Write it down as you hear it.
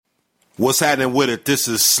What's happening with it? This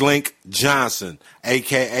is Slink Johnson,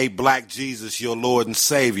 a.k.a. Black Jesus, your Lord and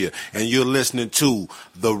Savior, and you're listening to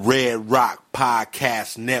the Red Rock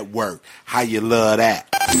Podcast Network. How you love that?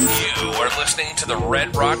 You are listening to the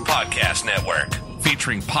Red Rock Podcast Network,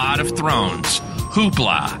 featuring Pod of Thrones,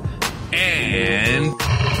 Hoopla, and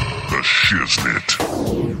the Shiznit.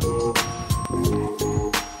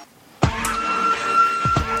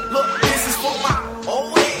 Look, this is for my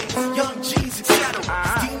old heads, young G's, etc.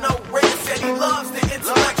 Dino said he loves the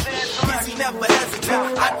intellect. Guess he never hesitates.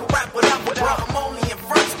 I can rap without bro. I'm only in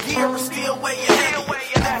first gear and still way ahead.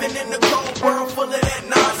 Living in the cold world full of that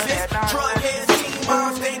nonsense. Drug heads, teen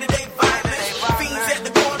moms, day-to-day violence. Fiends at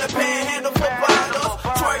the corner, panhandle for bottles.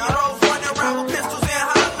 12-year-olds running around with pistols and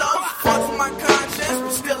hollows. Fucks my conscience,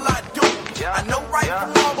 but still I do. I know right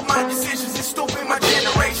from wrong, but my decisions is stupid. My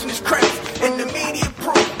generation is crazy, and the media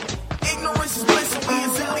proof. Ignorance is bliss, and we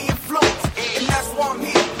is illy influenced. And that's why I'm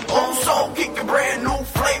here. Old soul kicking brand new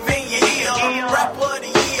flavor in your ear. Rapper of the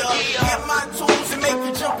year. Get my tools and make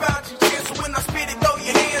you jump out your chair. So when I spit it, throw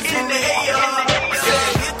your hands in the air. Yeah,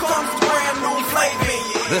 here comes the brand new flavor in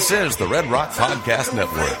your ear. This is the Red Rock Podcast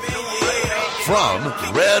Network. From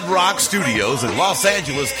Red Rock Studios in Los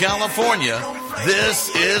Angeles, California, this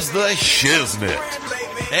is the Shiznit.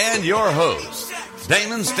 And your hosts,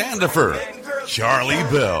 Damon Standifer, Charlie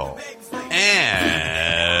Bell, and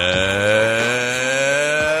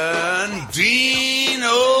Dino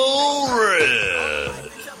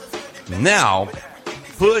Red. Now,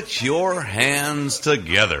 put your hands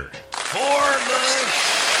together for the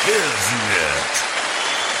Shiznit.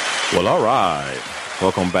 Well, all right.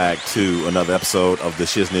 Welcome back to another episode of the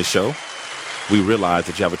Shiznit Show. We realize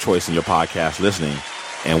that you have a choice in your podcast listening,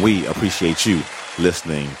 and we appreciate you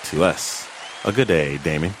listening to us. A good day,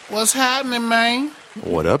 Damon. What's happening, man?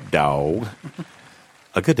 What up, dog?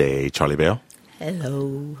 A good day, Charlie Bell.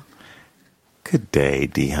 Hello. Good day,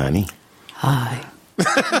 D Honey. Hi.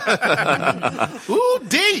 Ooh,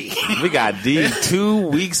 D. We got D 2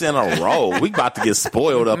 weeks in a row. We about to get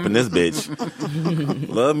spoiled up in this bitch.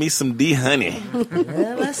 Love me some D Honey.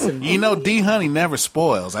 You know, D Honey never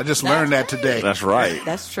spoils. I just learned that today. That's right.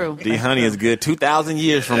 That's true. D Honey is good 2,000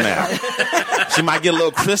 years from now. She might get a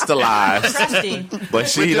little crystallized, but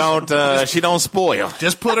she don't spoil.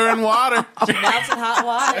 Just put her in water. She melts in hot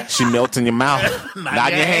water. She melts in your mouth,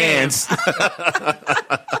 not in your hands.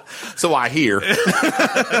 So I hear.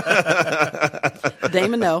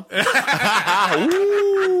 Damon, no.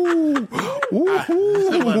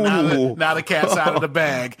 Well, now the cat's out of the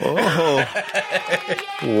bag. Oh.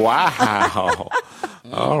 Wow.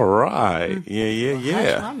 All right. Yeah.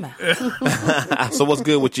 So what's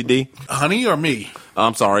good with you, D? Honey or me?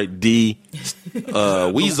 I'm sorry, D.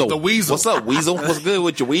 Weasel. The Weasel. What's up, Weasel? What's good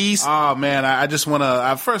with your Weez? Oh man, I just want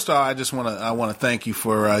to. First of all, I want to thank you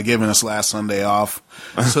for giving us last Sunday off,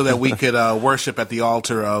 so that we could worship at the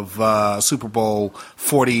altar of Super Bowl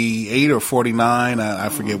 48 or 49. I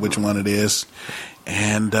forget which one it is.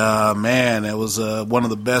 And man, it was one of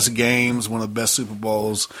the best games, one of the best Super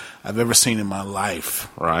Bowls I've ever seen in my life.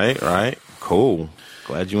 Right. Cool.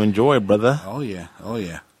 Glad you enjoyed, brother. Oh yeah.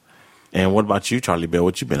 And what about you, Charlie Bell?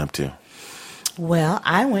 What you been up to? Well,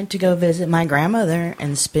 I went to go visit my grandmother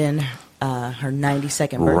and spend her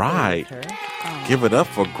 92nd birthday Right. with her. Oh, Give it up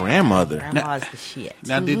for grandmother. Grandma's the shit.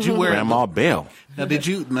 Now, did you wear Grandma Bell.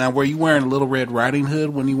 were you wearing a Little Red Riding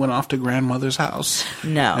Hood when you went off to grandmother's house?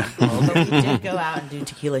 No. But we did go out and do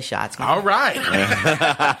tequila shots. All right. So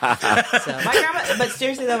my grandma, but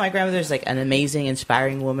seriously though, my grandmother's like an amazing,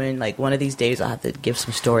 inspiring woman. Like one of these days, I'll have to give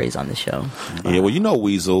some stories on the show. Yeah, well, you know,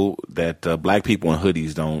 Weasel, that black people in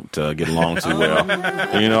hoodies don't get along too well.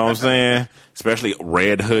 You know what I'm saying? Especially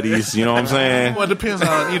red hoodies. You know what I'm saying? Well, it depends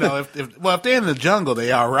on if they're in the jungle,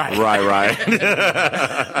 they are right. Right.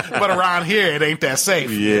 But around here, it ain't that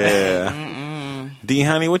safe. Yeah. D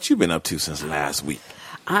Honey, what you been up to since last week?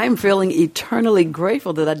 I'm feeling eternally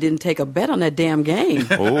grateful that I didn't take a bet on that damn game.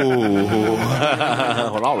 Oh,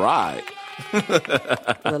 well, all right.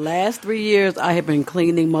 The last 3 years, I have been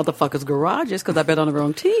cleaning motherfuckers' garages because I bet on the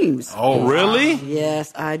wrong teams. Oh, really?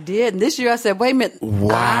 Yes, I did. And this year, I said, wait a minute.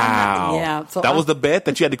 Wow. Yeah. So that was the bet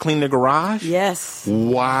that you had to clean the garage? Yes.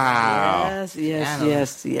 Wow.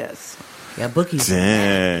 Yes. Yeah, bookies.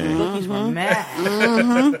 Dang. Bookies were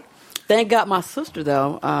mad. Thank God my sister,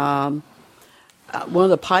 though, one of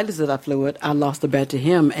the pilots that I flew with, I lost the bet to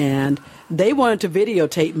him, and they wanted to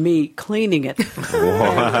videotape me cleaning it.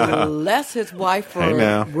 And bless his wife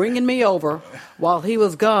for bringing me over while he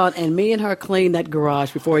was gone, and me and her cleaned that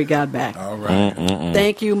garage before he got back. All right.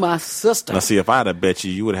 Thank you, my sister. Now, see, if I had bet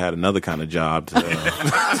you, you would have had another kind of job.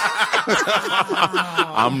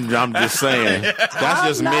 I'm just saying. That's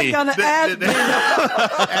just I'm me. not gonna add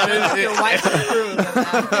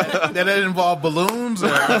That doesn't involve balloons or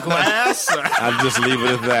glass. I'll just leave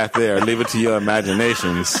it at that there. Leave it to your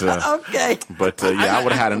imaginations. Okay. But yeah, I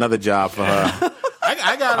would have had another job for her.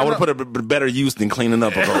 I would have put a better use than cleaning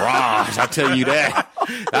up a garage. I tell you that.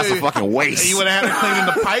 That's a fucking waste. You would have had her cleaning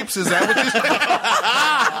the pipes. Is that what you're saying?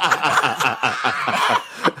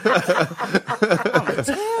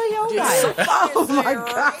 Tell your life. Oh my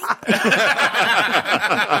God.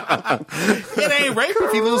 It ain't rape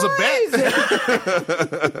if you lose a bet.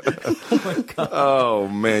 Oh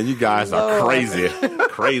man, you guys are crazy.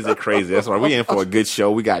 Crazy. That's why we in for a good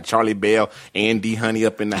show. We got Charlie Bell and D Honey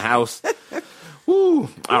up in the house. Woo.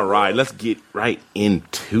 All right, let's get right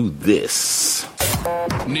into this.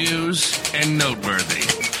 News and noteworthy.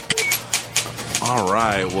 All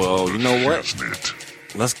right, well, you know what?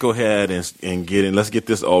 Let's go ahead and get in. Let's get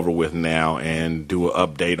this over with now and do an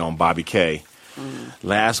update on Bobbi K.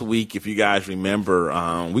 Last week, if you guys remember,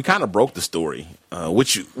 we kind of broke the story,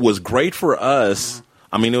 which was great for us.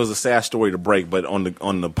 I mean, it was a sad story to break, but on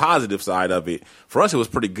the positive side of it, for us, it was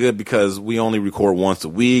pretty good because we only record once a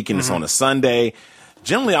week, and it's on a Sunday.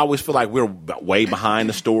 Generally, I always feel like we're way behind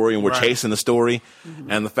the story, and we're chasing the story.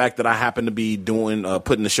 And the fact that I happened to be doing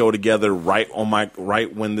putting the show together right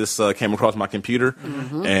when this came across my computer,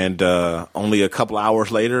 and only a couple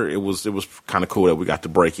hours later, it was kind of cool that we got to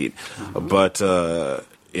break it. But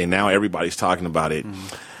and now everybody's talking about it.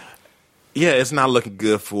 Yeah, it's not looking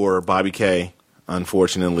good for Bobbi K.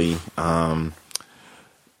 Unfortunately, they're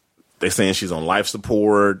saying she's on life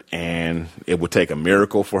support, and it would take a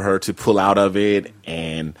miracle for her to pull out of it.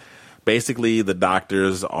 And basically, the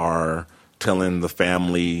doctors are telling the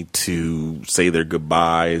family to say their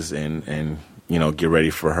goodbyes and get ready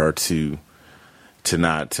for her to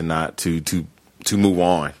move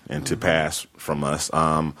on and to pass from us.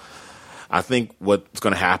 I think what's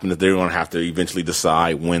going to happen is they're going to have to eventually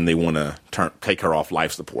decide when they want to take her off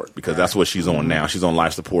life support, because that's what she's on now. She's on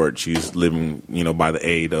life support. She's living, by the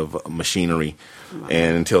aid of machinery.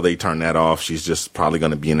 And until they turn that off, she's just probably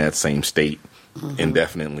going to be in that same state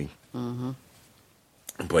indefinitely.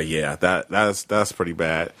 But yeah, that's pretty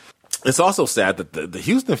bad. It's also sad that the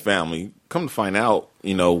Houston family, come to find out,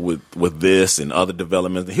 with this and other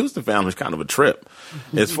developments, the Houston family is kind of a trip.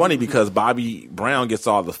 It's funny because Bobby Brown gets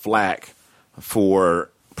all the flack for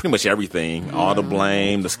pretty much everything, all the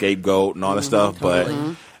blame, the scapegoat, and all that stuff. But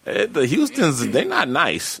the Houstons, they're not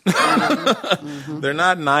nice. They're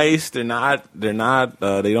not nice. They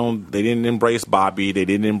didn't embrace Bobby. They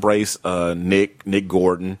didn't embrace Nick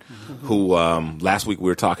Gordon, who last week we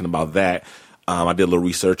were talking about that. I did a little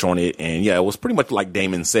research on it, and yeah, it was pretty much like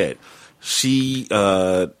Damon said. She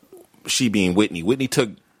being Whitney took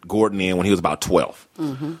Gordon in when he was about 12.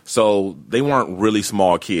 So they weren't really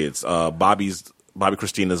small kids. Bobby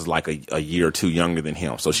Christina's like a year or two younger than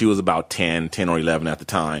him. So she was about 10 or 11 at the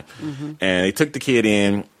time. And they took the kid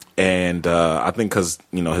in, and I think because,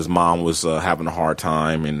 his mom was having a hard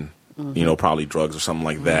time and, probably drugs or something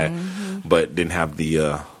like that, but didn't have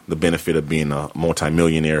the benefit of being a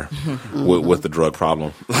multimillionaire with the drug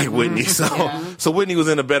problem like Whitney. So Whitney was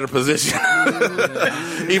in a better position,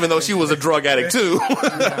 even though she was a drug addict too.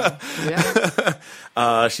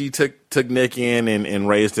 She took Nick in and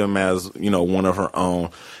raised him as, one of her own.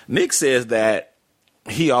 Nick says that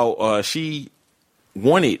she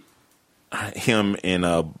wanted him and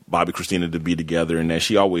Bobbi Christina to be together, and that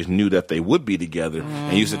she always knew that they would be together,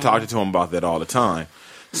 and used to talk to him about that all the time.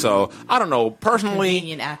 So I don't know personally.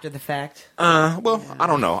 Convenient after the fact. Well, I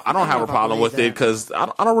don't know. I don't have a problem with it because I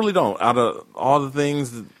don't really don't. Out of all the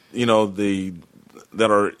things, that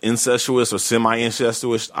are incestuous or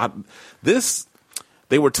semi-incestuous,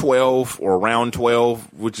 they were 12 or around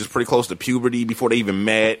 12, which is pretty close to puberty before they even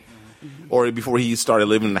met, or before he started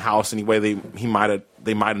living in the house. Anyway, they might have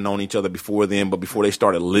known each other before then, but before they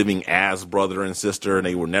started living as brother and sister, and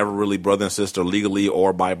they were never really brother and sister legally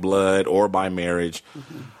or by blood or by marriage.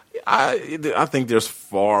 I think there's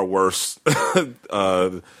far worse,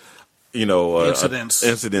 incidents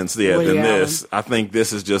than this. I think this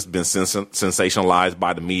has just been sensationalized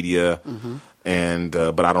by the media, and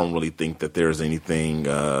but I don't really think that there's anything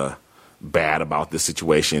bad about this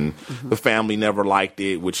situation. The family never liked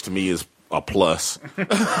it, which to me is a plus.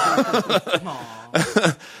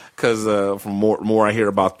 Because from more I hear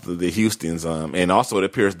about the Houstons, and also it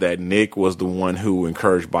appears that Nick was the one who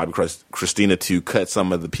encouraged Bobbi Christina to cut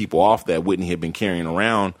some of the people off that Whitney had been carrying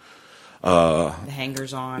around. The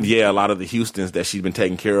hangers on. Yeah, a lot of the Houstons that she's been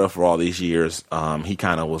taking care of for all these years. He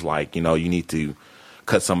kind of was like, you need to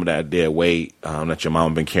cut some of that dead weight that your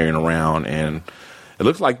mom been carrying around. And it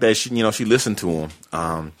looks like that she listened to him.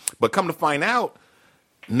 But come to find out,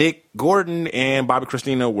 Nick Gordon and Bobbi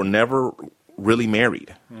Christina were never really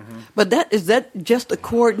married. Mm-hmm. But is that just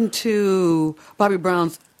according to Bobby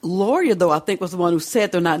Brown's lawyer, though, I think was the one who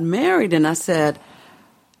said they're not married. And I said,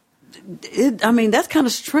 that's kind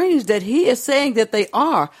of strange that he is saying that they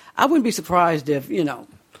are. I wouldn't be surprised if,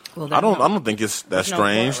 Well, I don't think it's that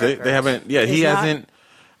strange. They haven't. Yeah, he hasn't.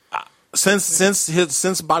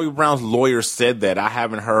 Since Bobby Brown's lawyer said that, I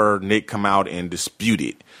haven't heard Nick come out and dispute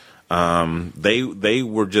it. They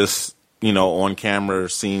were just on camera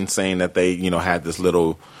seen saying that they had this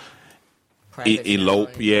little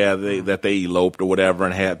elope, that they eloped or whatever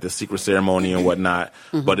and had this secret ceremony and whatnot.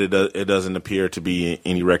 Mm-hmm. But it doesn't appear to be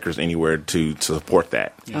any records anywhere to support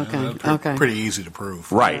that. Yeah, Okay. Pretty easy to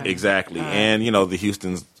prove. Right, exactly. And the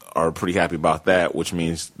Houstons are pretty happy about that, which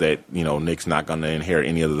means that Nick's not going to inherit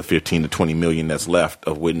any of the $15 to $20 million that's left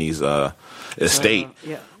of Whitney's estate.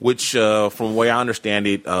 Which, from the way I understand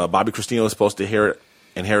it, Bobbi Christina was supposed to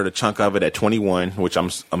inherit a chunk of it at 21, which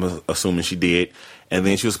I'm assuming she did, and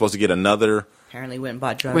then she was supposed to get another. Apparently, went and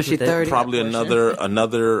bought drugs. Was she 30? Probably another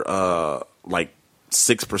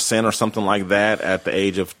 6% or something like that at the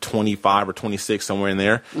age of 25 or 26, somewhere in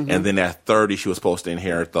there. Mm-hmm. And then at 30, she was supposed to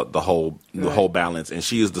inherit the whole balance. And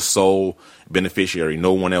she is the sole beneficiary.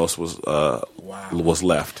 No one else was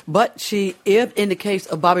left. But if in the case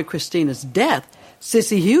of Bobbi Christina's death,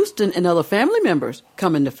 Cissy Houston and other family members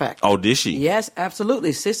come into effect. Oh, did she? Yes,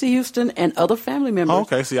 absolutely. Cissy Houston and other family members. Oh,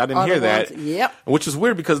 okay, see, I didn't hear that. Yep. Which is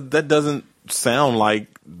weird because that doesn't sound like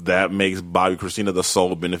that makes Bobbi Christina the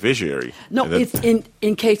sole beneficiary. No, it's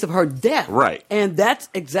in case of her death. Right. And that's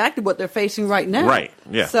exactly what they're facing right now. Right,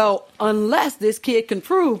 yeah. So unless this kid can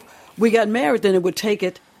prove we got married, then it would take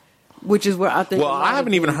it, which is where I think... Well, I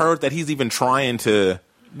haven't even heard that he's even trying to...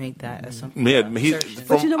 make that assumption. Yeah,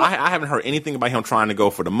 But you know what? I haven't heard anything about him trying to go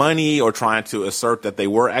for the money or trying to assert that they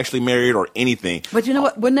were actually married or anything. But you know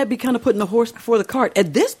what? Wouldn't that be kind of putting the horse before the cart?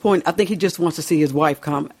 At this point, I think he just wants to see his wife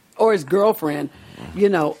come or his girlfriend,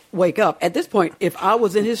 wake up. At this point, if I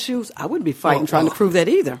was in his shoes, I wouldn't be fighting trying to prove that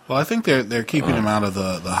either. Well, I think they're keeping him out of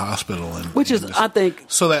the hospital, Which is, I think,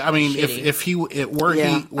 so that if he were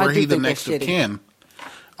he the next of kin,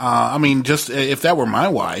 just if that were my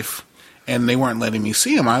wife. And they weren't letting me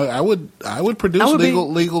see him, I would produce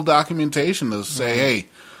legal documentation to say, hey,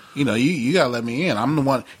 you got to let me in. I'm the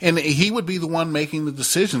one, and he would be the one making the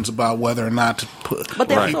decisions about whether or not to put. But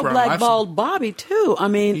they also blackballed Bobby too.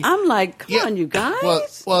 I'm like, come on, you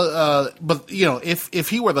guys. But if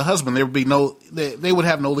he were the husband, there would be they would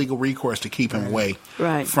have no legal recourse to keep him away.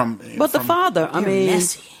 Right. But the father,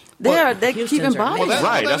 messy. They're keeping Bobby.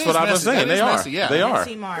 Right, that's what I was saying. They are. Messy, yeah. They are.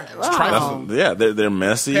 They're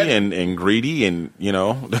messy and greedy and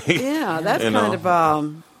Yeah, that's kind of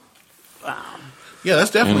Yeah,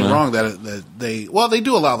 that's definitely wrong. That they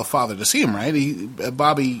do allow the father to see him, right?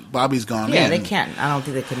 Bobby's gone in. Yeah, they can't. I don't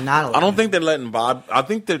think they could not allow. I don't think they're letting Bob. I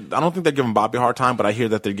don't think they're giving Bobby a hard time, but I hear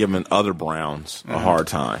that they're giving other Browns a hard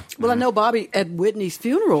time. Well, I know Bobby at Whitney's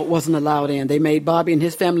funeral wasn't allowed in. They made Bobby and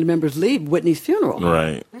his family members leave Whitney's funeral.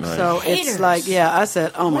 Right. So it's like, I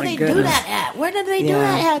said, oh my goodness. Where did they do that at? Where did they do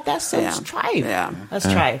that at? That's so trife. Yeah, that's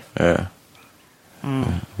trife. Yeah.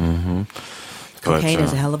 Mm-hmm. Cocaine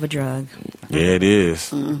is a hell of a drug. Yeah, it is.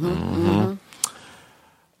 Mm-hmm. Mm-hmm.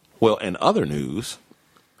 Well, in other news,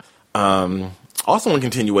 also in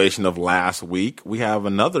continuation of last week, we have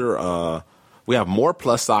more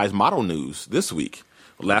plus size model news this week.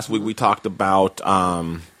 Last week we talked about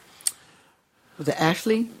was it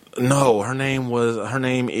Ashley? No, her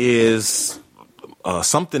name is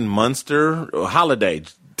something Munster Holiday.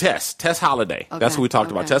 Tess Holiday. Okay, that's what we talked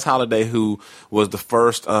about. Tess Holiday, who was the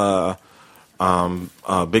first big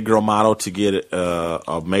girl model to get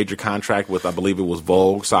a major contract with, I believe it was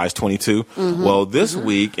Vogue, size 22. Mm-hmm. Well, this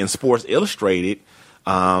week in Sports Illustrated,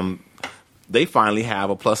 they finally have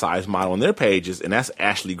a plus size model on their pages, and that's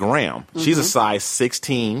Ashley Graham. Mm-hmm. She's a size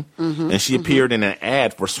 16, and she appeared in an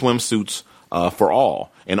ad for Swimsuits for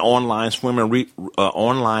All, an online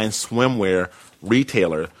swimwear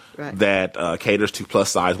retailer that caters to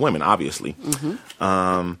plus size women, obviously.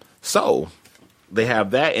 Mm-hmm. So they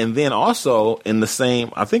have that, and then also in the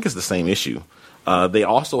same, I think it's the same issue, they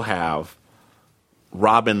also have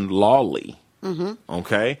Robin Lawley. Mm-hmm.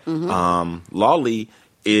 Okay? Mm-hmm. Lawley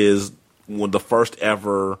is the first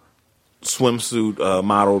ever swimsuit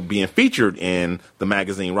model being featured in the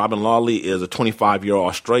magazine. Robin Lawley is a 25-year-old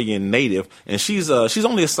Australian native, and she's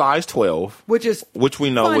only a size 12, which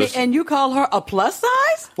we know funny, is. And you call her a plus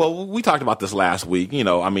size? Well, we talked about this last week.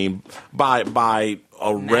 By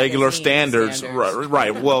a regular standards,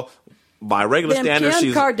 right? Well, by regular Then standards, Kim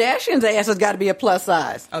she's Kardashian's ass has got to be a plus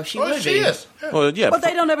size. Oh, she Oh, would she be. is. well, yeah. But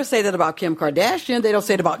they don't ever say that about Kim Kardashian. They don't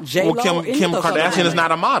say it about J-Lo. Well, or any Kim of those other Kardashian is women.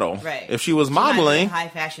 not a model. Right. If she was She's not modeling, doing high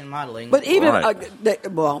fashion modeling. But even,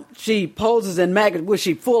 Right. well, she poses in magazine. Was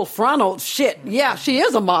she full frontal? Shit, yeah, she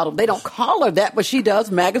is a model. They don't call her that, but she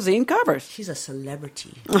does magazine covers. she's a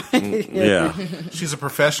celebrity. yeah, She's a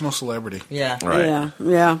professional celebrity. Yeah. right,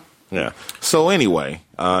 Yeah. So anyway,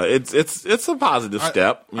 it's a positive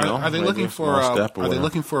step. You know, Are they maybe looking a for? small step or Are they whatever.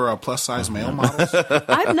 looking for plus size male models?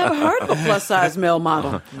 I've never heard of a plus size male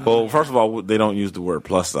model. Well, first of all, they don't use the word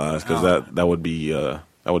plus size because that would be I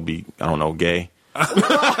don't know, gay. Why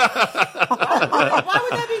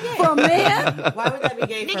would that be gay? For a man, Why would that be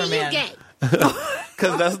gay for a man?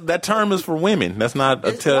 Because that term is for women. That's not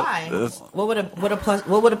a Why? What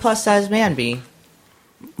would a plus size man be?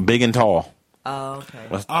 big and tall. Oh, okay.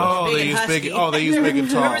 That's- Oh, Big they and use husky. big. Oh, they use big and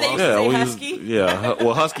tall. Remember they used to Yeah, say we husky? use,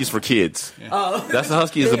 well, husky's for kids. Oh. That's the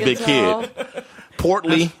husky is a big tall. kid.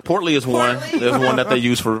 Portly is one. Portly? There's one that they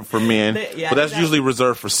use for men, Yeah, but that's that- usually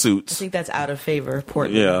reserved for I suits. think that's out of favor.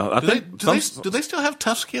 Portland. Yeah, I Do they, think do they still have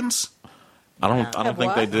tough skins? I don't Have think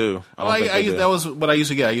what? they do. I don't think they do. That was what I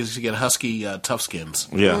used to get. I used to get husky tough skins.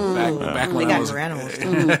 Yeah. Back They when I got was.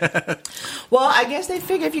 animals. Well, I guess they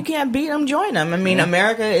figure if you can't beat them, join them. I mean,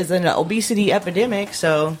 America is an obesity epidemic,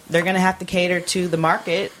 so they're going to have to cater to the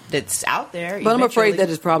market that's out there. but I'm afraid that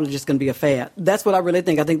eventually. it's probably just going to be a fad. That's what I really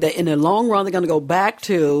think. I think that in the long run, they're going to go back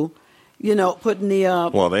to, putting the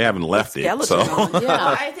Well, they haven't left it, skeleton so on.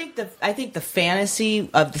 Yeah. I think the fantasy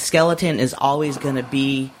of the skeleton is always going to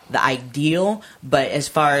be the ideal, but as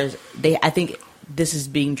far as I think this is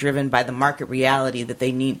being driven by the market reality that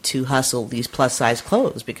they need to hustle these plus size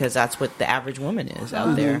clothes because that's what the average woman is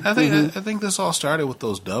out there. I think this all started with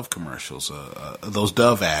those Dove commercials, those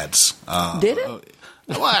Dove ads. Did it?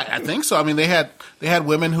 Well, I think so. I mean, they had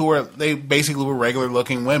women who basically were regular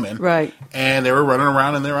looking women, Right. And they were running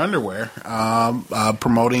around in their underwear,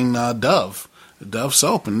 promoting Dove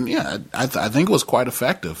soap, and yeah, I think it was quite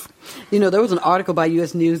effective. There was an article by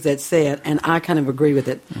U.S. News that said, and I kind of agree with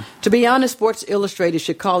it, to be honest, Sports Illustrated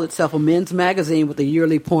should call itself a men's magazine with a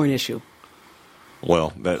yearly porn issue.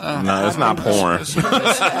 well, no, it's not porn. It's It's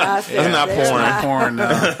not porn. not porn.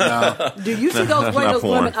 No. Do you see those way Not those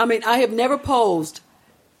porn. women? I mean, I have never posed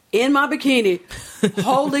in my bikini,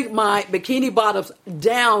 holding my bikini bottoms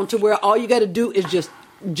down to where all you got to do is just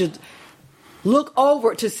look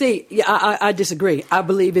over to see. Yeah, I disagree. I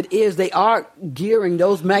believe it is. They are gearing,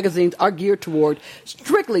 those magazines are geared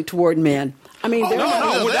strictly toward men. I mean, they're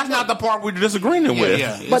not. No, that's not the part we're disagreeing with.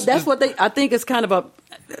 Yeah. But that's what I think it's kind of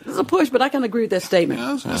it's a push, but I can agree with that statement.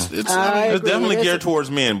 It's I agree. definitely It's- geared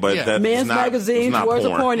towards men, but Yeah. that's Men's not, magazine it's not towards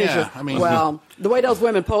porn. a porn Yeah, issue. I mean- well, the way those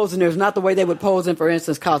women pose in there is not the way they would pose in, for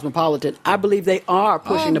instance, Cosmopolitan. I believe they are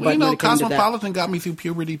pushing the button when it comes to that. Cosmopolitan got me through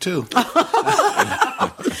puberty too.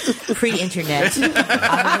 Pre-internet,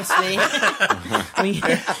 obviously. I mean,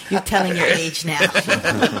 you're telling your age now.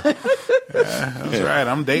 That's right.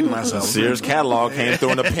 I'm dating myself. Sears catalog came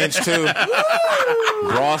through in a pinch too.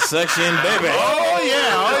 Bra section, baby. Oh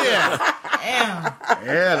yeah. Damn.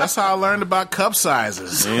 Yeah, that's how I learned about cup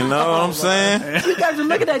sizes. You know what I'm saying? You guys are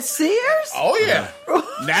looking at Sears? Oh yeah.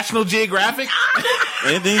 National Geographic.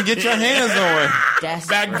 Anything you get your hands on. That's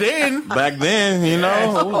Back then. Back then,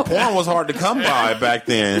 porn was hard to come by back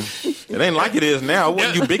then. It ain't like it is now. It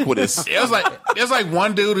wasn't ubiquitous. It was like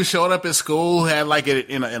one dude who showed up at school, had like it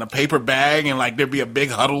in a paper bag, and like there'd be a big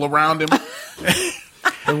huddle around him.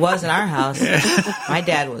 It was in our house. My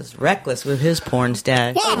dad was reckless with his porn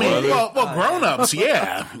stash. Well, I mean, grown-ups,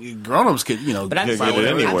 yeah. Grown-ups could, But I'm Get saying, it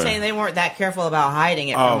anyway. I'm saying they weren't that careful about hiding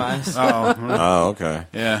it from us. Oh, okay.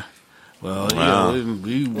 yeah. Well, Wow.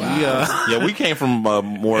 we We came from a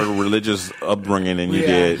more religious upbringing than you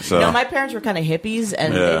did. So No, my parents were kind of hippies,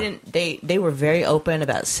 and they were very open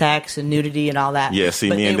about sex and nudity and all that. Yeah, see,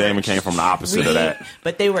 But me and they were Damon came from the opposite of that.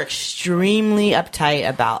 But they were extremely uptight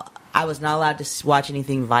about I was not allowed to watch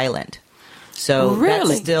anything violent. So Really?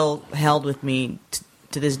 that's still held with me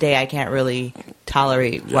to this day. I can't really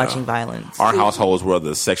tolerate watching violence. our households were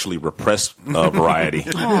the sexually repressed variety.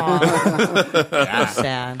 That's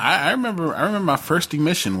sad. I remember my first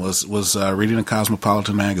emission was reading a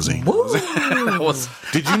Cosmopolitan magazine.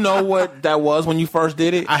 Did you know what that was when you first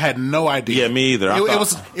did it? I had no idea. Yeah, me either. It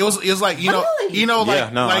was like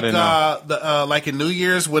like in New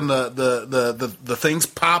Year's when the things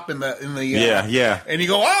pop in the Yeah. and you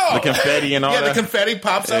go, oh, The confetti and all yeah, that. the confetti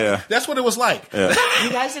pops up. Yeah. That's what it was like. Yeah. You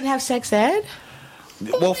guys didn't have sex ed?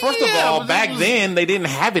 Well, first of Yeah, all, but back it was- then they didn't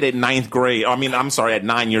have it at ninth grade. I mean, I'm sorry, at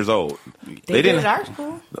 9 years old. They did at our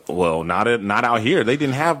school. Well, not out here. They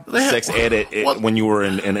didn't have sex ed when you were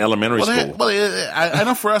in elementary school. I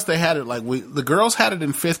know for us they had it like the girls had it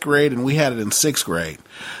in 5th grade and we had it in 6th grade,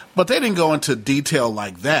 but they didn't go into detail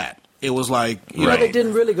like that. It was like they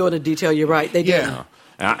didn't really go into detail. You're right. They didn't.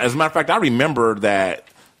 Yeah. As a matter of fact, I remember that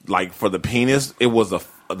like for the penis, it was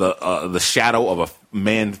the shadow of a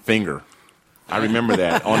man's finger. I remember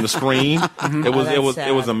that on the screen. It was a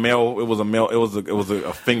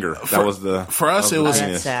finger. That was the for us. It was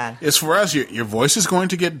sad. It's for us. Your voice is going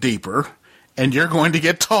to get deeper, and you're going to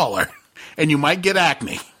get taller, and you might get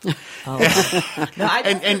acne.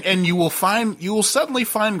 And you will suddenly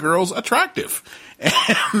find girls attractive.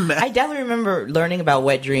 I definitely remember learning about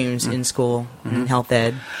wet dreams in school, in health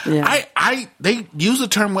ed. Yeah. They use the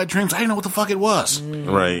term wet dreams. I didn't know what the fuck it was.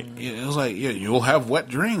 Right. It was like, you'll have wet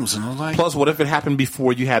dreams. And I was like... Plus, what if it happened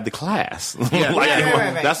before you had the class? Yeah.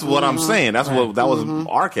 Right. That's what I'm saying. That was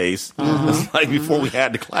our case. It's like before we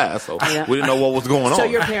had the class. So we didn't know what was going on. So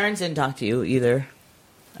your parents didn't talk to you either?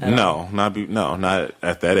 No, not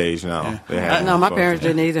at that age, no. Yeah. No, my parents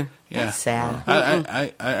didn't either. Yeah. That's sad.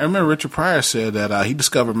 I remember Richard Pryor said that he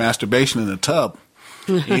discovered masturbation in the tub.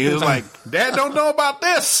 He was like, Dad don't know about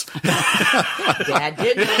this. Dad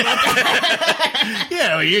did know about that.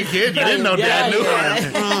 Yeah, well, you're a kid. You didn't know Dad knew.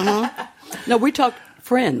 No, we talked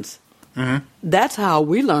friends. That's how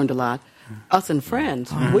we learned a lot. Us and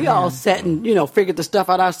friends. We all sat and, figured the stuff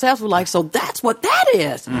out ourselves. We're like, so that's what that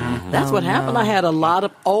is. That's what happened. I had a lot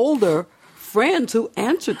of older friends who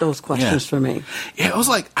answered those questions for me. Yeah, it was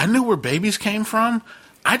like, I knew where babies came from.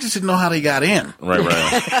 I just didn't know how they got in. Right.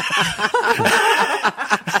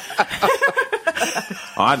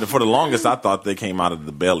 For the longest, I thought they came out of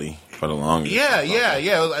the belly. For the longest. Yeah.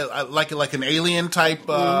 Like an alien type.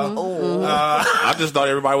 I just thought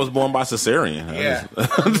everybody was born by cesarean.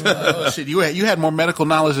 Yeah. Shit, you had more medical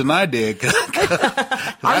knowledge than I did.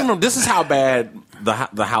 I remember this is how bad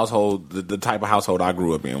the household, the type of household I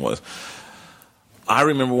grew up in was. I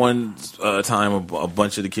remember one time a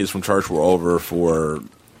bunch of the kids from church were over for.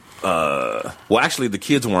 Actually, the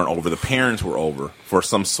kids weren't over. The parents were over for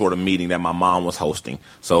some sort of meeting that my mom was hosting.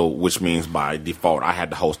 So, which means by default, I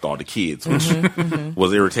had to host all the kids, which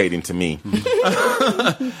was irritating to me.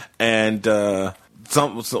 And the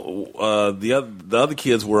other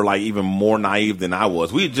kids were like even more naive than I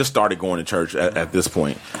was. We had just started going to church at this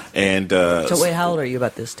point. And so, wait, how old are you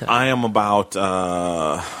about this time? I am about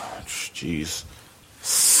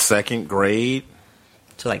 2nd grade.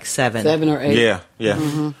 So like 7. 7 or 8.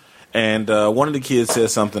 Yeah. And one of the kids said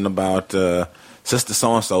something about sister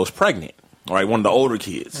so-and-so is pregnant. All right, one of the older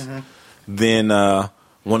kids. Then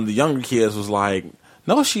one of the younger kids was like,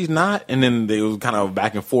 no, she's not. And then they was kind of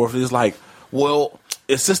back and forth. It was like, well,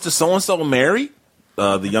 is sister so-and-so married?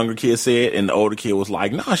 The younger kid said. And the older kid was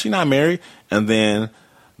like, no, she's not married. And then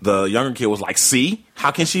the younger kid was like, see, how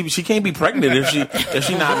can she can't be pregnant if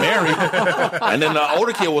she's not married. And then the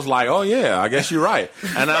older kid was like, oh yeah, I guess you're right.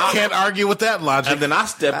 And I can't argue with that logic. And then I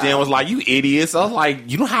stepped in and was like, you idiots. I was like,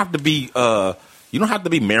 you don't have to be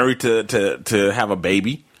married to have a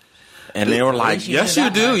baby. And they were like, yes you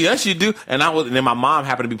do, yes you do. And then my mom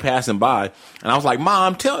happened to be passing by and I was like,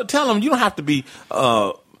 Mom, tell them you don't have to be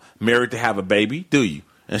married to have a baby, do you?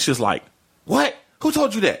 And she was like, what? Who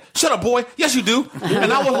told you that? Shut up, boy. Yes, you do.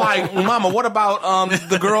 And I was like, Mama, what about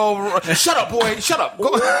the girl? Shut up, boy. Shut up.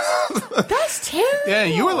 That's terrible. Yeah,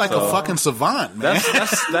 you were like a fucking savant, man.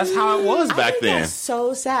 That's how it was back then. That's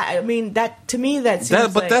so sad. I mean, to me, that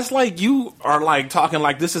seems but that's like you are like talking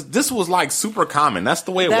like this was like super common. That's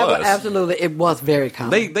the way it was. Absolutely, it was very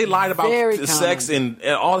common. They lied about sex and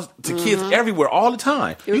all to kids everywhere all the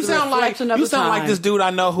time. You sound like this dude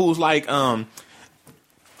I know who's like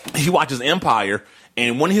he watches Empire,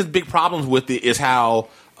 and one of his big problems with it is how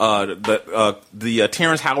the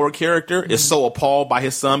Terrence Howard character is so appalled by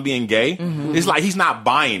his son being gay. It's like he's not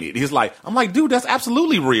buying it. He's like, I'm like, dude, that's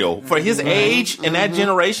absolutely real for his age and that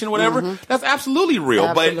generation, whatever. That's absolutely real.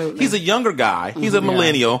 Absolutely. But he's a younger guy. He's a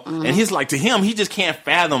millennial, and he's like, to him, he just can't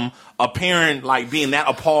fathom a parent like being that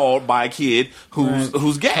appalled by a kid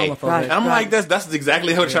who's gay. Right. And I'm like, that's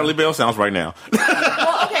exactly how Charlie Bell sounds right now.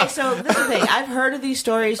 Well, okay, so this is the thing. I've heard of these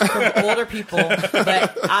stories from older people,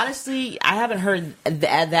 but honestly, I haven't heard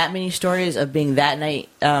that many stories of being of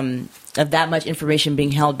that much information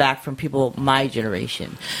being held back from people my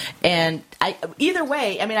generation. And either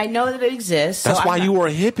way, I mean, I know that it exists. That's why you were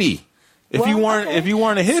a hippie. If you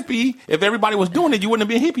weren't a hippie, if everybody was doing it, you wouldn't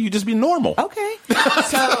have been a hippie. You'd just be normal. Okay.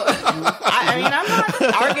 So, I mean, I'm not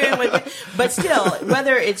arguing with it, but still,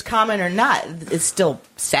 whether it's common or not, it's still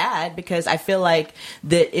sad because I feel like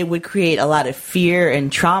that it would create a lot of fear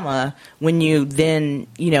and trauma when you then,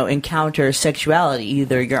 encounter sexuality,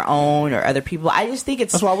 either your own or other people. I just think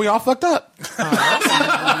that's why we all fucked up.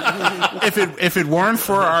 If it weren't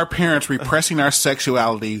for our parents repressing our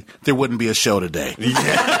sexuality, there wouldn't be a show today.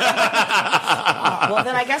 Well,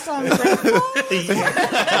 then I guess I'm grateful that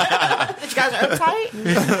you guys are uptight.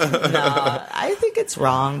 No, I think it's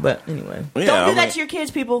wrong, but anyway. Yeah, Don't do that to your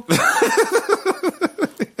kids, people.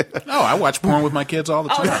 Oh, I watch porn with my kids all the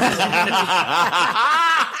time.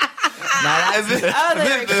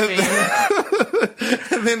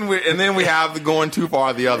 And then we have the going too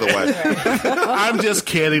far the other way. I'm just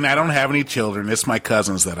kidding. I don't have any children. It's my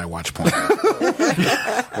cousins that I watch porn with.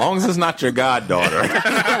 As long as it's not your goddaughter.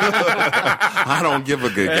 I don't give a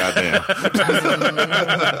good goddamn.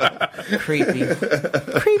 Creepy.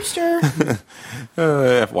 Creepster.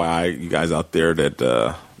 FYI, you guys out there,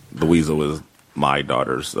 that Louisa was my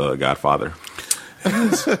daughter's godfather.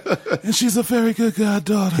 And she's a very good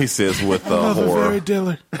goddaughter. He says with horror. Very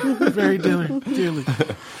dearly. Very dearly.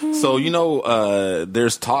 So,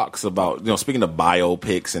 there's talks about, speaking of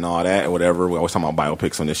biopics and all that or whatever, we always talk about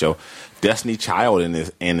biopics on this show. Destiny Child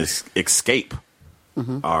and Escape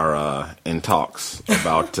are in talks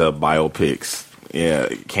about biopics. Yeah,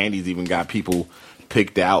 Candy's even got people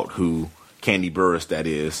picked out Candy Burris, that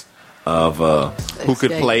is, of who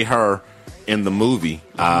could play her in the movie.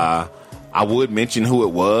 I would mention who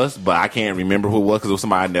it was, but I can't remember who it was because it was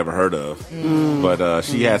somebody I'd never heard of. But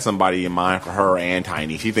she had somebody in mind for her and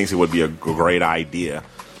Tiny. She thinks it would be a great idea.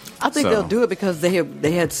 I think they'll do it because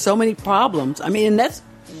they had so many problems. I mean, and that's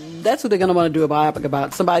what they're going to want to do a biopic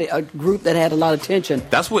about. A group that had a lot of tension.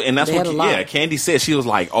 Candy said. She was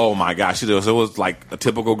like, oh my gosh. It was like a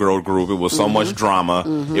typical girl group. It was so much drama.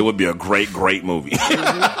 It would be a great movie.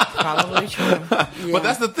 Probably true. Yeah. But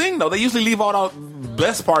that's the thing, though. They usually leave all the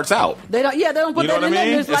best parts out. They don't put that in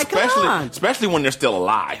there. It's like, come on. Especially when they're still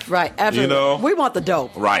alive. Right. Absolutely. We want the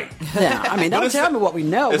dope. Right. Yeah. I mean, don't tell me what we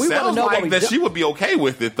know. We want to know what we that she would be okay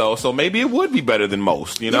with it, though. So maybe it would be better than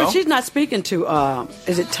most, Yeah, but she's not speaking to,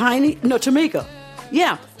 is it Tiny? No, Tamika.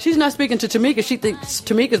 Yeah, she's not speaking to Tamika. She thinks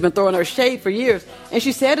Tamika's been throwing her shade for years. And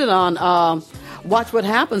she said it on Watch What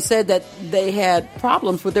Happens, said that they had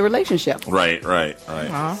problems with their relationship. Right.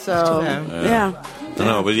 So, yeah.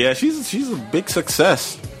 No, but yeah, she's a big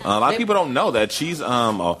success. A lot of people don't know that she's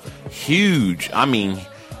a huge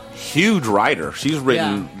writer. She's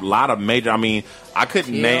written a lot of major. I mean, I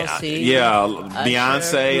couldn't name.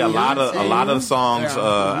 Beyonce. A lot of the songs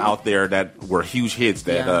out there that were huge hits.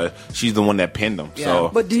 That she's the one that penned them. Yeah. So,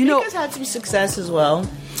 but do you know, had some success as well.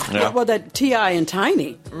 Yeah. Well, that T.I. and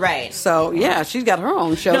Tiny. Right. So, yeah, she's got her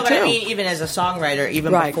own show, too. I mean, even as a songwriter,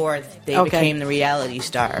 even before they became the reality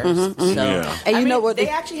stars. And you know what? They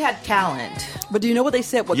actually had talent. But do you know what they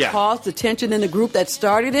said? What caused the tension in the group that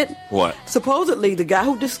started it? What? Supposedly, the guy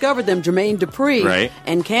who discovered them, Jermaine Dupri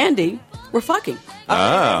and Candy, were fucking.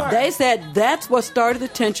 They said that's what started the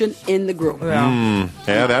tension in the group. Yeah,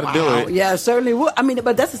 that'll do it. Yeah, certainly would. I mean,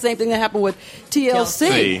 but that's the same thing that happened with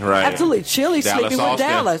TLC. Right. Absolutely. Chili Dallas sleeping Austin. with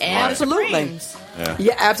Dallas. And absolutely.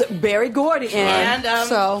 Yeah, absolutely. Barry Gordy and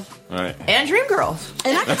and Dreamgirls.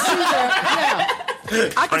 And I can see that.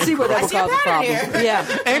 I can see where that would cause a problem. Yeah.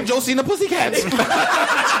 And Josina Pussycats.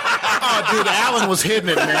 Oh, dude, Alan was hitting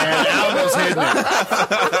it, man. Alan was hitting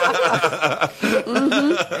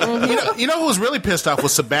it. You know who was really pissed off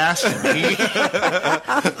was Sebastian.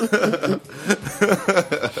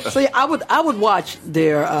 So yeah, I would watch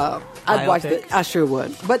their. I'd watch the. I sure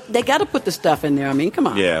would. But they got to put the stuff in there. I mean, come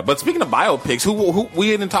on. Yeah, but speaking of biopics, who we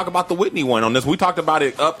didn't talk about the Whitney one on this. We talked about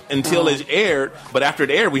it up until it aired, but after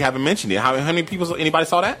it aired, we haven't mentioned it. How many people? Anybody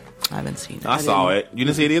saw that? I haven't seen it. I saw it. You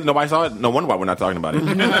didn't see it either? Nobody saw it? No wonder why we're not talking about it.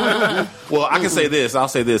 Well, I can say this. I'll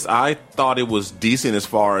say this. I thought it was decent as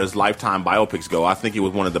far as Lifetime biopics go. I think it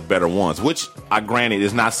was one of the better ones, which, granted,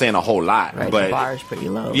 is not saying a whole lot. Right, but the bar is pretty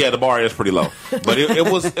low. Yeah, the bar is pretty low. But it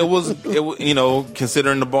was, you know,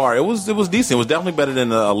 considering the bar, it was decent. It was definitely better than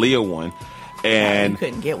the Aaliyah one. And you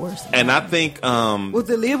couldn't get worse than and that. I think... was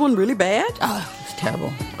the Aaliyah one really bad? Oh, it was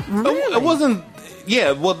terrible. Really? It wasn't...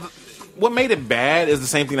 Yeah, well... What made it bad is the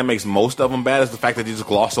same thing that makes most of them bad, is the fact that they just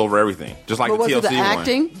gloss over everything, just like the TLC was it the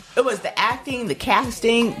acting? one. It was the acting, the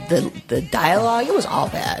casting, the dialogue. It was all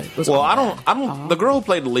bad. It was I don't. The girl who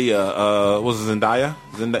played Leah was Zendaya.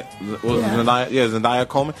 Zendaya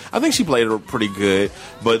Coleman. I think she played her pretty good,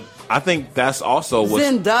 but I think that's also what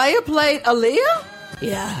Zendaya played Aaliyah.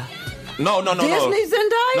 Yeah. No. Disney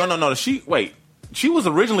Zendaya? No. She was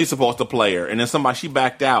originally supposed to play her, and then she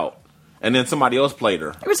backed out, and then somebody else played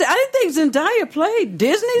her. I didn't think Zendaya played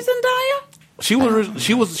Disney Zendaya.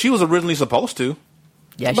 She was originally supposed to.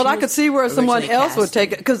 Yeah, But I could see where someone originally else would cast.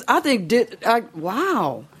 take it because I think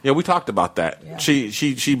wow. Yeah, we talked about that. Yeah.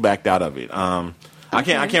 She backed out of it. I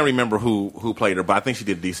can't remember who played her, but I think she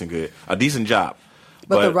did a decent job.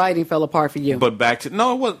 But the writing fell apart for you. But back to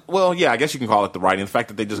I guess you can call it the writing. The fact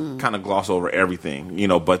that they just kind of gloss over everything,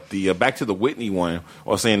 But the back to the Whitney one, I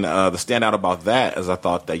was saying the standout about that is I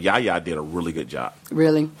thought that Yaya did a really good job.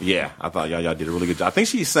 Really? Yeah, I thought Yaya did a really good job. I think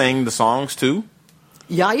she sang the songs too.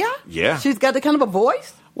 Yaya? Yeah. She's got that kind of a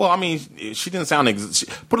voice? Well, I mean, she didn't sound.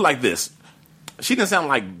 Put it like this. She didn't sound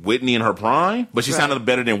like Whitney in her prime, but she sounded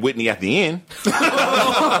better than Whitney at the end.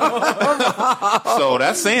 So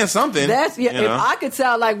that's saying something. If I could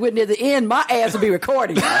sound like Whitney at the end, my ass would be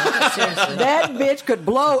recording. That bitch could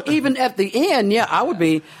blow even at the end. Yeah, I would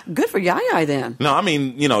be good for Yaya then. No, I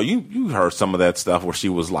mean, you heard some of that stuff where she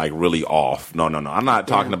was like really off. No. I'm not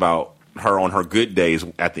talking about her on her good days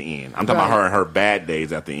at the end. I'm talking about her on her bad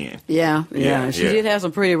days at the end. Yeah. She did have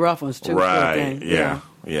some pretty rough ones too. Right.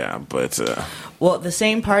 Yeah. But well, the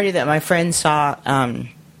same party that my friend saw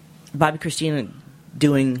Bobbi Christina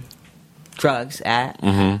doing drugs at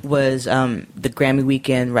was the Grammy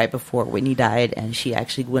weekend right before Whitney died, and she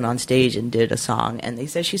actually went on stage and did a song, and they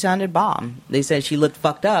said she sounded bomb. They said she looked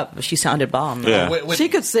fucked up, but she sounded bomb. Yeah. She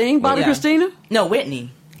could sing, Bobbi Christina? No,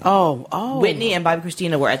 Whitney. Oh. Whitney and Bobbi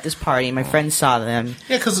Christina were at this party. My friend saw them.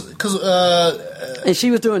 Yeah, because And she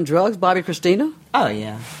was doing drugs, Bobbi Christina? Oh,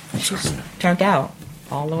 yeah. She turned out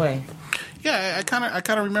all the way. yeah, I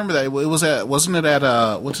kind of remember that. It was wasn't it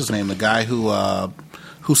at what's his name? The guy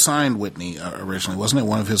who signed Whitney originally, wasn't it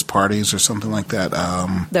one of his parties or something like that?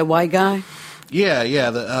 That white guy?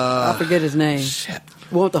 Yeah. I forget his name. Shit.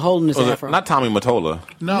 One with the hole in his afro. not Tommy Mottola.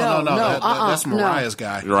 No. That's Mariah's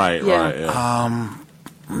guy. Right. Yeah. Right.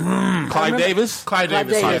 Yeah. Clyde Davis. Clyde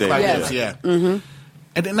Davis. Yeah. Mm-hmm.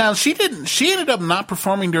 And then, now she didn't. She ended up not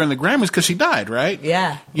performing during the Grammys because she died, right?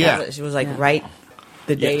 Yeah. Yeah. She was like right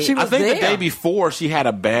the day. She was I think there. the day before she had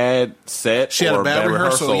a bad set. She had or a bad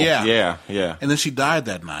rehearsal. Yeah. Yeah. And then she died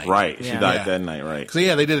that night. Right. She Yeah. died that night. Right. So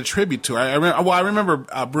yeah, they did a tribute to her. I remember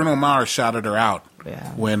Bruno Mars shouted her out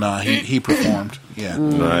when he performed. Yeah.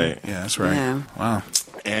 Right. Yeah, that's right. Yeah. Wow.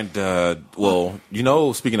 And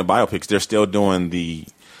speaking of biopics, they're still doing the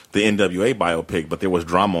NWA biopic, but there was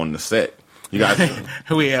drama on the set. You guys,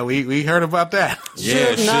 we heard about that.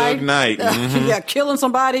 yeah, Suge Knight. Yeah, killing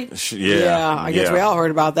somebody. I guess we all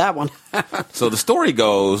heard about that one. So the story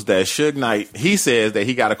goes that Suge Knight, he says that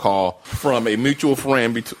he got a call from a mutual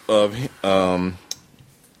friend of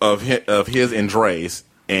his and Dre's,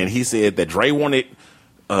 and he said that Dre wanted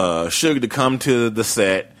Suge to come to the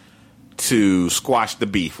set to squash the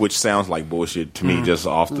beef, which sounds like bullshit to me, just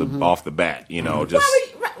off the bat. Just.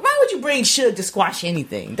 Why would you bring Suge to squash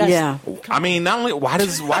anything? I mean, not only why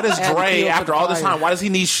does Dre after all this time? Why does he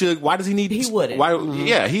need Suge? Why does he need? He wouldn't. Why?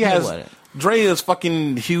 Yeah, he has. wouldn't. Dre is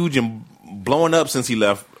fucking huge and blowing up since he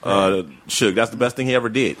left Suge. That's the best thing he ever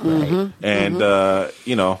did. And I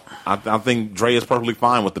think Dre is perfectly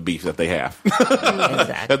fine with the beef that they have.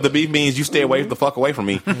 Exactly. If the beef means you stay the fuck away from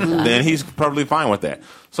me, then he's perfectly fine with that.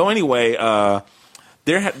 So anyway,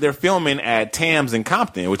 they're filming at Tam's in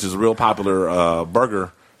Compton, which is a real popular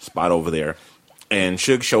burger spot over there. And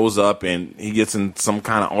Suge shows up and he gets in some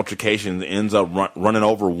kind of altercation and ends up running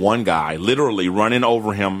over one guy, literally running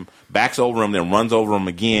over him, backs over him, then runs over him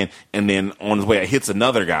again, and then on his way hits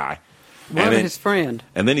another guy. One of his friend.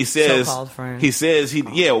 And then he says, So-called friend.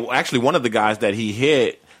 actually one of the guys that he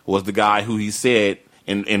hit was the guy who he said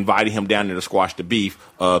invited him down there to squash the beef,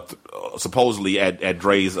 supposedly at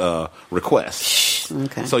Dre's request.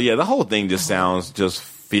 Okay. So yeah, the whole thing just sounds just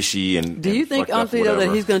fishy and. Do you think, honestly, though,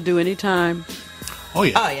 that he's going to do any time? Oh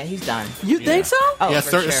yeah. Oh yeah, he's done. You think so? Oh, Yeah,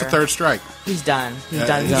 for it's the sure. third strike. He's done. He's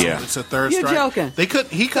done. Yeah. It's a third You're strike. joking. He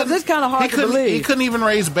couldn't. it's kinda hard to believe. He couldn't even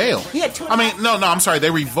raise bail. He had 2.5 I mean, no. I'm sorry. They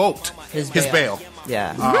revoked His his bail. bail.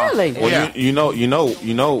 Yeah. Really? Well, Yeah. you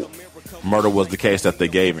know, murder was the case that they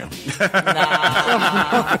gave him.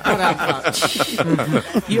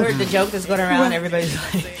 You heard the joke that's going around. Everybody's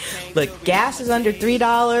like, "Look, gas is under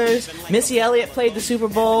 $3. Missy Elliott played the Super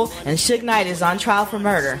Bowl, and Suge Knight is on trial for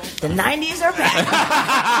murder. The '90s are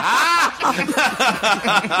back."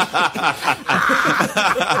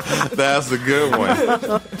 That's a good one.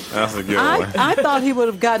 That's a good one. I thought he would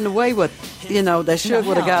have gotten away with, that Suge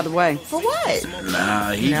would have gotten away. For what?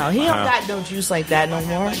 Nah, He don't got no juice like that no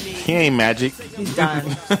more. He ain't magic. He's done.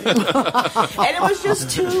 And it was just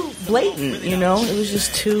too blatant, It was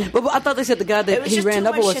just too. But I thought they said the guy that he ran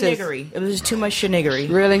over was his. It was just too much sheniggery.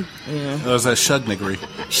 Really? It was that shugniggery.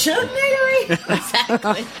 Sheniggery?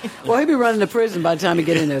 Exactly. Well, he'll be running to prison by the time he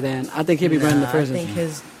get in there. Then I think he'll be running to prison. I think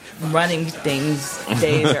his running days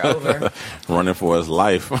are over. Running for his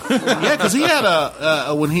life. Yeah, because he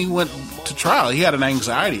had when he went to trial, he had an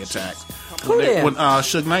anxiety attack. Who did? When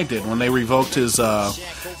Suge Knight did, when they revoked his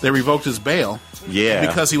bail. Yeah.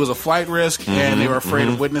 Because he was a flight risk, and they were afraid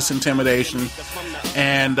of witness intimidation,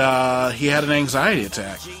 and he had an anxiety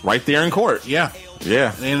attack. Right there in court. Yeah.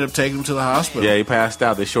 Yeah. They ended up taking him to the hospital. Yeah, he passed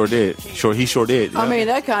out. They sure did. He sure did. I mean,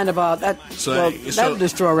 that kind of that'll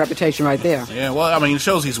destroy a reputation right there. Yeah, well, I mean, it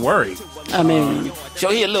shows he's worried. I mean, So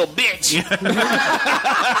he a little bitch.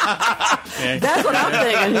 that's what I'm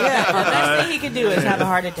thinking. Yeah. The best thing he could do is have a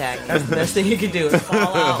heart attack. That's the best thing he could do is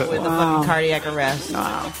fall out with a fucking cardiac arrest.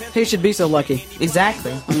 Wow. He should be so lucky.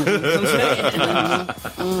 Exactly.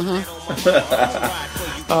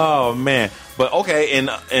 Oh man. But okay, in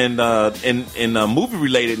movie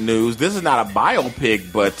related news, this is not a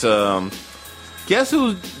biopic, but guess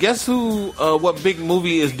who what big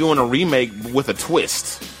movie is doing a remake with a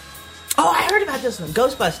twist? Oh, I heard about this one.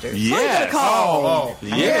 Ghostbusters. Yes. Oh.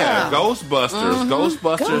 Yeah, Ghostbusters.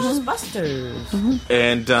 Ghostbusters.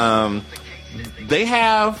 And they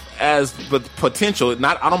have as the potential.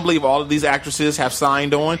 I don't believe all of these actresses have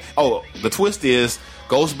signed on. Oh, the twist is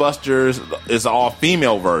Ghostbusters is all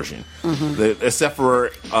female version, except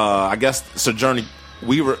for I guess Sigourney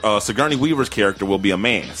Weaver's character will be a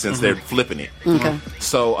man since they're flipping it. Okay.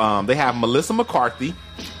 So they have Melissa McCarthy.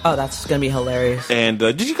 Oh, that's going to be hilarious. And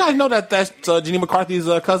did you guys know that that's Jenny McCarthy's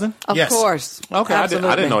cousin? Of Yes. course. Okay, I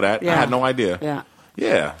didn't know that. Yeah. I had no idea. Yeah.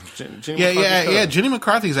 Yeah. Yeah. Jenny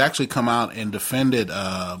McCarthy's actually come out and defended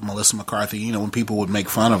Melissa McCarthy. When people would make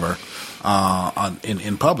fun of her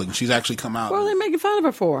in public, she's actually come out. What are they making fun of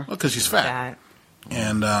her for? Because she's fat.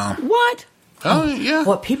 And What? oh yeah,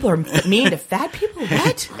 What, people are mean to fat people?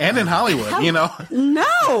 What? and in Hollywood,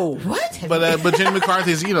 No. What? But Jenny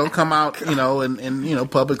McCarthy's come out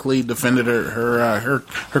and publicly defended her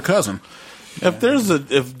cousin.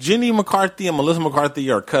 If Jenny McCarthy and Melissa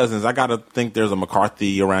McCarthy are cousins, I gotta think there's a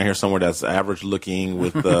McCarthy around here somewhere that's average looking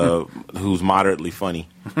with who's moderately funny.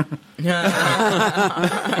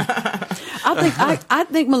 I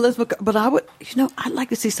think Melissa, but I'd like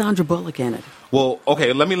to see Sandra Bullock in it. Well,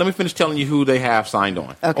 okay, let me finish telling you who they have signed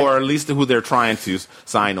on, Okay. or at least who they're trying to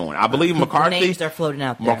sign on. I believe McCarthy. The names are floating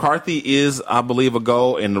out there. McCarthy is, I believe, a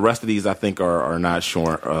go, and the rest of these I think are not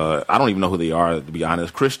sure. I don't even know who they are, to be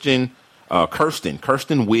honest. Kirsten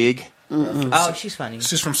Wiig. Oh, she's funny.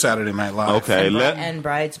 She's from Saturday Night Live. Okay, And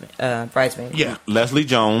Bridesmaid. Yeah, Leslie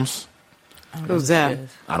Jones. Who's that?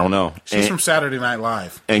 I don't know. she's from Saturday Night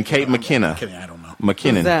Live. And Kate McKinnon. I don't know.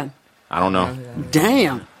 McKinnon. Who's that? I don't know.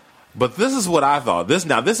 Damn. But this is what I thought. This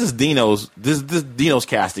is Dino's Dino's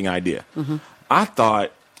casting idea. I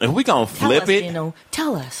thought if we gonna flip it, Dino.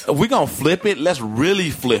 Tell us. if we gonna flip it, let's really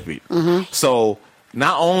flip it. So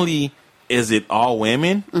not only is it all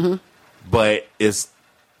women, but it's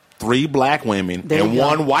 3 black women There and you go.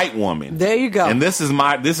 1 white woman. There you go. And this is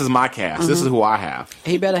my cast. This is who I have.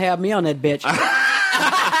 He better have me on that bitch. He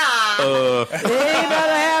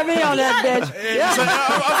better have me on that bitch. Yeah.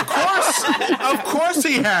 Of course,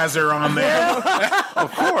 he has her on there.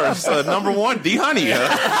 Of course, number 1, D Honey.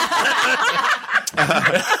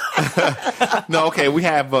 No, okay. We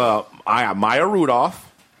have I got Maya Rudolph.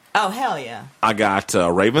 Oh, hell yeah. I got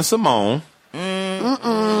Raven Simone.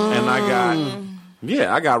 And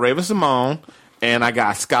I got Raven Simone, and I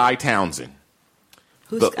got Sky Townsend.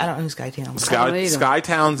 I don't know who Sky Townsend. I don't either. Sky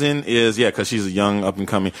Townsend is because she's a young up and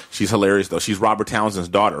coming. She's hilarious though. She's Robert Townsend's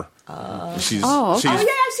daughter. She's Oh, okay. Oh, yeah,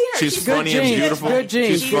 I've seen her. She's She's funny good and genes. beautiful. Good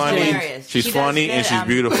genes. She's funny. hilarious. She's She funny does and good, she's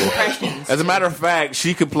beautiful. impressions, As a matter of fact,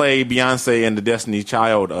 she could play Beyonce in the Destiny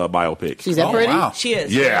Child biopic. She's that Oh, pretty? wow. She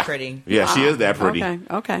is. yeah, Very pretty. Yeah, she is that pretty.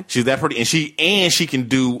 Okay. She's that pretty, and she can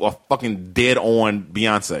do a fucking dead on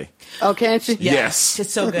Beyonce. Oh, can't she? Yeah. Yes.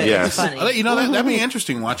 It's so good. Yes. It's funny. That'd be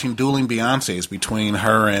interesting watching dueling Beyonces between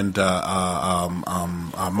her and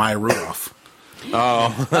Maya Rudolph.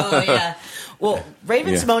 Oh, yeah. Well,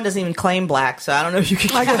 Raven Simone doesn't even claim black, so I don't know if you can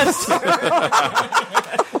cast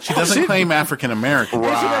her. She doesn't claim African American.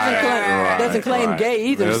 And she doesn't claim gay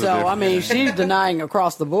either, There's a so, I difference. mean, she's denying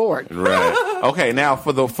across the board. Right. Okay. Now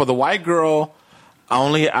for the white girl,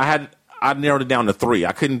 I I narrowed it down to 3.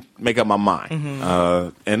 I couldn't make up my mind.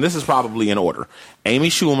 And this is probably in order. Amy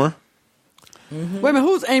Schumer. Wait a minute,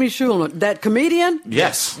 who's Amy Schumer? That comedian?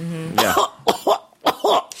 Yes. Yeah.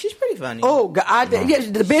 She's pretty funny. Oh, God. The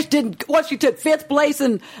bitch didn't. What, she took 5th place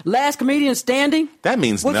in Last Comedian Standing? That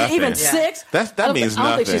means Was nothing. it even Yeah. 6? That means I don't think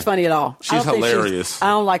nothing. she's funny at all. She's I don't think hilarious. I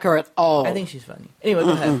don't like her at all. I think she's funny. Anyway, go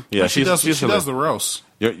ahead. Yeah, She does the roast.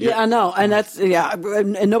 Yeah, I know. And that's,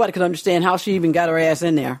 and nobody could understand how she even got her ass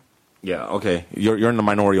in there. Yeah, okay. You're in the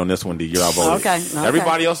minority on this one, D. You're outvoted. Okay.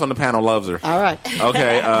 Everybody else on the panel loves her. All right.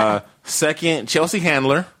 Okay, second, Chelsea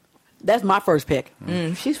Handler. That's my first pick.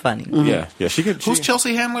 She's funny. Yeah, she could. Who's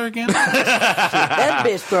Chelsea Handler again? That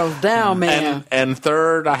bitch throws down, man. And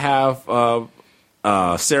third, I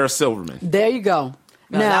have Sarah Silverman. There you go.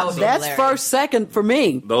 No, now, that would be that's hilarious. first, second for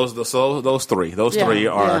me. Those three. Those Yeah, three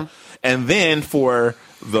are. yeah. And then for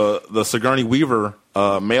the Sigourney Weaver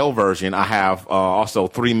male version, I have also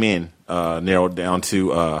 3 men narrowed down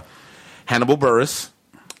to Hannibal Buress.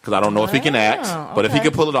 Because I don't know if he can act, but if he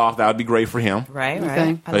could pull it off, that would be great for him. Right.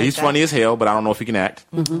 Okay. I like He's that. funny as hell, but I don't know if he can act.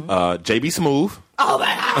 JB Smoove. Oh my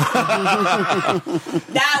God.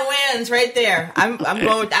 That wins right there. I'm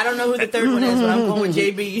going with, I don't know who the third one is, but I'm going with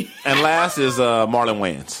JB. And last is Marlon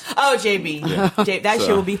Wayans. Oh, JB. That shit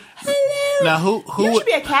will be hilarious. Now, who You would should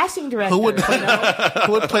be a casting director. who would play you know?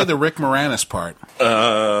 who would play the Rick Moranis part?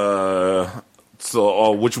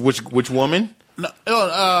 Which woman? No,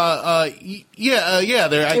 yeah.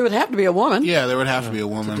 There, It would have to be a woman. yeah, there would have to be a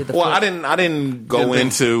woman. Well, I didn't go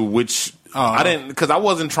into which. I didn't, because I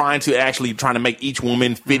wasn't trying to make each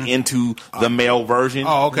woman fit into the male version.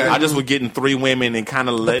 Oh, okay. I just was getting 3 women and kind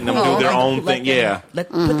of letting them do their own thing. Yeah. Put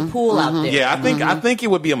the pool out there. Yeah, I think it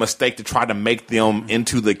would be a mistake to try to make them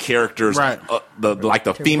into the characters, Right. the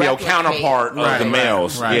female replicate. counterpart of Right, the right,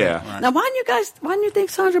 males. right, Yeah. right. Now, why do you think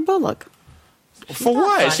Sandra Bullock? For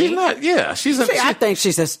what? funny. She's not. Yeah, I think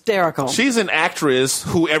she's hysterical. she's an actress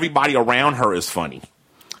who everybody around her is funny.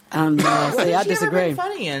 See, I She ever disagree. been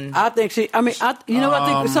funny in? I think she. I mean, you know what I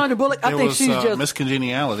think with Sandra Bullock? I There think was she's just Miss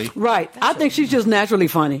Congeniality. right. I think she's just naturally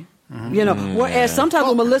funny. You know, whereas sometimes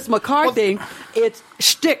with Melissa McCarthy, it's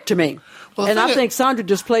shtick to me. Well, and the I thing think Sandra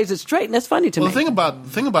just plays it straight, and that's funny to Well, me. the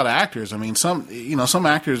thing about actors, I mean, some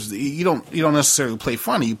actors you don't necessarily play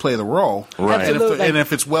funny, you play the role, Right. Absolutely. And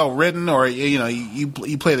if it's well written or you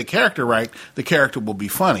play the character right, the character will be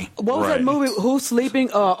funny. What was Right. that movie? Who's Sleeping?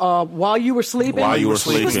 While You Were Sleeping. While You Were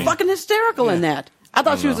She was Sleeping. fucking hysterical in that. I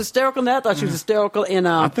thought she was hysterical in that. I thought she was hysterical in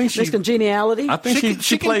think she- Miss Congeniality. I think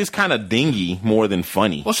she plays kind of dingy more than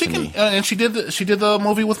funny. Well, she to can, me. and she did the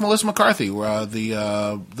movie with Melissa McCarthy,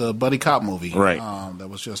 the buddy cop movie, Right. that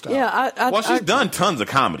was just out. yeah, Well, she's done tons of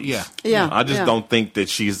comedies. Yeah. Yeah, I just yeah. don't think that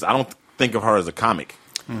I don't think of her as a comic.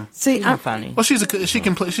 See, I'm funny. Well, she's a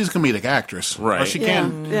comedic actress, Right. Or she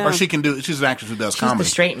can, Yeah, yeah. or she can do. She's an actress who does She's comedy. the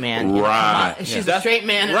straight man. Right. She's Yeah. the straight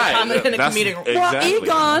man in Right. a comedy well,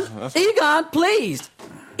 Exactly. Egon, please.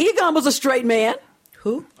 Egon was a straight man.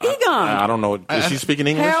 Who? Egon. I don't know. Is she speaking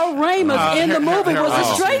English? Harold Ramis in the movie was a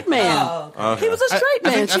Harold- straight man. He was a straight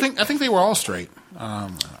man. I think they were all straight.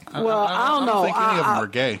 Well, I don't know. think any of them were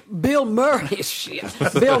gay. Bill Murray, shit.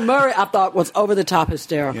 Bill Murray, I thought was over the top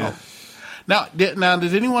hysterical. Yeah. Now, did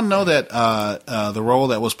anyone know that the role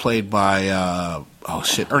that was played by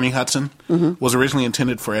Ernie Hudson was originally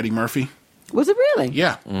intended for Eddie Murphy? Was it really?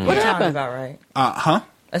 Yeah. What Sounds happened? about right. Huh?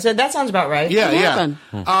 I said that sounds about right. Yeah, What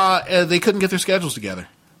happened? they couldn't get their schedules together.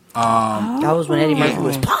 That was when Eddie Murphy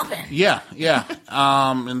was popping. Yeah.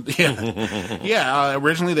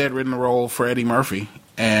 Originally, they had written the role for Eddie Murphy,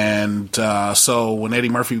 and so when Eddie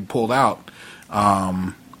Murphy pulled out,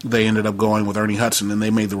 they ended up going with Ernie Hudson, and they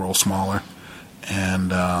made the role smaller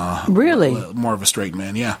and Really? more of a straight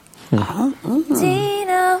man. Yeah.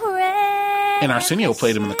 Dino And Arsenio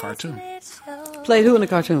played him in the cartoon. Played who in the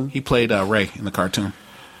cartoon? He played Ray in the cartoon.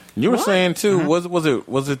 You were saying too. Was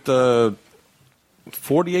it the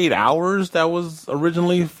 48 Hours that was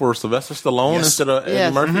originally for Sylvester Stallone Yes. instead of Eddie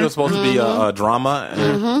Yes. Murphy? It was supposed to be a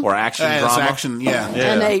drama or action It's drama. action, yeah.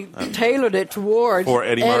 Yeah. And they tailored it towards For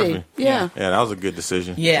Eddie Murphy. Yeah. Yeah, that was a good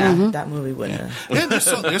decision. Yeah, that movie wouldn't have. Yeah,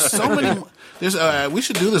 there's so many. We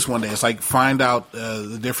should do this one day. It's like find out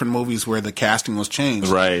the different movies where the casting was changed.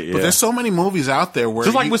 Right, yeah. But there's so many movies out there where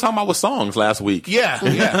Just like we were talking about with songs last week. Yeah.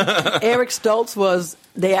 Eric Stoltz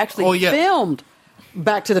they actually filmed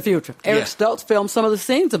Back to the Future. Eric Yeah. Stoltz filmed some of the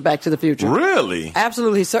scenes of Back to the Future. Really?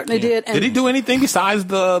 Absolutely, he certainly did. And Did he do anything besides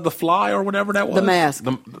the fly or whatever that was? The Mask.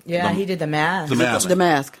 Yeah, he did the mask. The Mask. The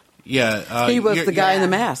Mask. Yeah, He was the guy in the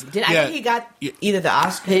mask. I think he got either the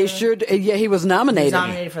Oscar. He sure. Yeah, he was nominated. He was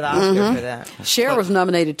nominated for the Oscar for that. Cher was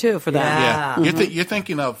nominated too for that. Yeah. You're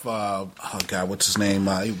thinking of oh God, what's his name?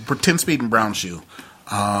 10 Speed and Brown Shoe.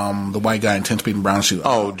 The white guy in 10 Speed and Brown Shoe.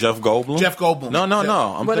 Oh, Jeff Goldblum? Jeff Goldblum.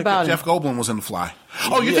 No. What about Jeff Goldblum was in The Fly.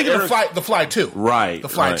 Oh, you're thinking The Fly 2. Right. The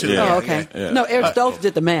Fly 2. Yeah. Oh, okay. Yeah. No, Eric Stoltz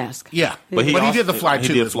did the mask. Yeah. But he did The Fly 2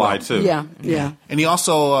 He did as well. Fly too. Yeah. And he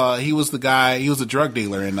also he was the guy. He was a drug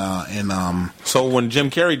dealer in So when Jim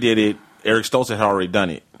Carrey did it, Eric Stoltz had already done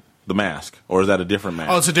it. The Mask, or is that a different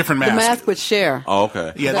mask? Oh, it's a different mask. The mask with Cher. Oh,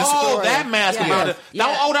 okay. Yeah. That mask. Yeah.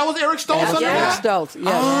 That was Eric Stoltz. Eric Stoltz.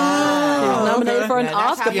 Yeah. He was nominated for an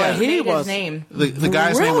Oscar, but he was his name. The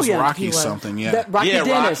guy's name was Brilliant. Rocky something. Yeah. Rocky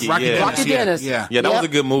Dennis. Rocky Dennis. Rocky Dennis. Yeah. Yeah, that was a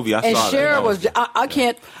good movie. I And saw Cher that. was. I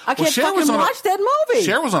can't Cher fucking was on a- watch that movie.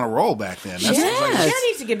 Cher was on a roll back then. That's Yes. Cher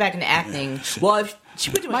needs to get back into acting. Well, if she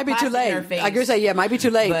put Might be too plastic in her late. face, I agree. Say yeah, might be too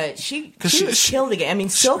late. But she she- was killed again. I mean,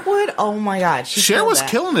 Silkwood. Oh my God, Cher killed was that.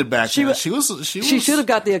 killing it back She then. was- She She should have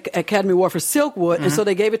got the Academy Award for Silkwood, and so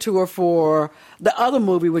they gave it to her for the other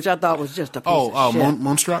movie, which I thought was just a piece of shit.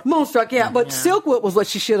 Moonstruck. Moonstruck, yeah, but Silkwood was what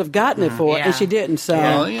she should have gotten it for, Yeah. and she didn't. So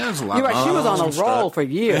Well, yeah, there's a lot you're of right. She was on a Moonstruck. roll for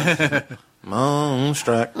years.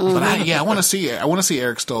 Moonstruck. But I want to see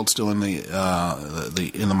Eric Stoltz doing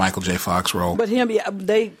the Michael J. Fox role. But him,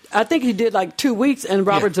 I think he did like 2 weeks, and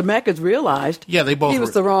Robert Zemeckis realized, Yeah, they both he was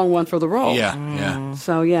were- the wrong one for the role. yeah.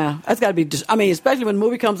 So yeah, that's got to be. I mean, especially when the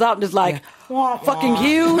movie comes out and it's like fucking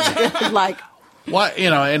huge, it's like. Well,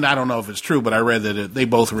 and I don't know if it's true, but I read that they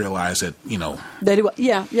both realized that, That he was,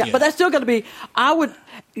 yeah. But that's still got to be.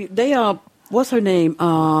 What's her name?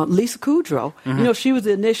 Lisa Kudrow. She was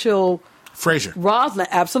the initial Frasier. Rosalind,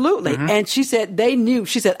 absolutely. And she said they knew.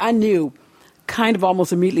 She said I knew, kind of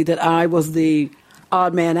almost immediately, that I was the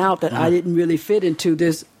odd man out. That I didn't really fit into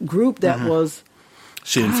this group that was.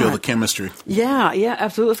 She didn't feel the chemistry. Yeah,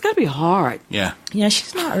 absolutely. It's got to be hard. Yeah. Yeah,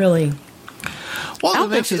 she's not really. Well, I don't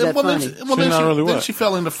think she's that funny. Then she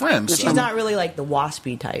fell into Friends. She's not really like the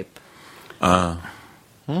waspy type. Well,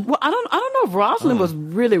 I don't know if Rosalind was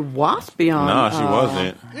really waspy on. No, she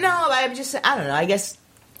wasn't. No, I don't know. I guess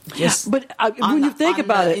just. But when you think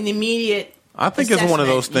about it, in the immediate. I think it's one of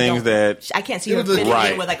those things that I can't see her fitting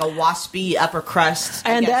in with like a waspy upper crust.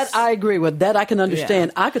 and guess. that I agree with. That I can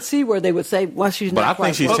understand. I could see where they would say, "Well, she's But not." I think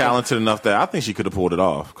quite she's well." talented enough that I think she could have pulled it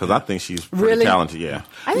off because I think she's pretty Really? talented. Yeah.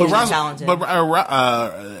 I think she's talented. But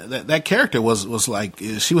that character was like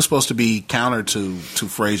she was supposed to be counter to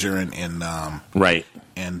Frasier and Right.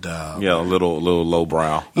 and Yeah, a little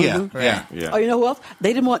lowbrow. yeah. Yeah. Oh, you know who else?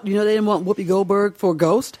 They didn't want. They didn't want Whoopi Goldberg for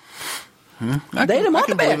Ghost. They didn't want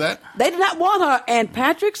the believe bear. that. They did not want her. And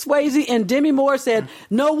Patrick Swayze and Demi Moore said,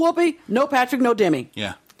 "No Whoopi, no Patrick, no Demi."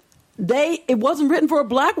 Yeah. It wasn't written for a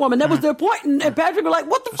black woman. That was their point. And Patrick was like,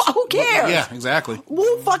 "What the fuck? Who cares? Yeah, exactly.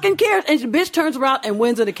 Who fucking cares?" And the bitch turns around and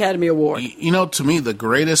wins an Academy Award. To me, the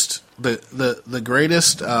greatest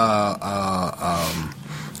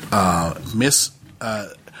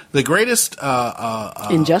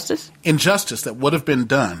injustice that would have been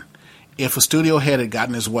done if a studio head had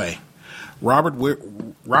gotten his way. Robert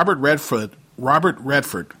Redford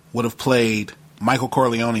would have played Michael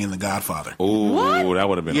Corleone in The Godfather. Ooh, that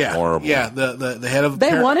would have been horrible. Yeah, the head of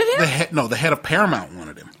They wanted him? The head of Paramount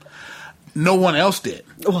wanted him. No one else did.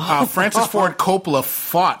 Francis Ford Coppola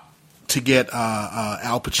fought to get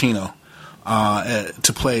Al Pacino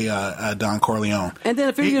to play Don Corleone. And then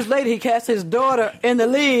a few years later, he cast his daughter in the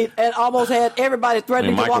lead and almost had everybody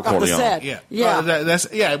threatening to walk off the set.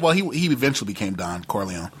 Yeah. Well, he eventually became Don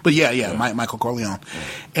Corleone, but Michael Corleone.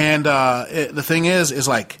 And the thing is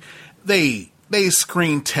like they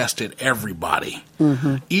screen tested everybody.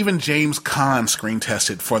 Even James Caan screen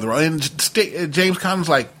tested for the role, and James Caan's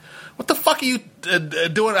like, "What the fuck are you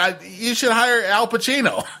doing? You should hire Al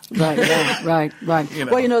Pacino." Right. Well,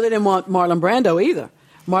 they didn't want Marlon Brando either.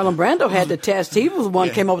 Marlon Brando had the test. He was the one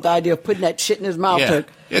who came up with the idea of putting that shit in his mouth. Yeah,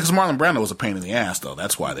 because Marlon Brando was a pain in the ass, though.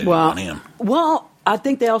 That's why they didn't want him. Well, I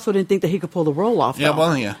think they also didn't think that he could pull the role off. Yeah, though.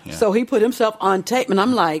 well, yeah. So he put himself on tape, and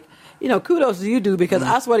I'm like, kudos to you, dude, because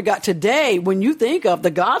I swear to God, today, when you think of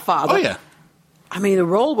The Godfather, oh yeah. I mean, the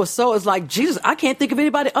role was it's like, Jesus, I can't think of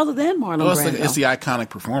anybody other than Marlon Brando. It's the iconic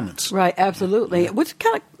performance. Right, absolutely. Which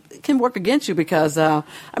kind of can work against you because,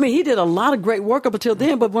 he did a lot of great work up until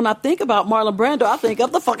then, but when I think about Marlon Brando, I think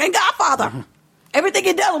of the fucking Godfather. Everything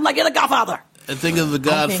he does, I'm like, you're the Godfather. I think of The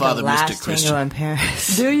Godfather, Mr. Christian. Tango in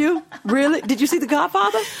Paris. Do you? Really? Did you see The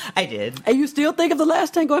Godfather? I did. And you still think of The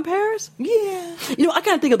Last Tango in Paris? Yeah. I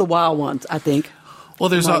kind of think of The Wild Ones, I think. Well,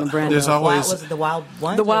 there's always Was it the Wild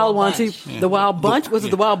Bunch? The Wild Ones. The Wild Bunch. Was it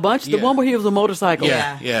the Wild Bunch? The one where he was a motorcycle.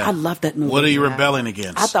 Yeah. I love that movie. What are you rebelling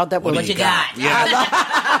against? I thought that was What you got? Yeah.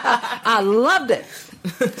 I loved it.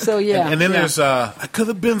 So yeah. And then there's I could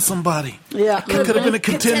have been somebody. Yeah. I could have been a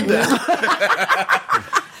contender.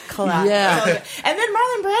 Yeah. And then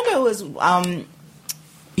Marlon Brando was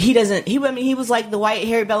he was like the white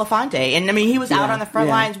Harry Belafonte, and I mean he was out on the front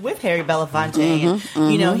lines with Harry Belafonte,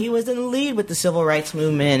 and you know he was in the lead with the civil rights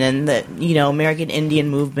movement and the American Indian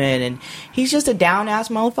movement, and he's just a down ass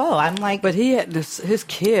mofo. I'm like, but he had his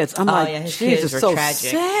kids. I'm his Jesus, kids were so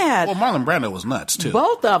tragic. sad. Well, Marlon Brando was nuts too.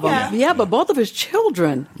 Both of them, but both of his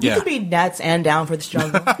children. You could be nuts and down for the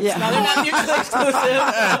struggle. Yeah. No, they're not mutually exclusive.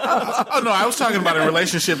 Oh no, I was talking about a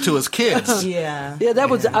relationship to his kids. Yeah, that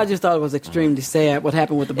was. I just thought it was extremely sad what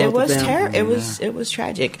happened with the both it was of them. terrible. It was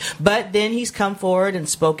tragic. But then he's come forward and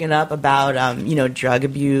spoken up about drug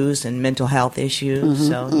abuse and mental health issues.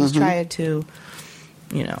 So he's trying to,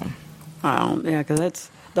 Oh, yeah, because that's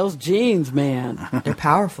those genes, man. they're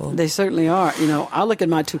powerful. They certainly are. I look at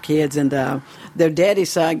my two kids, and their daddy's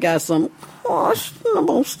side got some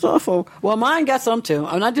questionable stuff. Well, mine got some too.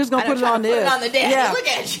 I'm not just going to put it on this. Put it on the daddy. Yeah. Look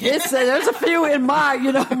at you. There's a few in my,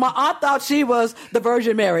 my aunt thought she was the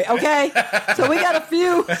Virgin Mary. Okay, so we got a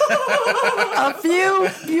few,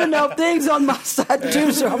 things on my side to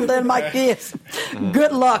choose from than my kids.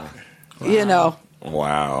 Good luck,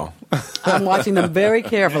 Wow. I'm watching them very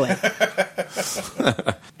carefully.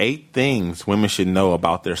 8 things women should know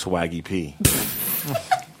about their swaggy P.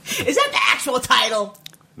 Is that the actual title?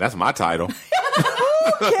 That's my title.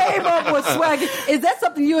 Who came up with swaggy? Is that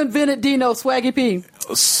something you invented, Dino? Swaggy P?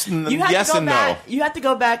 Yes and no. You have to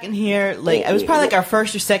go back and hear. It was probably like our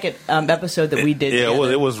first or second episode that we did. Yeah,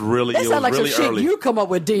 it was really. That It was sounds like really some early. shit you come up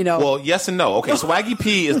with, Dino. Well, yes and no. Okay, Swaggy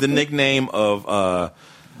P is the nickname of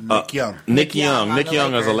Nick Young. Nick Young. on Nick the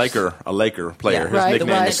Young is a Lakers. Laker player. His right, The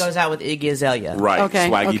nickname one is that goes out with Iggy Azalea. right. Okay,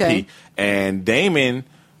 Swaggy okay. P. And Damon,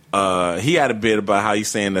 he had a bit about how he's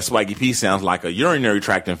saying that Swaggy P sounds like a urinary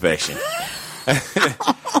tract infection.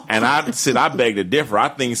 And I beg to differ. I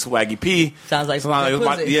think Swaggy P Sounds like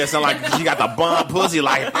pussy. sounds like she got the bum pussy.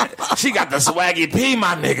 Like she got the Swaggy P,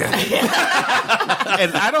 my nigga.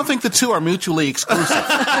 And I don't think the two are mutually exclusive.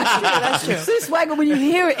 That's true. See, swagger, when you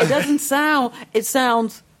hear it, it doesn't sound. It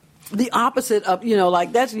sounds the opposite of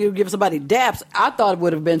like that's you give somebody daps. I thought it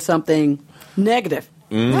would have been something negative.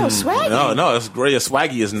 No, swaggy. No, it's great.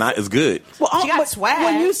 Swaggy is not as good. Well, She got but swag.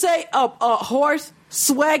 When you say a horse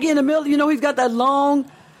swaggy in the middle, he's got that long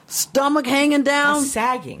stomach hanging down.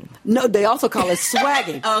 Sagging. No, they also call it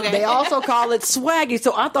swaggy. Okay. They also call it swaggy.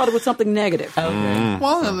 So I thought it was something negative. Okay.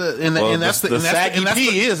 Well, and that's the saggy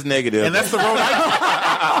P is negative. and that's the road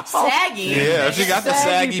I Saggy. yeah, if she got the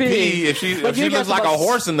Saggy saggy P. P, if she But you looks got like the a most-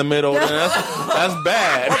 horse in the middle, then that's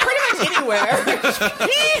bad. Pretty much anywhere.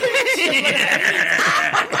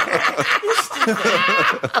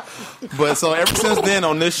 But so ever since then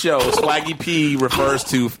on this show, swaggy P refers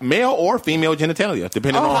to male or female genitalia,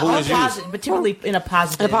 depending on who is used. But typically in a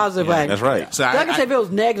positive. In a positive way. That's right. So I can say if it was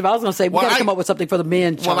negative, I was going to say we Well, got to I- come up with something for the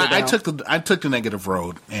men. Well, Charlie I Brown. took the negative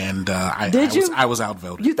road, and Did you? I was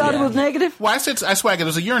outvoted. You thought it Yeah. was negative? Well, I swag it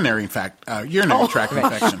was a urinary tract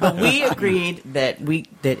infection. But we agreed that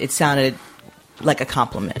it sounded like a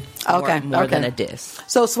compliment. Okay, More okay. than a diss.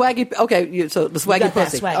 So swaggy. Okay, so the swaggy got that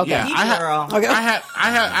pussy. swag. Okay. Yeah, Girl. Okay.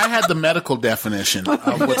 I had the medical definition of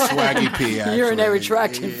what swaggy P actually Urinary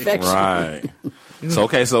tract infection. Right.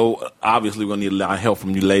 So obviously we're gonna need a lot of help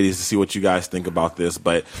from you ladies to see what you guys think about this.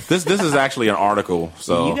 But this is actually an article.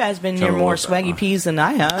 So You guys been tell near me more what- swaggy peas than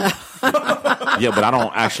I have. Yeah, but I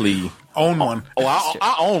don't actually. own one. Oh,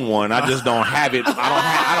 I own one. I just don't have it. I don't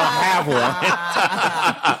have one.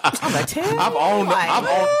 I'm like, tell I've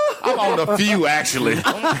owned a few actually.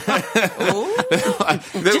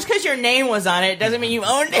 Just because your name was on it doesn't mean you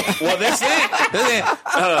owned it. Well, that's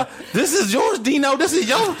it. This is yours, Dino. This is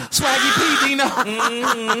your swaggy P,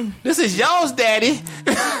 Dino. This is yours, Daddy.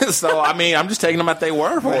 So, I mean, I'm just taking them at their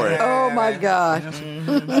word for it. Oh my God!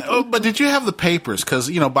 But did you have the papers? Because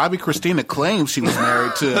Bobby Christina claims she was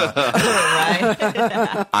married to.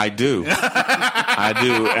 I do,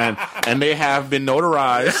 and they have been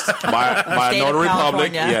notarized by a State of notary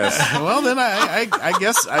public. California. Yes, Well, then I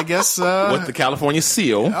guess. with the California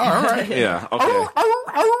seal. All right. Yeah. Okay.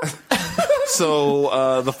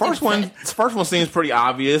 So the first one seems pretty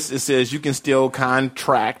obvious. It says you can still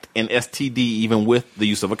contract an STD even with the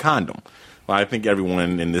use of a condom. Well, I think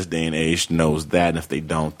everyone in this day and age knows that, and if they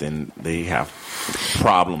don't, then they have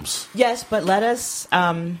problems. Yes, but let us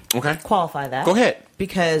Okay. qualify that. Go ahead.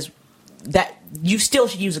 Because that you still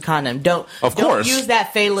should use a condom. Don't use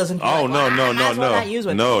that fatalism. Oh, no.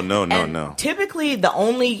 No. Typically, the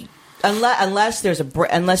only unless there's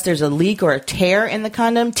a leak or a tear in the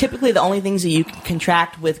condom, typically the only things that you can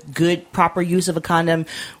contract with good proper use of a condom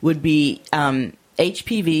would be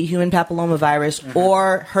HPV, human papillomavirus,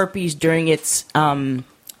 or herpes during its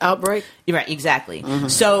outbreak. Right, exactly.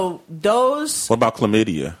 So those. What about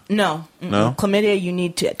chlamydia? No. Chlamydia, you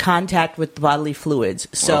need to contact with the bodily fluids.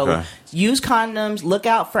 So use condoms, look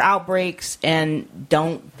out for outbreaks, and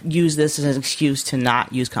don't use this as an excuse to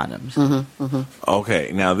not use condoms.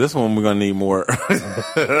 Okay, now this one we're gonna need more.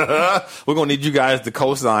 We're gonna need you guys to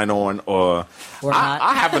co-sign on, or not.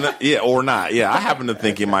 I happen to, or not. Yeah, I happen to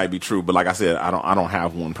think it might be true, but like I said, I don't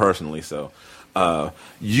have one personally. So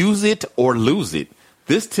use it or lose it.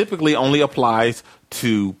 This typically only applies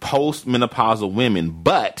to postmenopausal women,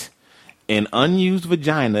 but an unused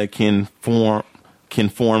vagina can form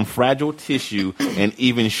fragile tissue and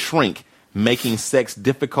even shrink, making sex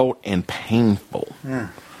difficult and painful.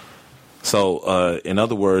 So, in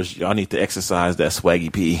other words, y'all need to exercise that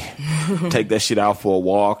swaggy pee. Take that shit out for a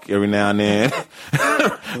walk every now and then.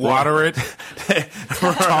 Water it.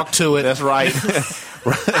 Talk to it. That's right.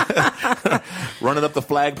 Run it up the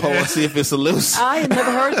flagpole and see if it's loose. I had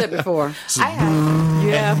never heard that before. I have.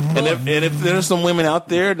 Yeah. And if there's some women out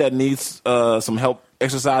there that needs some help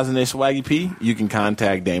exercising their swaggy pee, you can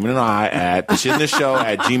contact Damon and I at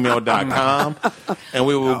theshiznitshow@gmail.com, and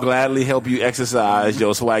we will gladly help you exercise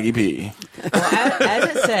your swaggy pee. Well,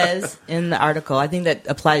 as it says in the article, I think that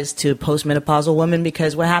applies to postmenopausal women,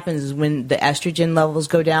 because what happens is when the estrogen levels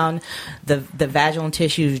go down, the vaginal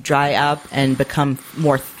tissues dry up and become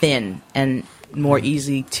more thin and more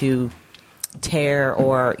easy to tear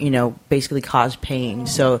or, basically cause pain.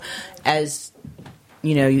 So as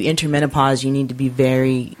you enter menopause, you need to be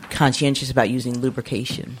very conscientious about using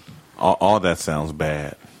lubrication. All that sounds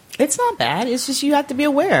bad. It's not bad. It's just you have to be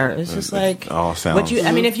aware. It's just like all sounds.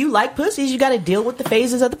 if you like pussies, you got to deal with the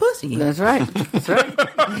phases of the pussy. That's right. That's right.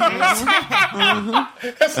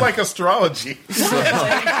 That's like astrology.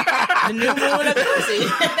 The new moon of the pussy.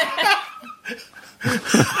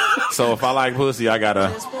 So if I like pussy, I gotta.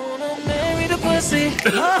 Marry the pussy.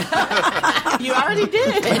 You already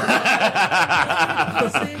did.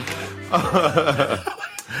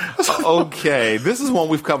 Okay, this is one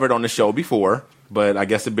we've covered on the show before, but I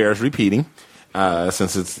guess it bears repeating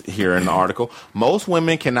since it's here in the article. Most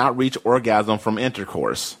women cannot reach orgasm from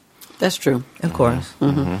intercourse. That's true. Of course.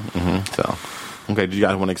 So, okay, do you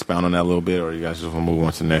guys want to expound on that a little bit, or you guys just want to move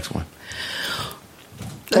on to the next one?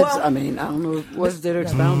 I don't know what's there to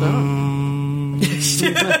expound on.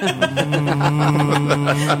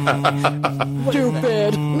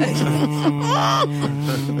 Stupid.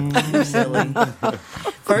 Silly.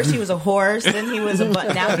 First he was a horse, then he was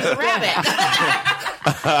now he's a rabbit.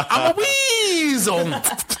 I'm a weasel.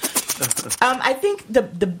 I think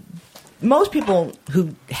the most people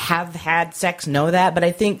who have had sex know that, but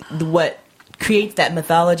I think what creates that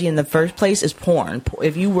mythology in the first place is porn.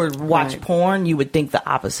 If you were to watch porn, you would think the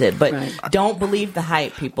opposite. But don't believe the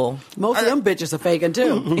hype, people. Most of them bitches are faking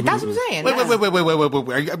too. That's what I'm saying. Wait.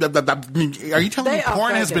 Are you telling me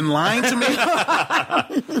porn has been lying to me?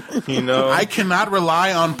 I cannot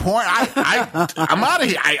rely on porn. I'm out of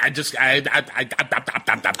here.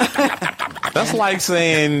 That's like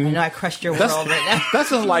saying. I know I crushed your world right now.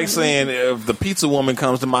 That's just like saying if the pizza woman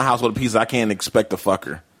comes to my house with a pizza, I can't expect to fuck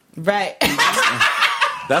her. Right.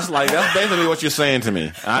 That's basically what you're saying to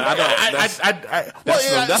me.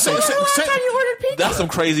 That's some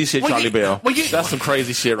crazy shit, Charlie Bell. That's some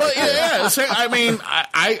crazy shit right there. Yeah. I mean,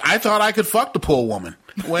 I thought I could fuck the pool woman.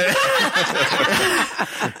 You ain't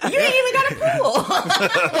even got a pool.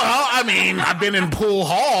 Well, I mean, I've been in pool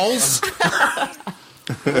halls.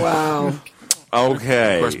 Wow.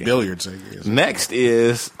 Okay. Of course, billiards. I guess. Next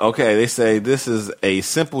is, they say this is a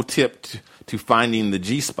simple tip to finding the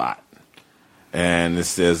G-spot. And it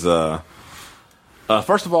says,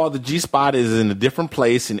 first of all, the G-spot is in a different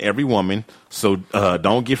place in every woman, so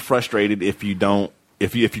don't get frustrated if you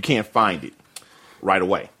can't find it right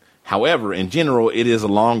away. However, in general, it is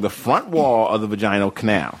along the front wall of the vaginal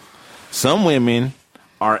canal. Some women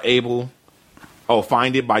are able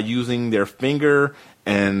find it by using their finger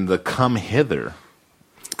and the come hither.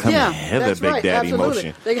 That's Big right, Daddy absolutely.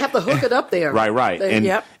 motion. They have to hook it up there. Right.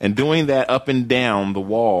 And doing that up and down the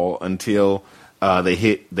wall until they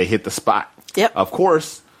hit the spot. Yep. Of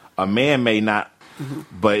course, a man may not,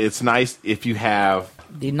 but it's nice if you have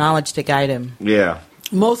the knowledge to guide him. Yeah.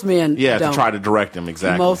 Most men don't. to try to direct him,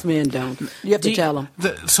 exactly. Most men don't. You have to tell them.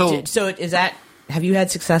 So is that, have you had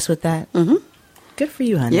success with that? Mm-hmm. Good for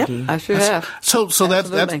you, honey. Yep, I sure have. So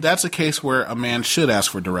Absolutely. that's a case where a man should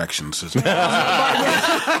ask for directions. In most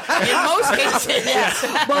cases,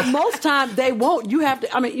 yes. But most times they won't. You have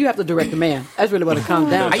to direct the man. That's really what it comes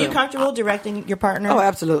down Are to. you comfortable directing your partner? Oh,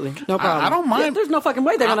 absolutely. No problem. I don't mind. Yeah, there's no fucking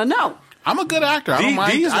way they're going to know. I'm a good actor. I don't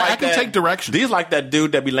mind. D's I like can that- take direction. D's like that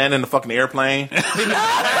dude that be landing in the fucking airplane.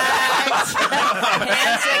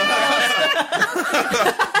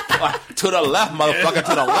 To the left, motherfucker,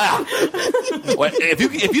 to the left. Well, if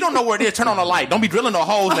you don't know where it is, turn on the light. Don't be drilling no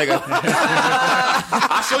holes, nigga.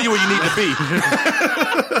 I'll show you where you need to be.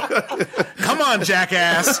 Come on,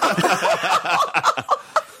 jackass.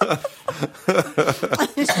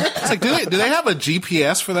 It's like, do they have a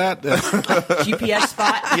GPS for that? GPS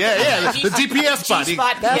spot? Yeah, the GPS spot.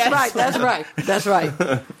 G-spot, That's yes. right. That's right. That's right.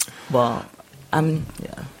 Well,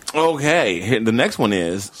 yeah. Okay, here, the next one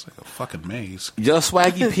is, It's like a fucking maze. your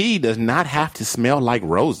swaggy pee does not have to smell like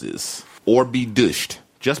roses or be douched.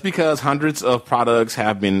 Just because hundreds of products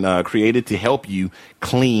have been created to help you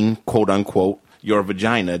clean, quote unquote, your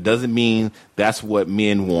vagina doesn't mean that's what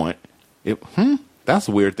men want. That's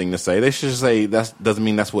a weird thing to say. They should say that doesn't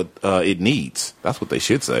mean that's what it needs. That's what they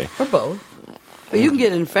should say. Or both. But you can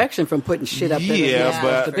get an infection from putting shit up there. Yeah, that's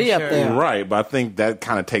but- supposed to be for up sure. there. Right, but I think that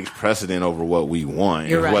kind of takes precedent over what we want,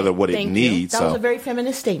 You're right. whether what Thank it you. needs. That So. was a very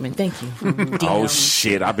feminist statement. Thank you. Oh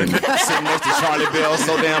shit! I've been sitting next to Charlie Bell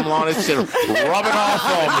so damn long. This shit rubbing off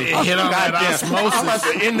on me. Hit on that Goddamn. osmosis. I'm about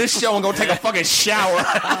to end this show and go take a fucking shower.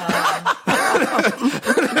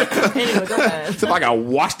 Anyway, go ahead. It's like I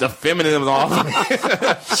washed the feminism off.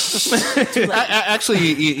 Actually,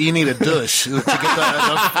 you need a douche to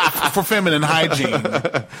get for feminine hygiene.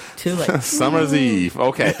 Too late. Summer's Eve.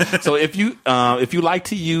 Okay, so if you like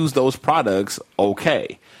to use those products,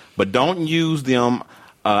 okay, but don't use them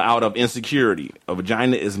out of insecurity. A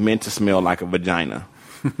vagina is meant to smell like a vagina.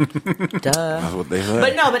 Duh. That's what they say.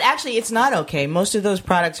 But actually, it's not okay. Most of those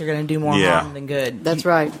products are going to do more Yeah. harm than good. That's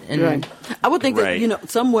right. And- Right. I would think Right.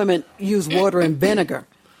 that, some women use water and vinegar.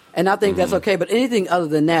 And I think that's okay. But anything other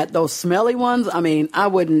than that, those smelly ones, I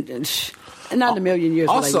wouldn't. Not in a million years.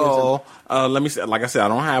 would I use them. Also, let me say, like I said, I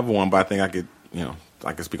don't have one, but I think I could,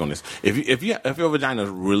 I can speak on this. If your vagina is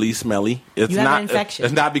really smelly, it's You have not an infection.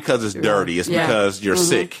 It's not because it's dirty. It's Yeah. because you're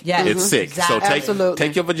sick. Yeah. It's sick. Exactly. So Absolutely.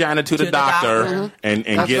 take your vagina to the the doctor, doctor. and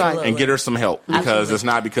That's get right. and get her some help because Absolutely. it's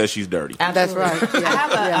not because she's dirty. That's right. I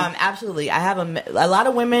have a absolutely. I have a lot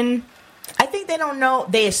of women. I think they don't know.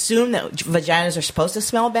 They assume that vaginas are supposed to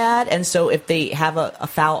smell bad, and so if they have a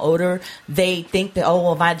foul odor, they think that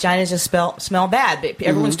vaginas just smell bad. But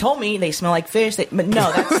everyone's told me they smell like fish. But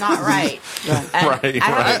no, that's not right. Right,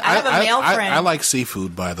 I have a male friend. I like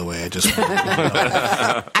seafood, by the way.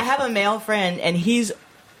 I have a male friend, and he's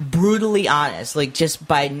brutally honest. Like just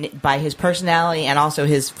by his personality and also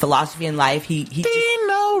his philosophy in life, he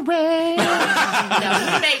Dino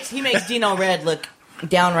Red. he makes Dino Red look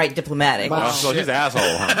downright diplomatic. Wow. So he's an asshole.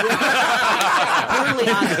 Huh?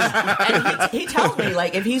 Brutally honest. And he tells me,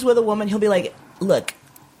 like, if he's with a woman, he'll be like, look,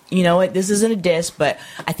 you know what, this isn't a diss, but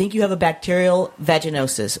I think you have a bacterial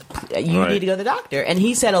vaginosis. You Right. need to go to the doctor. And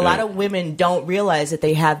he said a lot of women don't realize that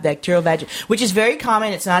they have bacterial vaginosis, which is very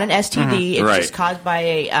common. It's not an STD. It's Right. just caused by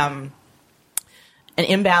an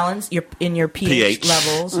imbalance in your pH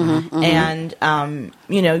levels, and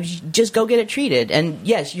just go get it treated. And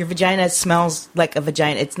yes, your vagina smells like a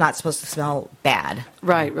vagina. It's not supposed to smell bad.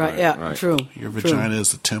 Right. Yeah. right. True. Your True. vagina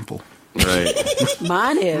is the temple. Right.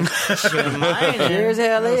 Mine is. Mine is. Sure as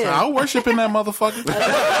hell is. I'll worship in that motherfucker.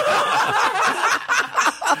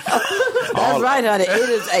 That's right, honey. It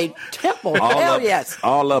is a temple. Hell up, yes.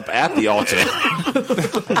 all up at the altar.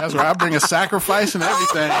 That's where I bring a sacrifice and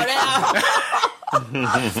everything.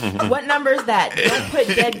 What number is that? Don't put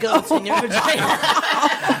dead goats in your vagina.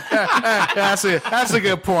 That's a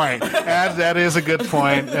good point. That is a good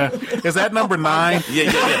point. Is that number 9?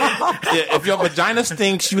 Yeah. If your vagina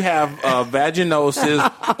stinks, you have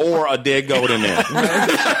vaginosis or a dead goat in there.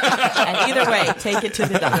 And either way, take it to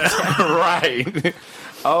the doctor. Right.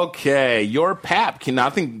 Okay. Your PAP can, I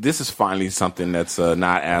think this is finally something that's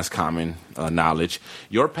not as common knowledge.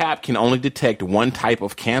 Your PAP can only detect one type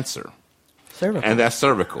of cancer. Cervical. And that's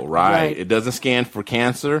cervical, right? Right. It doesn't scan for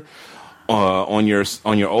cancer on your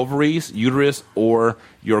ovaries, uterus, or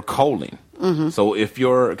your colon. So if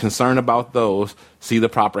you're concerned about those, see the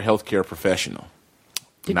proper healthcare professional.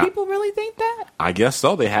 Do Now- people really think that? I guess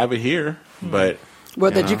so. They have it here, but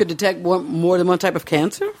Well, that you could detect more than one type of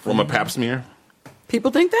cancer? from a pap smear.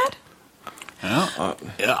 People think that? Well,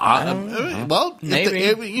 Maybe.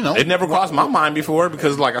 It never crossed my mind before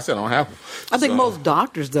because, like I said, I don't have them. I think most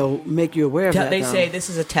doctors, though, make you aware of that. They though. say this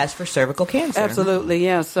is a test for cervical cancer. Absolutely,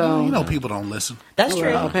 yeah. So people don't listen. That's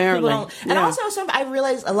true. Well, apparently. People don't- And Yeah. also, I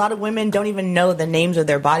realize a lot of women don't even know the names of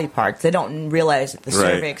their body parts. They don't realize that the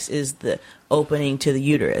Right. cervix is the opening to the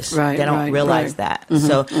uterus. Right, they don't right, realize right. that.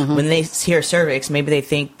 So when they hear cervix, maybe they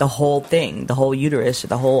think the whole thing, the whole uterus, or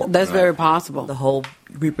the whole very possible. the whole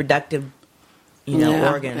reproductive,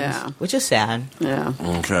 Yeah, organs, yeah. which is sad. Yeah.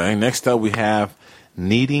 Okay. Next up, we have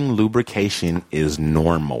needing lubrication is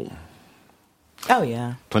normal. Oh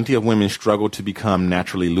yeah. Plenty of women struggle to become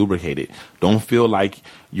naturally lubricated. Don't feel like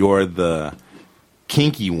you're the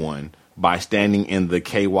kinky one by standing in the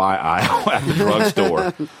KY aisle at the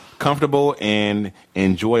drugstore. Comfortable and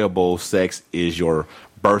enjoyable sex is your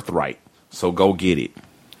birthright. So go get it.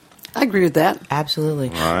 I agree with that. Absolutely.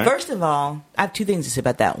 right. First of all, I have two things to say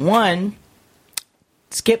about that. One,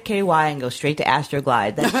 skip KY and go straight to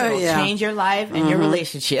Astroglide. That shit will Yeah. change your life and your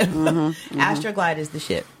relationship. Astroglide is the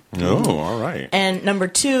shit. Oh, all right. And number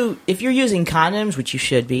two, if you're using condoms, which you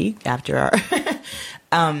should be after our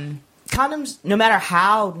condoms, no matter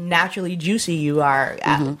how naturally juicy you are,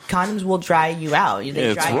 condoms will dry you out. They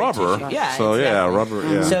It's dry your rubber. tissue. Yeah, So, yeah, exactly. rubber,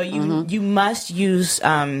 yeah. So you must use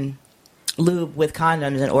lube with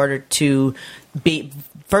condoms in order to be,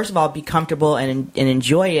 first of all, be comfortable and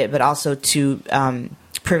enjoy it, but also to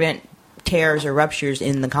prevent tears or ruptures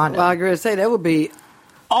in the condom. Well, I agree to say that would be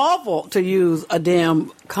awful to use a damn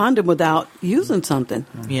condom without using something.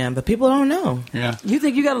 Yeah, but people don't know. Yeah. You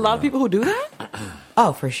think you got a lot of people who do that?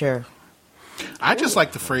 Oh, for sure. I just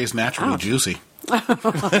like the phrase naturally juicy.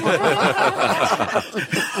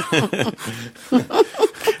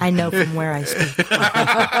 I know from where I speak.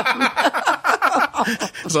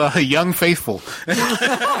 So young faithful.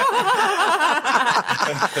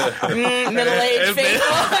 Middle-aged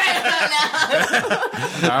faithful.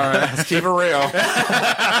 All right, let's keep it real.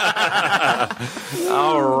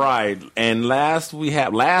 All right, and last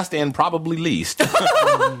and probably least,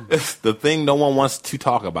 the thing no one wants to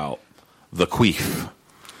talk about, the queef.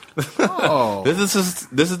 Oh. This is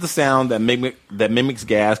the sound that mimics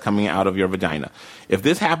gas coming out of your vagina. If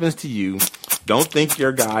this happens to you, don't think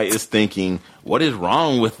your guy is thinking, "What is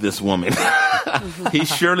wrong with this woman?" He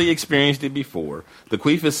surely experienced it before. The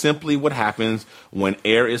queef is simply what happens when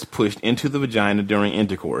air is pushed into the vagina during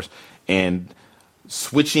intercourse, and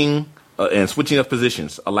switching of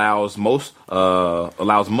positions allows much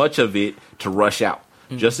of it to rush out.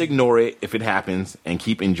 Just ignore it if it happens and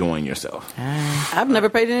keep enjoying yourself. I've never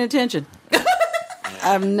paid any attention.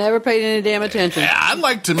 I've never paid any damn attention. I'd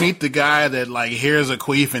like to meet the guy that hears a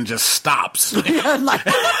queef and just stops. Like, what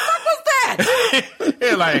the fuck was that?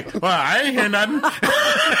 You're like, well, I ain't hear nothing.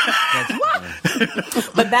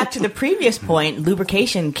 But back to the previous point,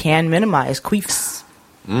 lubrication can minimize queefs.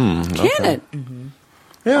 Can it?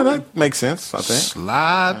 Yeah, that makes sense, I think.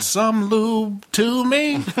 Slide some lube to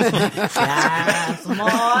me. Add some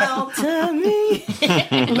oil to me.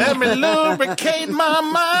 Let me lubricate my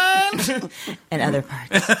mind. And other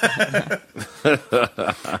parts. Yeah,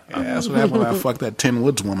 that's what happened when I fucked that Tin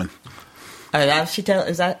Woods woman. Is that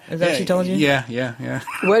what she told you? Yeah.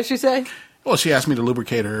 What did she say? Well, she asked me to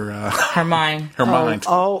lubricate her Her mind. mind.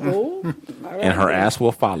 Oh. And her ass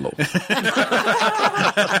will follow.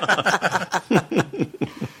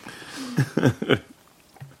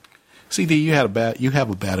 CD, you have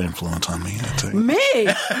a bad influence on me. I tell you. Me? Wait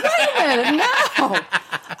a minute. No.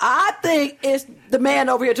 I think it's the man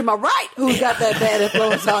over here to my right who's got that bad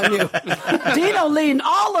influence on you. Dino leading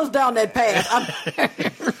all us down that path. I'm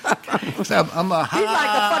a He's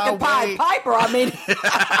like the fucking Pied Piper. I mean,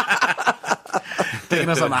 taking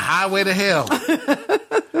us on the highway to hell.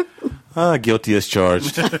 Guilty as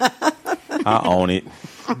charged. I own it.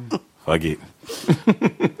 Fuck it.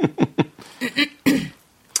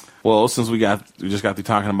 Well, since we just got through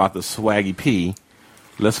talking about the swaggy P,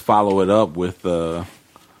 let's follow it up with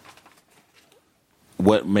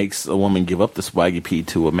what makes a woman give up the swaggy P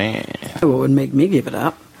to a man. what would make me give it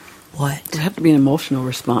up? What? It would have to be an emotional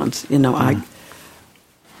response. I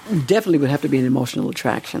definitely would have to be an emotional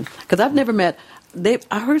attraction. Because I've never met...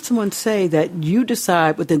 I heard someone say that you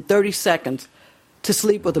decide within 30 seconds to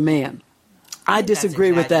sleep with a man. I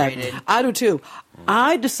disagree with that. exaggerated. I do too.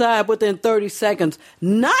 I decide within 30 seconds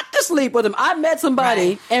not to sleep with him. I met somebody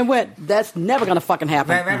Right. and went, that's never going to fucking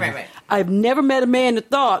happen. Right. I've never met a man that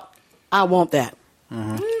thought, I want that.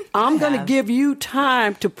 I'm going to give you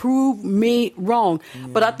time to prove me wrong.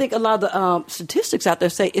 But I think a lot of the statistics out there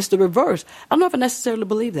say it's the reverse. I don't know if I necessarily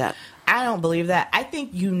believe that. I don't believe that. I think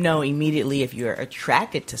you know immediately if you're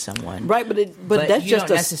attracted to someone. Right, but that's you just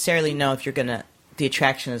don't necessarily know if the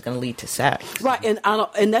attraction is going to lead to sex. Right,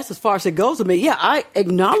 and that's as far as it goes with me. Yeah, I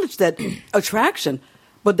acknowledge that attraction,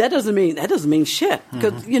 but that doesn't mean shit.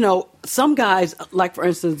 Because some guys, like for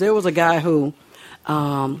instance, there was a guy who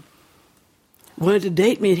wanted to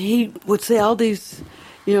date me, and he would say all these,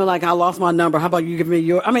 like, I lost my number. How about you give me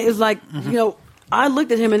your? I mean, it's like I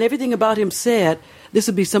looked at him, and everything about him said this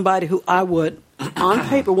would be somebody who I would, on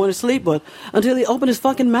paper, want to sleep with until he opened his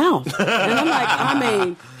fucking mouth. And I'm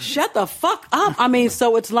like, shut the fuck up.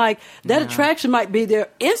 So it's like that attraction might be there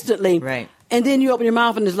instantly. Right. And then you open your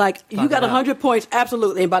mouth and it's like, you got 100 points,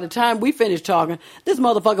 absolutely. And by the time we finished talking, this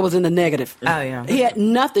motherfucker was in the negative. Oh, yeah. He had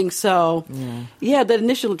nothing. So, yeah, that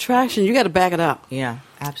initial attraction, you got to back it up. Yeah,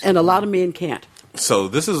 absolutely. And a lot of men can't. So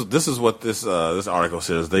this is what this article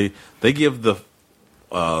says. They give the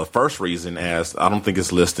first reason as, I don't think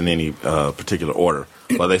it's listed in any particular order,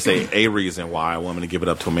 but they say a reason why a woman to give it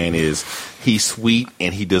up to a man is he's sweet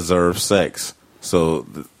and he deserves sex. So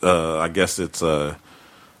I guess it's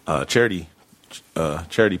charity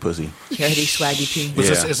pussy. Charity swaggy pee.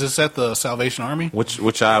 Is this at the Salvation Army?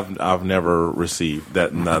 Which I've never received.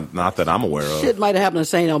 That not that I'm aware of. Shit might have happened to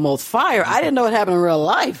St. Elmo's Fire. I didn't know it happened in real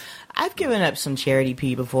life. I've given up some charity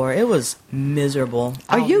pee before. It was miserable.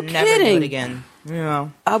 Are you never kidding? Do it again. Yeah.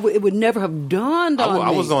 It would never have dawned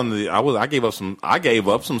on me. I gave up some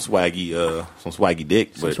swaggy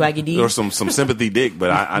dick, but swaggy D? or some sympathy dick, but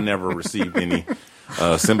I never received any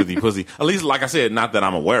sympathy pussy. At least, like I said, not that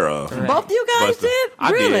I'm aware of. Right. Both of you guys did?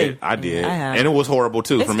 Really? I did, I have. and it was horrible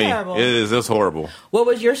too for me. Terrible. It's horrible. What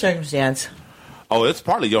was your circumstance? Oh, it's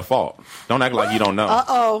partly your fault. Don't act like you don't know.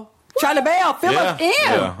 Uh-oh. Charlie Bell, fill us in.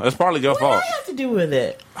 Yeah, it's partly your fault. What do I have to do with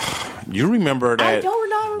it? You remember that? I don't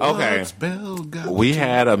remember. Okay. We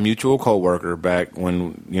had a mutual coworker back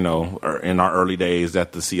when, in our early days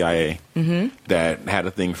at the CIA that had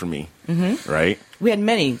a thing for me, right? We had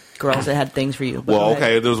many girls that had things for you. Well,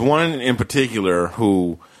 okay, there was one in particular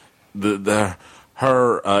who it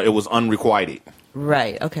was unrequited.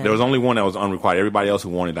 Right, okay. There was only one that was unrequited. Everybody else who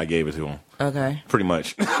wanted, I gave it to him. Okay. Pretty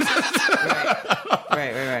much.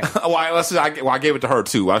 Right. Well, I gave it to her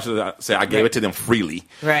too. I should say I gave it to them freely.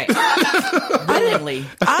 Right. Willingly.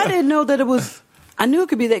 I didn't know that it was. I knew it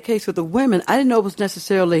could be that case with the women. I didn't know it was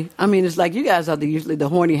necessarily. I mean, it's like you guys are usually the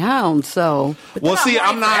horny hounds. So, well, see,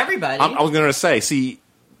 I'm not. Everybody. I was going to say, see,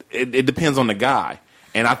 it depends on the guy,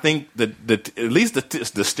 and I think at least the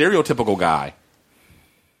stereotypical guy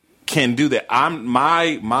can do that.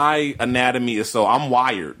 My anatomy is so I'm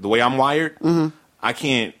wired the way I'm wired. I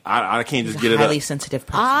can't just get it up. Highly sensitive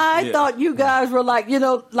person. I thought you guys were like,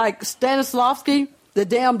 like Stanislavski, the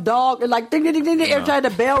damn dog, and like ding ding ding ding. Every time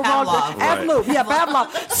the bell rings, absolutely, yeah, Pavlov,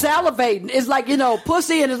 salivating. It's like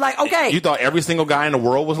pussy, and it's like okay. You thought every single guy in the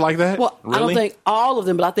world was like that? Well, really? I don't think all of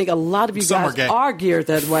them, but I think a lot of you guys are geared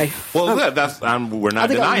that way. Well, we're not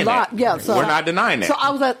denying that. Yeah, so we're not denying that. So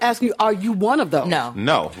I was asking you, are you one of those?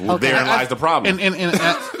 No. Okay. Therein lies the problem. And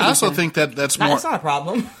I also think that's more. That's not a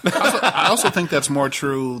problem. I also think that's more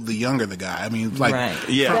true the younger the guy. I mean, like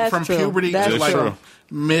from puberty to like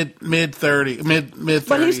mid 30s.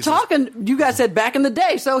 But he's talking. You guys said back in the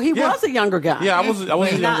day, so he was a younger guy. Yeah, I was a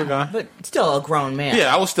younger guy, but still a grown man.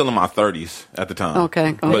 Yeah, I was still in my 30s at the time.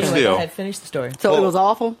 Okay. But still, go ahead, finish the story. So it was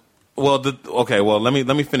awful. Well, let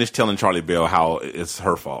me finish telling Charlie Bell how it's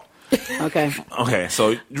her fault. Okay. Okay. So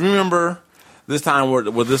you remember this time where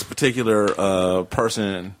this particular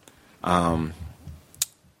person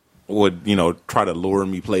would try to lure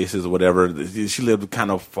me places or whatever. She lived kind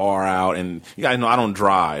of far out, and you guys know I don't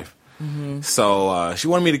drive. So she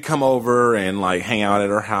wanted me to come over and like hang out at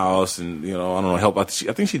her house, and I don't know, help out.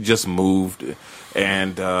 I think she just moved,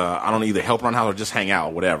 and I don't know, either help around the house or just hang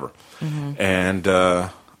out, whatever. And I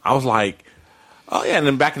was like, oh yeah. And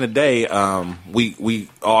then back in the day, we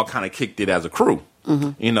all kind of kicked it as a crew,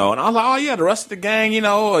 and I was like, oh yeah, the rest of the gang,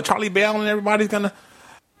 Charlie Bell and everybody's gonna.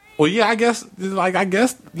 Well, yeah, I guess she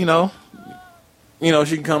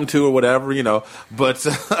can come too or whatever, But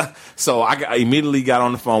so I immediately got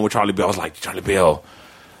on the phone with Charlie Bell. I was like, Charlie Bell,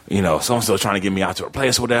 so-and-so trying to get me out to her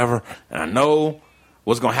place or whatever. And I know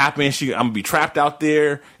what's going to happen. I'm going to be trapped out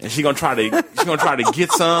there, and she's going to try to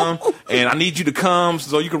get some. And I need you to come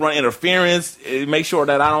so you can run interference and make sure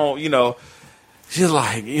that I don't, he was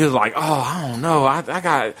like, oh, I don't know. I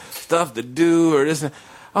got stuff to do or this.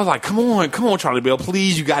 I was like, come on, Charlie Bell,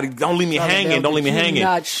 please, you got to, don't leave me hanging, don't leave me hanging.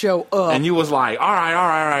 Not show up. And you was like, all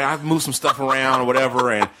right. I move some stuff around or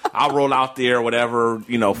whatever, and I'll roll out there or whatever.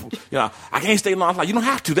 I can't stay long. I was like, you don't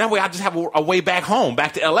have to. That way, I just have a way back home,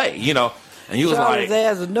 back to L.A. And he was Charlie's like,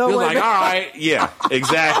 ass is no way all right, yeah,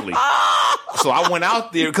 exactly. So I went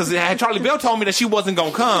out there because had Charlie Bell told me that she wasn't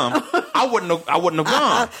gonna come, I wouldn't have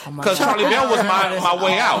gone because Charlie Bell was my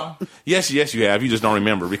way out. Yes, you have. You just don't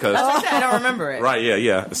remember because I don't remember it. Right?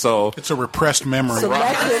 Yeah. So it's a repressed memory.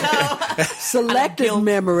 Selective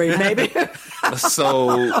memory, maybe.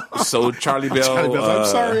 So Charlie Bell.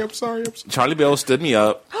 I'm sorry. Charlie Bell stood me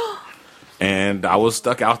up, and I was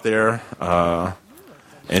stuck out there.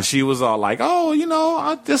 And she was all like, "Oh,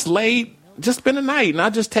 I just late, just spend the night, and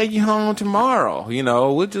I'll just take you home tomorrow.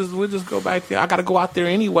 We'll just go back there. I got to go out there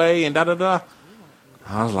anyway, and da da da."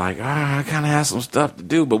 I was like, I kind of have some stuff to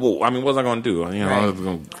do, but what was I going to do? I was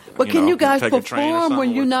gonna, but can you guys perform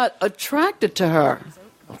when you're not attracted to her?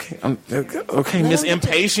 Okay, Miss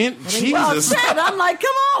Impatient. Jesus. I'm like,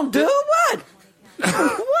 come on, dude, what?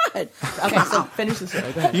 What? Okay, so finish this. Go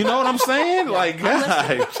ahead. You know what I'm saying? Like,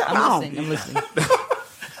 God. I'm listening.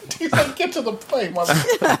 You gotta get to the point, mother.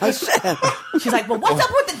 She's like, well, what's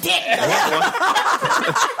up with the dick?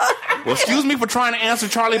 Well, excuse me for trying to answer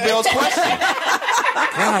Charlie Bell's question.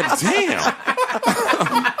 God damn.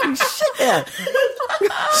 Shit.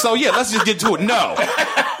 So yeah, let's just get to it. No,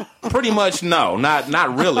 pretty much no,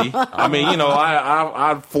 not really. I mean,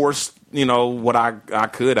 I forced what I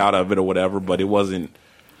could out of it or whatever, but it wasn't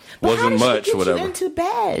much. She whatever. You into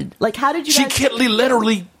bed? Like, how did you?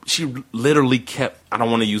 She literally kept. I don't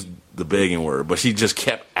want to use the begging word, but she just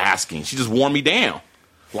kept asking. She just wore me down.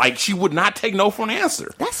 Like, she would not take no for an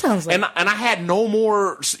answer. That sounds like... And I had no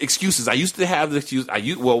more excuses. I used to have the excuse... when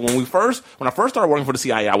I first started working for the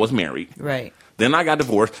CIA, I was married. Right. Then I got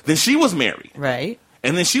divorced. Then she was married. Right.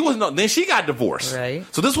 And then then she got divorced. Right.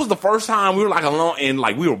 So this was the first time we were, like, alone, and,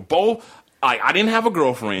 like, we were both... Like, I didn't have a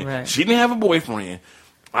girlfriend. Right. She didn't have a boyfriend.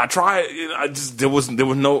 I tried... there was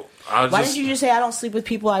no... Why didn't you just say, I don't sleep with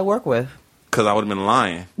people I work with? Because I would have been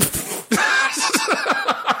lying.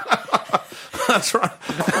 That's right.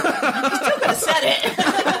 You still could have said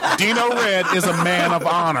it. Dino Red is a man of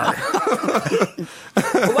honor.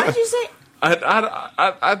 What did you say?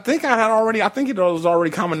 I think I had already. I think it was already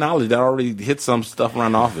common knowledge that I already hit some stuff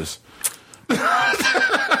around the office.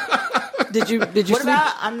 Did you? What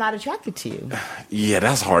about I'm not attracted to you? Yeah,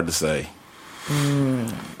 that's hard to say.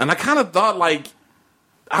 And I kind of thought, like,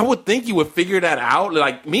 I would think you would figure that out.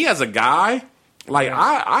 Like, me as a guy. Like,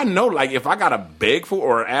 I know, like, if I gotta beg for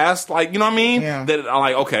or ask, like, you know what I mean? Yeah. That I'm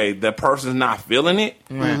like, okay, that person's not feeling it.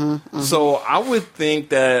 Right. Mm-hmm. So I would think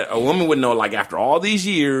that a woman would know, like, after all these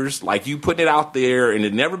years, like, you putting it out there and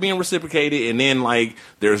it never being reciprocated, and then, like,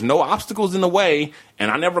 there's no obstacles in the way, and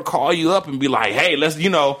I never call you up and be like, hey, let's,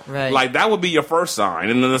 right. Like, that would be your first sign.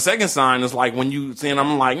 And then the second sign is, like, when you saying,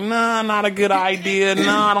 I'm like, nah, not a good idea.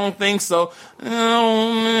 Nah, I don't think so.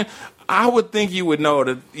 I would think you would know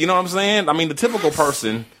that, you know what I'm saying? I mean, the typical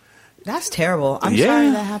person. That's terrible. I'm Yeah. sorry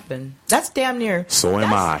that happened. That's damn near. So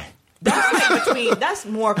am I. That's like between. That's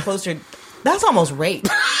more closer. That's almost rape.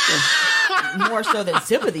 More so than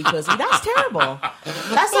sympathy pussy. That's terrible.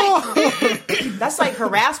 That's like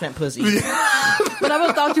harassment pussy. But I would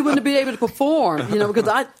have thought you wouldn't be able to perform,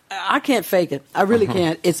 because I can't fake it. I really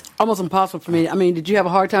can't. It's almost impossible for me. I mean, did you have a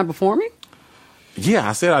hard time performing? Yeah,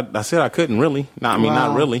 I said I couldn't really. Not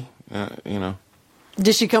really.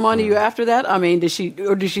 Did she come on to you after that? I mean, did she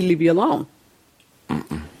leave you alone?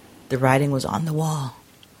 The writing was on the wall.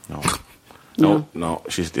 No,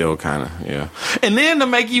 she still kind of, yeah. And then to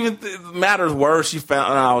make even matters worse, she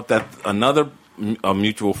found out that a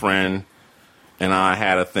mutual friend and I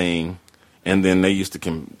had a thing, and then they used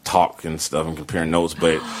to talk and stuff and compare notes,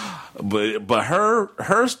 but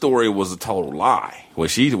her story was a total lie. What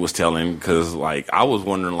she was telling, because, like, I was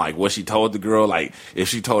wondering, like, what she told the girl, like, if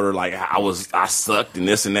she told her, like, I sucked and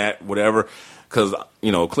this and that, whatever, because,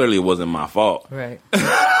 clearly it wasn't my fault. Right.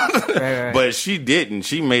 Right. But she didn't.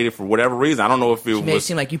 She made it for whatever reason. I don't know if it Made it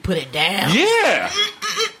seem like you put it down. Yeah.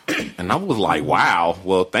 And I was like, wow,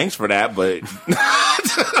 well, thanks for that, but...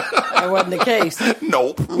 That wasn't the case.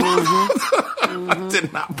 Nope. I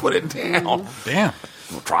did not put it down. Damn.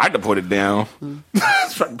 Tried to put it down.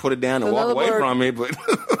 Tried to put it down and walk away from it, but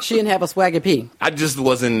she didn't have a swaggy P. I just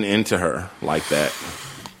wasn't into her like that.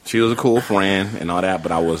 She was a cool friend and all that,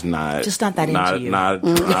 but I was not. Just not that into you. Not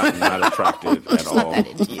attracted at all. Not that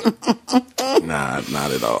into you.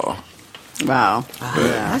 Not at all. Wow.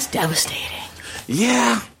 That's devastating.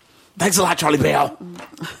 Yeah. Thanks a lot, Charlie Bell. I'm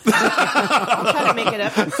trying to make it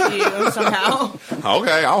up to you somehow.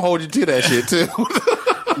 Okay, I'll hold you to that shit too.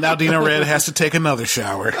 Now Dino Red has to take another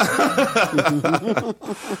shower. I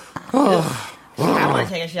want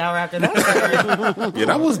to take a shower after that. Yeah,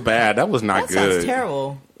 that was bad. That was not That good. sounds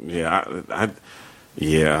terrible. Yeah,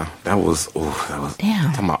 that was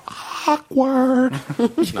Damn. talking about awkward.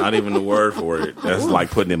 Not even the word for it. That's like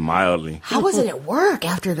putting it mildly. How was it at work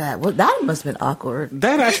after that? Well, that must have been awkward.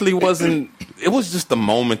 That actually wasn't. It was just the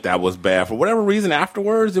moment that was bad. For whatever reason,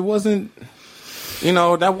 afterwards, it wasn't.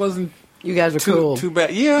 That wasn't. You guys are cool. Too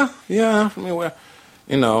bad. Yeah. I mean,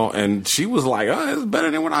 well, and she was like, "Oh, it's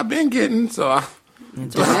better than what I've been getting." So I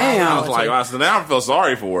was like, so now I feel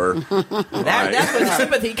sorry for her. That's where the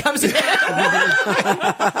sympathy comes in.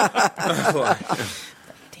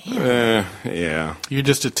 Damn. Yeah. You're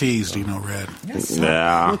just a tease, Dino Red.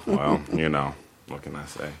 Yeah. Well, what can I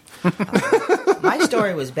say? My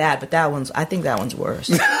story was bad, but I think that one's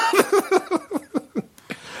worse.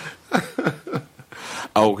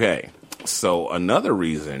 Okay. So another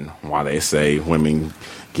reason why they say women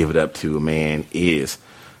give it up to a man is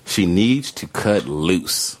she needs to cut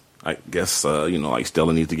loose. I guess, like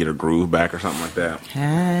Stella needs to get her groove back or something like that.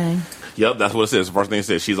 Hey. Yep, that's what it says. The first thing it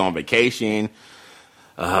says, she's on vacation.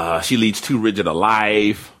 She leads too rigid a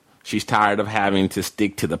life. She's tired of having to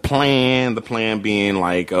stick to the plan. The plan being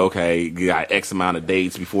like, okay, you got X amount of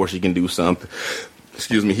dates before she can do something.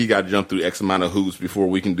 Excuse me, he got to jump through X amount of hoops before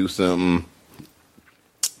we can do something.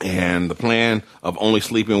 And the plan of only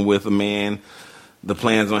sleeping with a man, the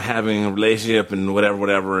plans on having a relationship and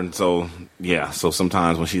whatever. And so, so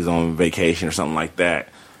sometimes when she's on vacation or something like that,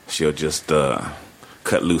 she'll just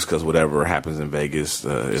cut loose because whatever happens in Vegas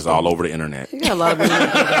is all over the internet. You got a lot of women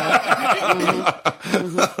that do that.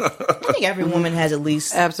 I think every woman has at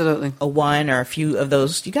least Absolutely. a one or a few of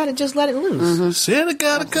those. You got to just let it loose. Santa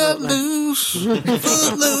gotta cut loose. Loose.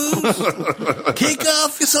 Kick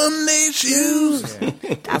off your Sunday shoes.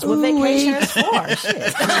 That's what vacation is for.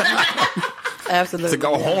 Shit. Absolutely. To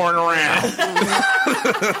go horn around.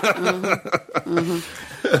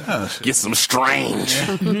 Get some strange.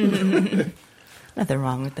 Nothing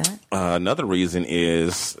wrong with that. Another reason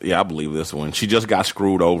is, I believe this one. She just got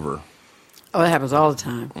screwed over. Oh, that happens all the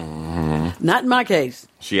time. Mm-hmm. Not in my case.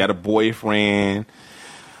 She had a boyfriend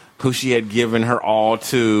who she had given her all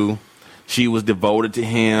to. She was devoted to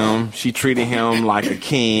him. She treated him like a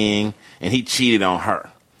king, and he cheated on her.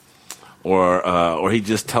 Or he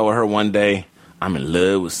just told her one day, I'm in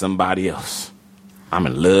love with somebody else. I'm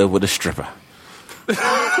in love with a stripper.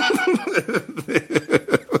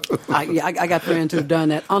 I got friends who've done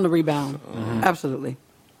that on the rebound. Mm-hmm. Absolutely.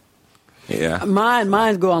 Yeah.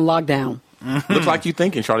 Mine's go on lockdown. Looks like you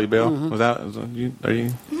thinking, Charlie Bell. Mm-hmm. Was that you? Are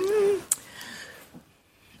you?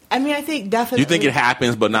 I mean, I think definitely. You think it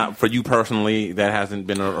happens, but not for you personally. That hasn't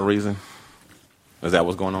been a reason. Is that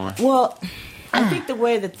what's going on? Well, I think the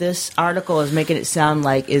way that this article is making it sound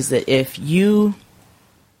like is that if you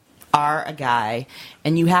are a guy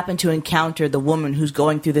and you happen to encounter the woman who's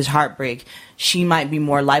going through this heartbreak, she might be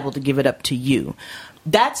more liable to give it up to you.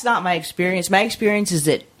 That's not my experience. My experience is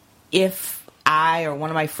that if I or one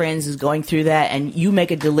of my friends is going through that and you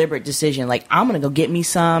make a deliberate decision, like, I'm going to go get me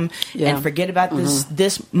some and forget about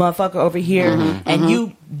this motherfucker over here, and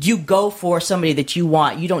you go for somebody that you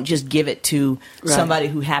want. You don't just give it to somebody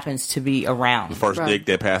who happens to be around. The first dick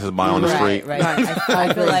that passes by on the street. Right.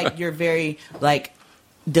 I feel like you're very,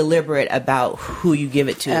 deliberate about who you give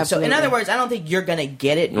it to. Absolutely. So, in other words, I don't think you're going to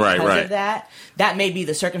get it because of that. That may be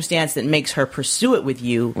the circumstance that makes her pursue it with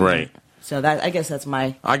you. Right. So I guess that's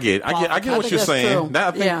my. I get what you're saying.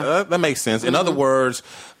 That makes sense. In other words,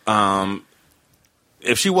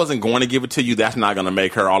 if she wasn't going to give it to you, that's not going to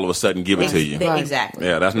make her all of a sudden give it to you. Exactly.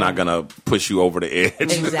 Yeah, that's not going to push you over the edge.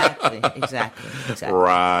 Exactly.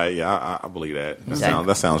 Right. Yeah, I believe that.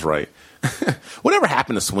 That sounds right. Whatever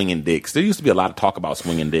happened to swinging dicks? There used to be a lot of talk about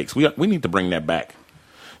swinging dicks. We need to bring that back.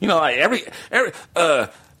 Like every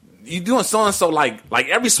you doing so and so like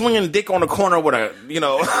every swinging dick on the corner with a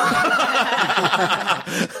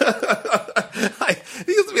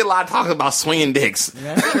there used to be a lot of talk about swinging dicks. We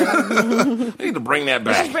need to bring that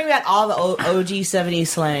back. Let's bring back all the OG 70s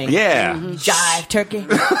slang. Yeah. Jive turkey.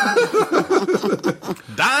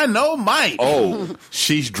 Dynamite. Oh,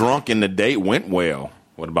 she's drunk and the date went well.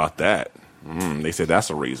 What about that? They said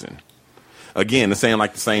that's a reason. Again, they're saying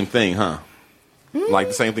the same thing, huh? Like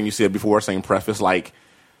the same thing you said before, same preface. Like,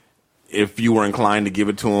 if you were inclined to give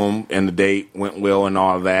it to him and the date went well and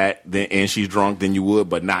all of that, and she's drunk, then you would,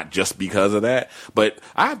 but not just because of that. But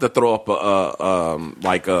I have to throw up a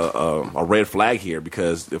red flag here,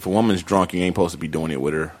 because if a woman's drunk, you ain't supposed to be doing it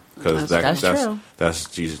with her, because that's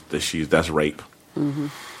rape. Mm-hmm.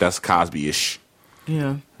 That's Cosby-ish.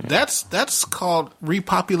 Yeah. That's called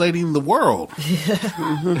repopulating the world.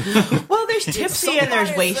 Well, there's tipsy and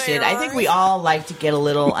there's wasted. I think we all like to get a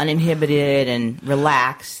little uninhibited and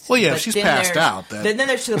relaxed. Well, yeah, But if she's then passed there's- out, then- then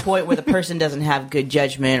there's to the point where the person doesn't have good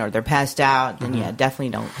judgment or they're passed out. Then definitely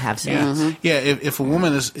don't have sex. Yeah, if a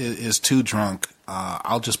woman is too drunk,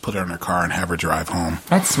 I'll just put her in her car and have her drive home.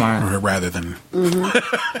 That's smart. Rather than rather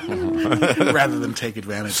than take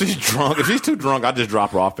advantage. She's drunk. If she's too drunk, I just drop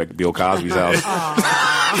her off at Bill Cosby's house.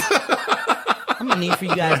 I'm gonna need for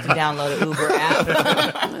you guys to download an Uber app.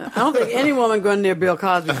 I don't think any woman going near Bill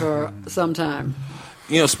Cosby for some time.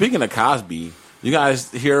 You know, speaking of Cosby, you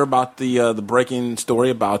guys hear about the breaking story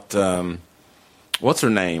about what's her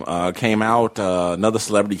name? Came out. Another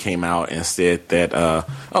celebrity came out and said that it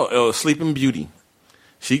was Sleeping Beauty.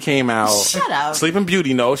 She came out. Shut up. Sleeping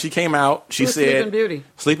Beauty. No, she came out. She Who's said Sleeping Beauty?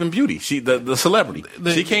 Sleeping Beauty. She the celebrity.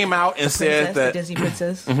 She came out and said Princess, the that Disney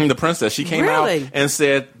princess. the princess. She came Really? out and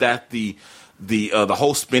said that the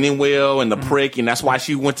whole spinning wheel and the prick, and that's why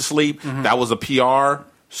she went to sleep. That was a PR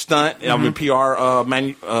stunt. I mean, PR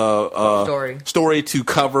story to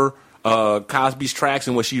cover Cosby's tracks,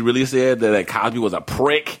 and what she really said that Cosby was a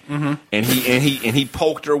prick, and he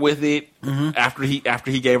poked her with it after he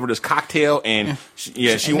gave her this cocktail, and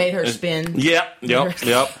she made her spin. Yep.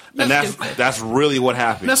 And that's really what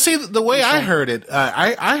happened. Now, see, the way I heard it,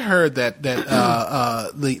 I heard that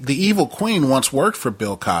the evil queen once worked for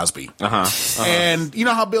Bill Cosby, and you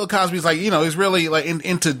know how Bill Cosby's like, he's really like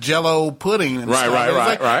into Jello pudding, and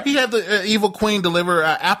stuff. Right. He had the evil queen deliver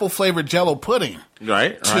apple flavored Jello pudding,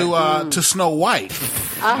 right. to Snow White.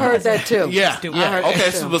 I heard that too. Yeah. I heard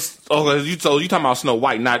Okay, that too. so you talking about Snow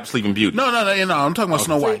White, not Sleeping Beauty. No, I'm talking about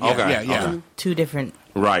Snow White. Okay. Yeah. Two different.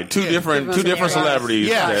 Right, two different celebrities.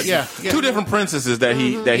 Yeah. Two different princesses that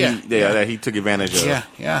he took advantage of.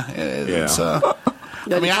 Yeah. It's,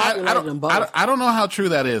 Yeah, I mean, they I populated them both. don't know how true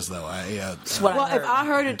that is, though. Well, if I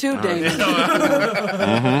heard it too, Damon,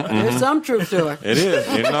 there's some truth to it. It is,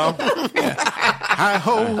 Hi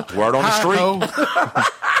ho, Word on the street.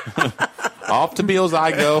 Off to Bill's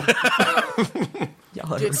I go.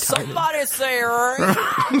 Did Somebody say right?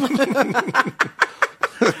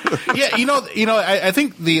 Yeah, I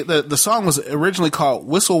think the song was originally called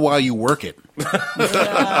 "Whistle While You Work It."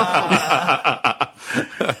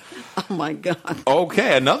 Oh my God.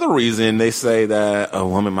 Okay, another reason they say that a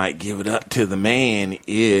woman might give it up to the man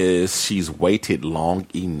is she's waited long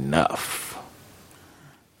enough.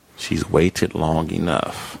 She's waited long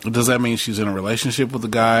enough. Does that mean she's in a relationship with the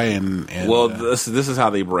guy? And well, this is how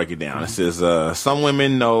they break it down. It says some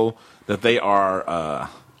women know that they are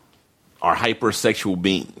hypersexual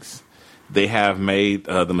beings. They have made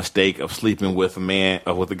the mistake of sleeping with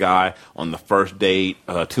a guy on the first date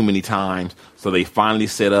too many times, so they finally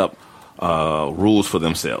set up rules for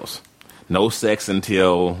themselves. No sex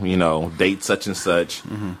until date such and such.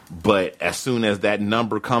 But as soon as that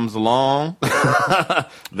number comes along,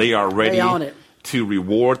 they are ready to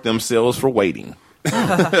reward themselves for waiting.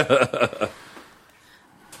 I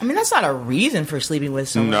mean, that's not a reason for sleeping with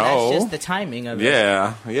someone. No. That's just the timing of it.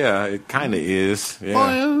 Yeah, it kind of is. Yeah.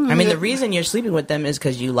 I mean, the reason you're sleeping with them is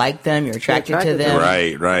because you like them, you're attracted to them.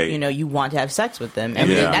 Right. You want to have sex with them. I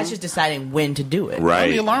mean, that's just deciding when to do it. Right.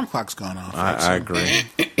 the alarm clock's gone off. I agree.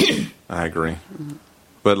 I agree.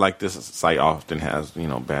 But like this site often has,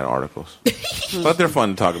 bad articles. But they're fun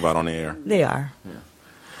to talk about on the air. They are. Yeah.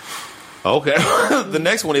 Okay. The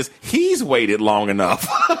next one is he's waited long enough.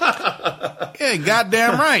 Yeah,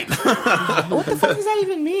 goddamn right. What the fuck does that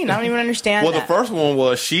even mean? I don't even understand Well, that. the first one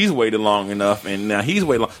was she's waited long enough, and now he's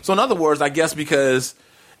waited long. So in other words, I guess because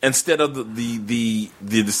instead of the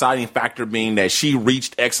deciding factor being that she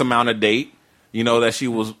reached X amount of date, how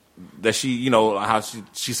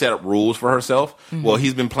she set up rules for herself. Mm-hmm. Well,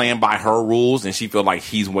 he's been playing by her rules, and she felt like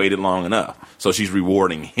he's waited long enough, so she's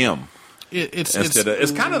rewarding him. It's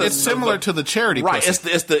similar to the charity, right?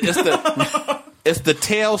 pussy. It's the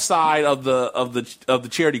tail side of the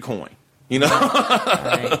charity coin.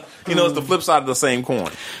 Right. It's the flip side of the same coin.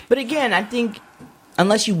 But again, I think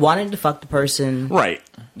unless you wanted to fuck the person, right,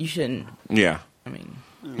 you shouldn't. Yeah. I mean,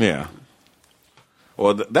 yeah.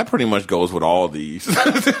 Well, that pretty much goes with all these.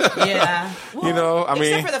 Yeah. Well,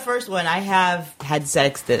 except for the first one, I have had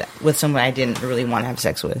sex with someone I didn't really want to have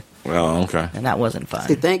sex with. Well, okay. And that wasn't fun.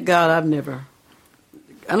 See, thank God I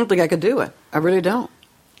don't think I could do it. I really don't.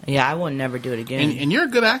 Yeah, I will never do it again. And you're a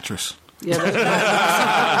good actress. Yeah,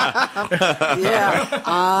 yeah,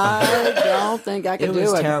 I don't think I could do it.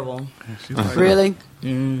 It was terrible. Really?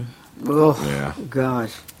 Mm. Oh, yeah.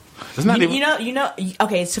 Gosh. It's not even.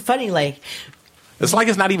 Okay, it's so funny. It's like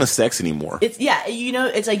it's not even sex anymore. It's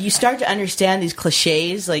like you start to understand these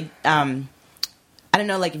cliches. I don't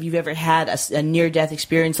know, like if you've ever had a near-death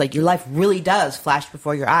experience, like your life really does flash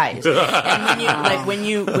before your eyes. And when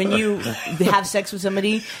you have sex with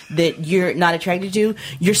somebody that you're not attracted to,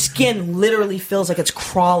 your skin literally feels like it's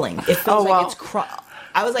crawling. It feels like it's crawling.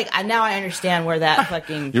 I was like, now I understand where that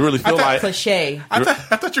fucking you really feel like cliche. I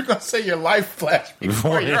thought you were going to say your life flashed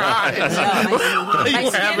before your eyes. My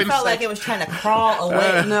skin felt like it was trying to crawl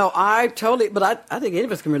away. No, I totally, but I think any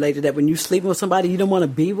of us can relate to that. When you sleeping with somebody you don't want to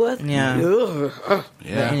be with. Yeah. Ugh. But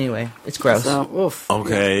anyway, it's gross. So, oof.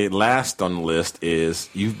 Okay, last on the list is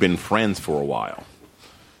you've been friends for a while.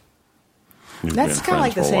 That's kind of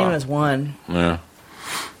like the same as one. Yeah.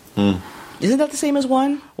 Isn't that the same as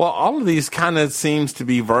one? Well, all of these kind of seems to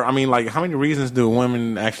be. I mean, like, how many reasons do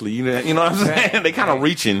women actually? You know what I'm saying? They kind of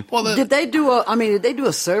reaching. Well, did they do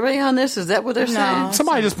a survey on this? Is that what they're saying?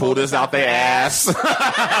 Somebody just pulled this out their ass.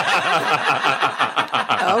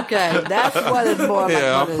 Okay, that's what it's more like.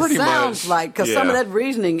 Yeah, what it pretty sounds much. like, because some of that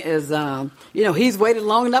reasoning is, he's waited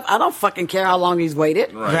long enough. I don't fucking care how long he's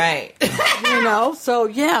waited. Right. So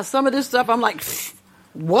yeah, some of this stuff I'm like,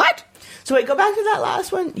 what? So wait, go back to that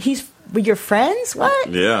last one. He's with your friends? What?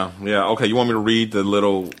 Yeah. Okay, you want me to read the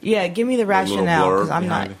little? Yeah, give me the rationale because I'm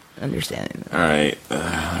not behind understanding. All right,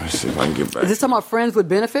 let me see if I can get back. Is this talking about friends with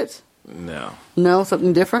benefits? No,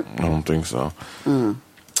 something different. I don't think so.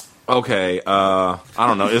 Okay, I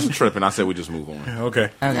don't know. It's tripping. I said we just move on. Okay.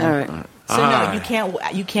 All right. So no,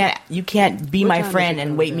 you can't be my friend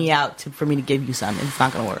and wait me out for me to give you something. It's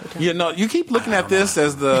not gonna work. Yeah, no. You keep looking at this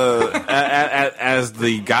as the as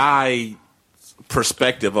the guy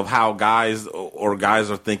perspective of how guys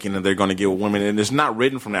are thinking that they're going to get with women, and it's not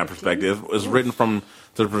written from that perspective. It's written from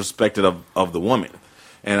the perspective of the woman.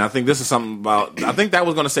 And I think this is something about. I think that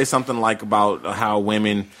was going to say something like about how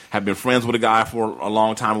women have been friends with a guy for a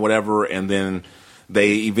long time, or whatever, and then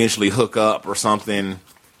they eventually hook up or something.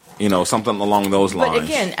 Something along those lines. But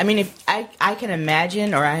again, I mean, if I can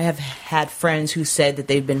imagine, or I have had friends who said that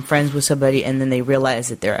they've been friends with somebody and then they realize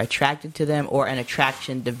that they're attracted to them or an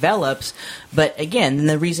attraction develops. But again, then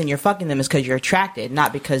the reason you're fucking them is because you're attracted,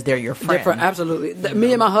 not because they're your friend. Different, absolutely.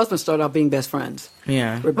 Me and my husband started off being best friends.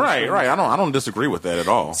 Yeah. Right. I don't disagree with that at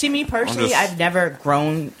all. See, me personally, I've never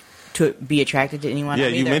grown to be attracted to anyone. Yeah,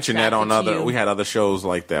 I'm you either mentioned that on attracted to you. we had other shows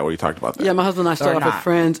like that where you talked about that. Yeah, my husband and I started off as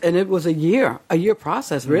friends, and it was a year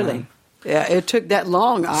process, really. Yeah, it took that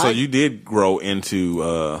long. So you did grow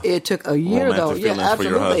into it took a year, though. Yeah,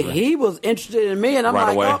 absolutely. He was interested in me, and I'm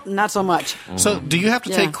right like, away. oh, not so much. Mm-hmm. So do you have to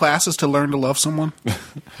take classes to learn to love someone?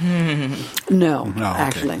 No, okay.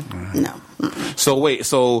 Actually, no. So wait,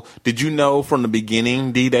 did you know from the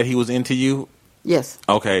beginning, Dee, that he was into you? Yes.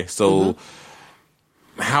 Okay, so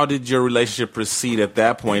how did your relationship proceed at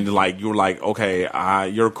that point? Like, you were like, okay,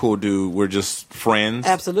 you're a cool dude. We're just friends.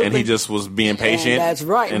 Absolutely. And he just was being patient. And that's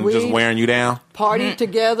right. And We just wearing you down. Partied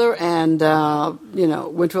together, and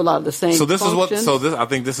went to a lot of the same. So this functions. is what. I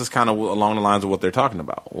think this is kind of along the lines of what they're talking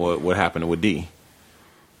about. What happened with Dee.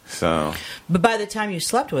 So. But by the time you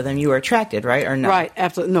slept with him, you were attracted, right? Or no? Right,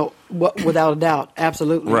 absolutely. No, without a doubt.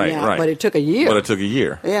 Absolutely. Right, yeah. right. But it took a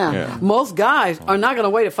year. Yeah. Most guys are not going to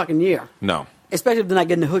wait a fucking year. No. Especially if they're not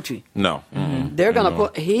getting the hoochie. No. They're going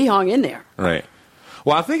to he hung in there. Right.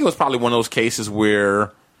 Well, I think it was probably one of those cases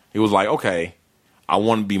where he was like, okay, I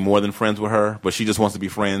want to be more than friends with her, but she just wants to be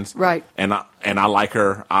friends. Right. And I like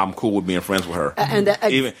her. I'm cool with being friends with her.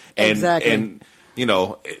 Exactly. And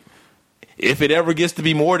if it ever gets to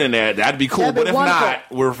be more than that, that'd be cool. But if not,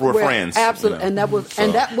 we're friends. Absolutely. And that was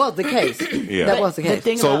the case. Yeah. That was the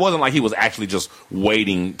case. So it wasn't like he was actually just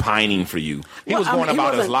waiting, pining for you. He was going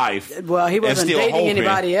about his life. Well, he wasn't dating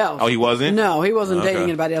anybody else. Oh, he wasn't? No, he wasn't dating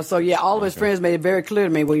anybody else. So yeah, all of his friends made it very clear to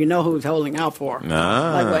me. Well, you know who he's holding out for.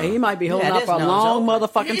 Like, he might be holding out for a long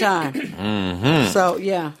motherfucking time. So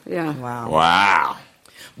yeah. Wow.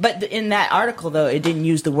 But in that article, though, it didn't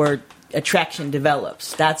use the word attraction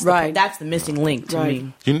develops. That's right. That's the missing link to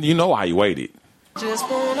me. You know why you waited. Just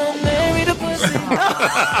wanna marry the pussy.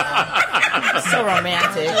 So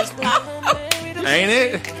romantic. Ain't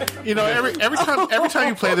it? Every time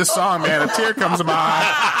you play this song, man, a tear comes to my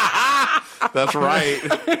eye. That's right.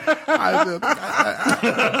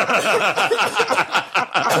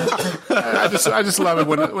 I just love it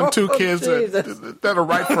when two kids that are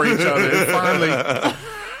right for each other and finally.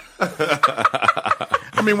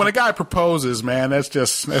 I mean, when a guy proposes, man, that's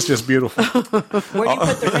just beautiful. Where do you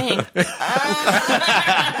put the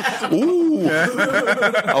ring? Ooh.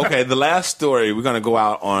 Okay, the last story, we're going to go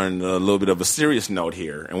out on a little bit of a serious note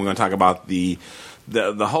here, and we're going to talk about the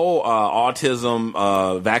the whole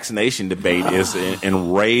autism vaccination debate is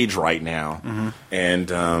in rage right now,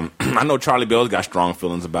 and I know Charlie Bell's got strong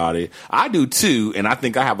feelings about it. I do too, and I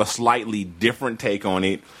think I have a slightly different take on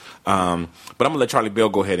it. But I'm gonna let Charlie Bell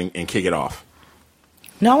go ahead and kick it off.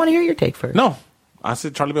 No, I want to hear your take first. No, I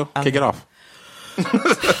said Charlie Bell, kick it off.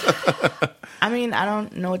 I mean, I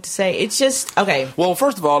don't know what to say. It's just okay. Well,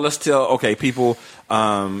 first of all, let's tell people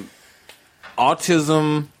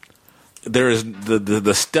autism. There is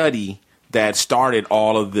the study that started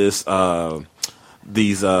all of this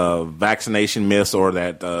these vaccination myths or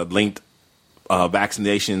that linked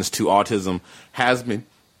vaccinations to autism has been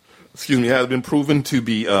proven to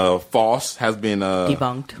be false. Has been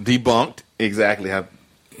debunked. Exactly, have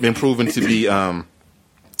been proven to be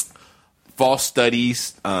false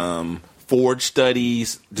studies, forged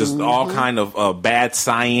studies, just all kind of bad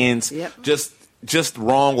science. Yep. Just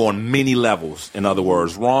wrong on many levels. In other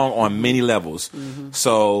words, wrong on many levels.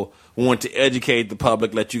 So we want to educate the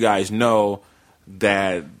public, let you guys know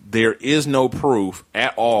that there is no proof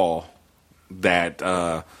at all that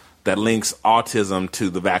that links autism to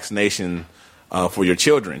the vaccination for your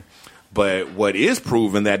children. But what is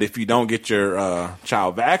proven that if you don't get your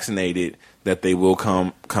child vaccinated, that they will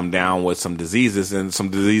come down with some diseases, and some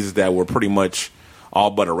diseases that were pretty much all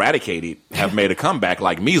but eradicated have made a comeback,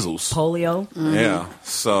 like measles, polio. Yeah,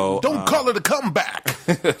 so Don't call it a comeback.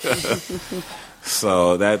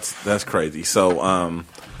 so that's crazy. So,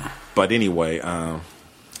 but anyway,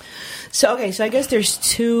 So I guess there's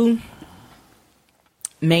two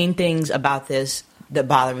main things about this that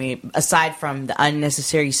bother me, aside from the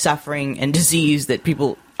unnecessary suffering and disease that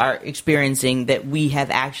people are experiencing that we have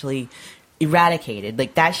actually eradicated.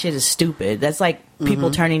 Like, that shit is stupid. That's like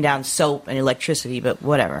people turning down soap and electricity, but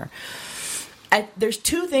whatever. There's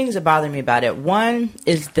two things that bother me about it. One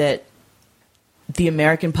is that the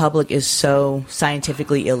American public is so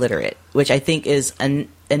scientifically illiterate, which I think is an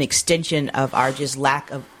extension of our just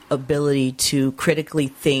lack of ability to critically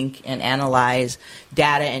think and analyze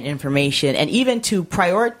data and information, and even to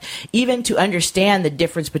understand the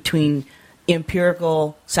difference between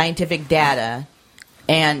empirical scientific data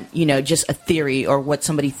and, just a theory or what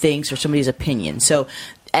somebody thinks or somebody's opinion. So,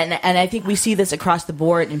 and I think we see this across the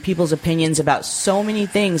board in people's opinions about so many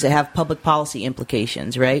things that have public policy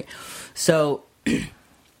implications, right? So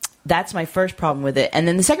that's my first problem with it. And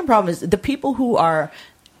then the second problem is the people who are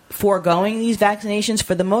foregoing these vaccinations,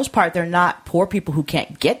 for the most part, they're not poor people who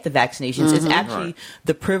can't get the vaccinations. It's actually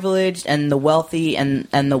the privileged and the wealthy and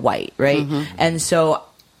the white, right? And so,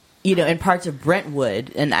 in parts of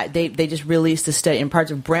Brentwood, and they just released a study in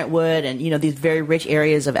parts of Brentwood and, these very rich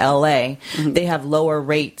areas of LA, they have lower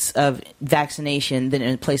rates of vaccination than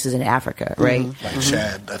in places in Africa, right? Like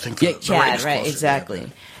Chad, I think. Yeah, Chad, right,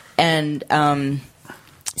 exactly. And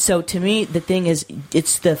so to me, the thing is,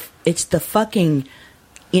 it's the fucking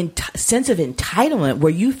sense of entitlement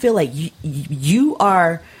where you feel like you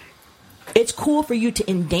are. It's cool for you to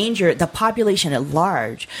endanger the population at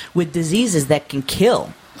large with diseases that can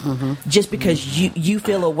kill. Just because you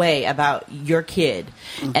feel a way about your kid,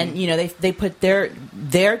 and they put their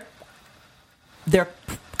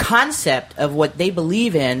concept of what they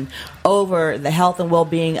believe in over the health and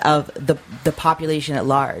well-being of the population at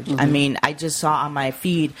large. I mean, I just saw on my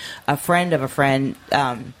feed a friend of a friend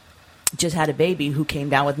just had a baby who came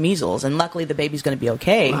down with measles, and luckily the baby's going to be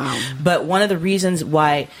okay. Wow. But one of the reasons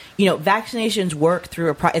why, vaccinations work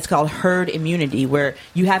through it's called herd immunity, where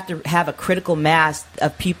you have to have a critical mass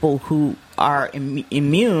of people who are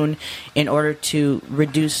immune in order to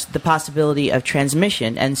reduce the possibility of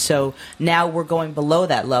transmission. And so now we're going below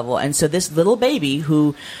that level. And so this little baby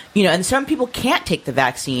who, and some people can't take the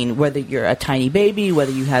vaccine, whether you're a tiny baby,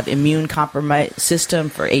 whether you have immune compromised system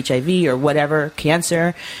for HIV or whatever,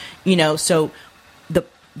 cancer, so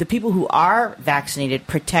the people who are vaccinated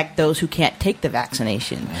protect those who can't take the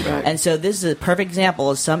vaccination. Right. And so this is a perfect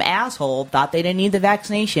example of some asshole thought they didn't need the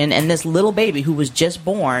vaccination, and this little baby who was just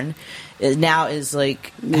born now is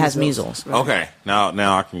has measles. Right. Okay, now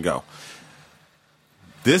I can go.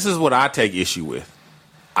 This is what I take issue with.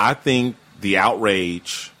 I think the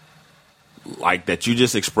outrage that you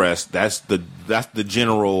just expressed, that's the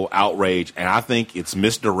general outrage, and I think it's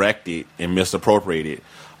misdirected and misappropriated.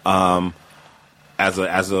 As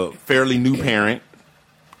a fairly new parent,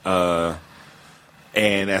 and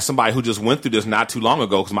as somebody who just went through this not too long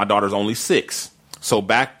ago, because my daughter's only 6. So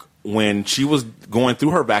back when she was going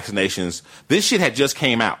through her vaccinations, this shit had just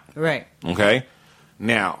came out. Right. Okay?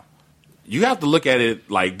 Now, you have to look at it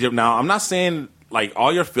now, I'm not saying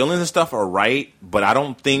all your feelings and stuff are right, but I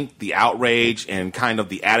don't think the outrage and kind of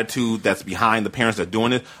the attitude that's behind the parents that are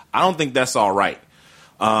doing it, I don't think that's all right.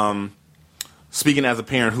 speaking as a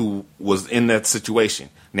parent who was in that situation.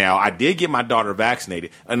 Now, I did get my daughter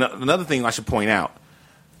vaccinated. Another thing I should point out,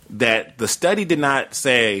 that the study did not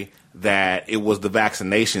say that it was the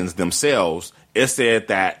vaccinations themselves. It said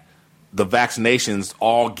that the vaccinations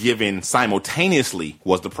all given simultaneously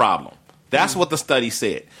was the problem. That's what the study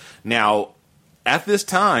said. Now, at this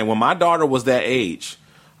time, when my daughter was that age,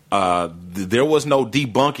 there was no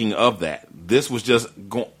debunking of that. This was just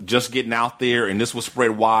getting out there, and this was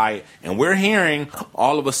spread wide. And we're hearing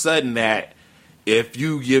all of a sudden that if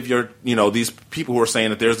you give these people who are saying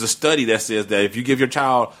that there's a study that says that if you give your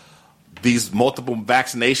child these multiple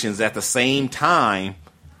vaccinations at the same time,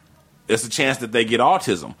 there's a chance that they get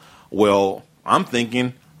autism. Well, I'm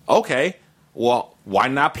thinking, okay, well, why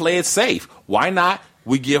not play it safe? Why not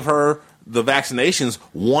we give her the vaccinations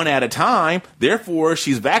one at a time? Therefore,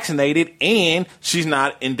 she's vaccinated and she's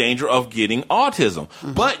not in danger of getting autism.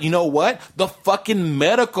 Mm-hmm. But you know what? The fucking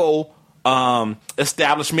medical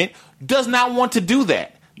establishment does not want to do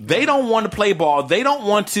that. They don't want to play ball. They don't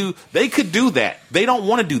want to. They could do that. They don't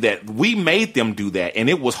want to do that. We made them do that, and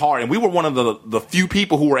it was hard. And we were one of the few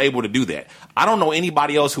people who were able to do that. I don't know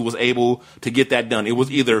anybody else who was able to get that done. It was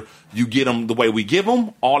either you get them the way we give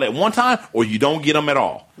them all at one time, or you don't get them at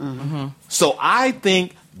all. Mm-hmm. So I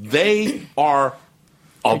think they are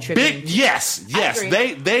a big yes.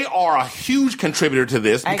 They are a huge contributor to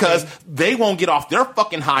this because they won't get off their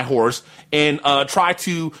fucking high horse and try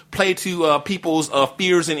to play to people's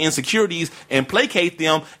fears and insecurities and placate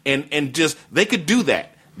them and just they could do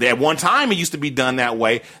that. At one time it used to be done that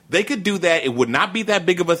way. They could do that. It would not be that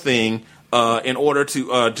big of a thing in order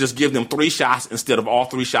to just give them 3 shots instead of all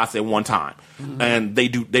 3 shots at one time. Mm-hmm. And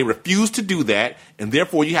they refuse to do that, and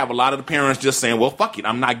therefore you have a lot of the parents just saying, well, fuck it,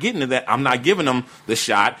 I'm not getting to that. I'm not giving them the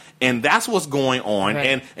shot, and that's what's going on.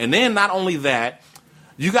 Right. And then not only that,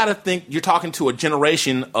 you got to think you're talking to a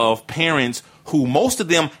generation of parents who most of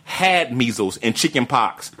them had measles and chicken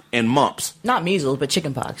pox and mumps. Not measles, but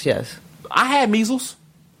chicken pox, yes. I had measles.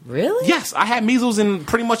 Really? Yes, I had measles, and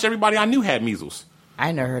pretty much everybody I knew had measles.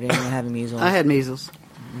 I never heard anyone having measles. I had measles.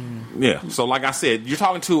 Yeah, so like I said, you're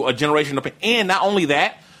talking to a generation of, and not only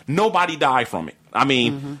that, nobody died from it. I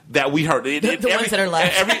mean, that we heard. The ones that are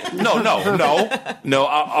left. No.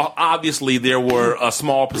 Obviously, there were a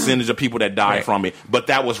small percentage of people that died from it, but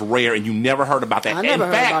that was rare, and you never heard about that. I never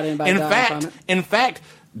heard about anybody dying from it. In fact,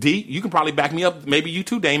 D, you can probably back me up. Maybe you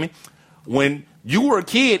too, Damon. When you were a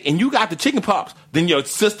kid and you got the chicken pox, then your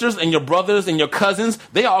sisters and your brothers and your cousins,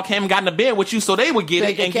 they all came and got into bed with you so they would get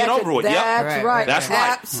it and get over it. That's right. That's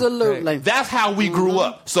right. Absolutely. That's how we grew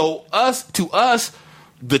up. So to us,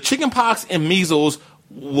 the chicken pox and measles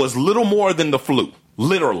was little more than the flu.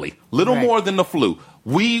 Literally. More than the flu.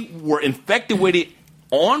 We were infected with it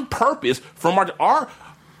on purpose from our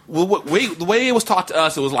the way it was taught to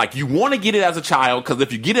us, it was like you want to get it as a child because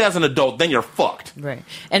if you get it as an adult, then you're fucked. Right,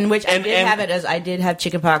 and I did have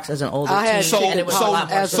chickenpox as an older teen.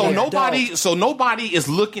 So nobody is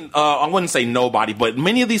looking. I wouldn't say nobody, but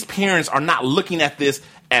many of these parents are not looking at this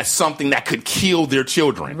as something that could kill their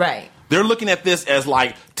children. Right, they're looking at this as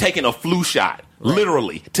like taking a flu shot. Right.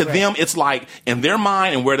 Literally. To them, it's like, in their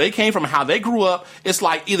mind and where they came from, how they grew up, it's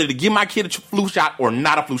like either to give my kid a flu shot or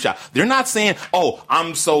not a flu shot. They're not saying, oh,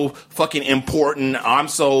 I'm so fucking important, I'm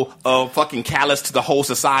so fucking callous to the whole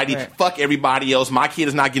society, fuck everybody else, my kid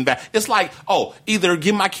is not getting back. It's like, oh, either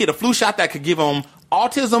give my kid a flu shot that could give him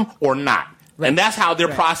autism or not. Right. And that's how they're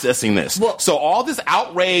processing this. Well, so all this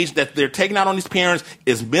outrage that they're taking out on these parents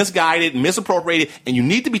is misguided, misappropriated, and you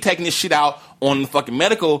need to be taking this shit out on the fucking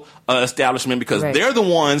medical establishment because they're the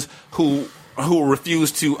ones who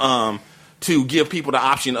refuse to give people the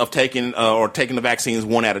option of taking the vaccines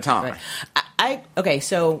one at a time. Right.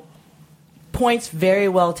 So points very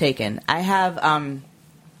well taken. I have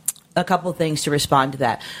a couple things to respond to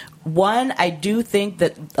that. One, I do think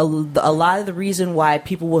that a lot of the reason why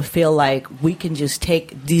people will feel like we can just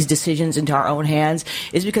take these decisions into our own hands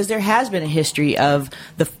is because there has been a history of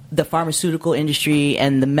the pharmaceutical industry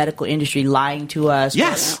and the medical industry lying to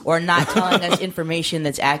us or not telling us information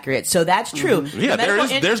that's accurate. So that's true. Mm-hmm. Yeah,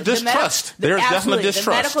 there's distrust. There's definitely distrust.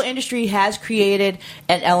 The medical industry has created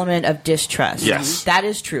an element of distrust. Yes. That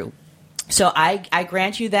is true. So I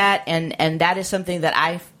grant you that, and that is something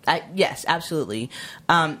that yes, absolutely.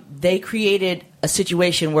 They created a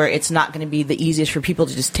situation where it's not going to be the easiest for people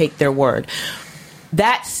to just take their word.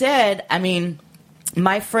 That said, I mean,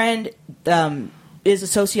 my friend is a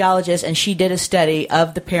sociologist, and she did a study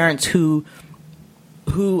of the parents who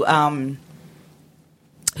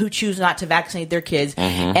who choose not to vaccinate their kids,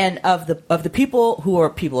 and of the people who are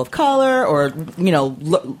people of color or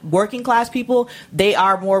working class people, they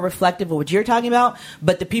are more reflective of what you're talking about.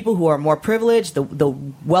 But the people who are more privileged, the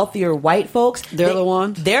wealthier white folks, they're the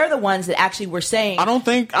ones that actually were saying. I don't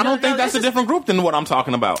think that's a different group than what I'm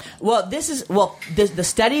talking about. Well, the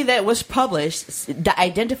study that was published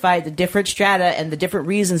identified the different strata and the different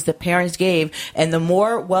reasons that parents gave, and the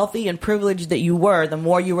more wealthy and privileged that you were, the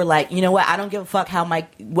more you were like, you know what, I don't give a fuck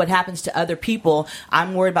what happens to other people.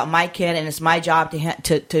 I'm worried about my kid, and it's my job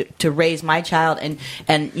to raise my child. And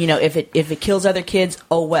if it kills other kids,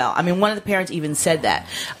 oh well. I mean, one of the parents even said that.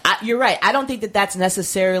 You're right. I don't think that that's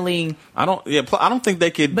necessarily. I don't think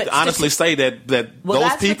they could honestly say that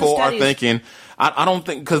those people are thinking. I don't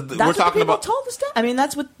think, because we're talking about. Told the study. I mean,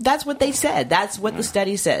 that's what they said. That's what the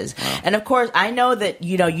study says. Wow. And of course, I know that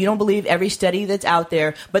you don't believe every study that's out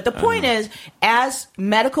there. But the point is, as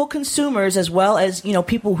medical consumers, as well as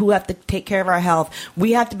people who have to take care of our health,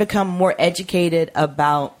 we have to become more educated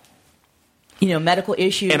about medical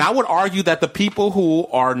issues. And I would argue that the people who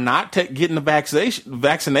are not getting the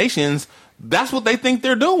vaccinations, that's what they think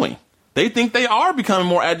they're doing. They think they are becoming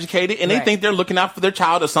more educated, and they think they're looking out for their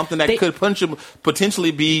child as something that could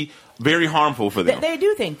potentially be very harmful for them. They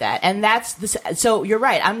do think that, and so you're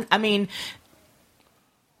right. I mean,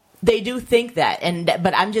 they do think that,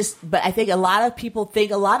 but I think a lot of people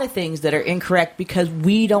think a lot of things that are incorrect because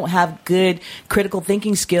we don't have good critical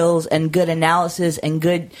thinking skills and good analysis and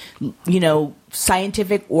good,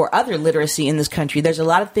 scientific or other literacy in this country. There's a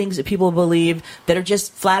lot of things that people believe that are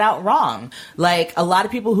just flat out wrong. Like a lot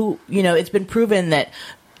of people who, it's been proven that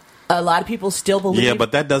a lot of people still believe. Yeah,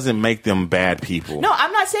 but that doesn't make them bad people. No,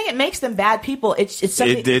 I'm not saying it makes them bad people. It's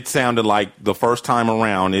something. It sounded like the first time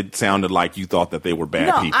around. It sounded like you thought that they were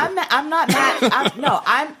bad people. I'm not mad.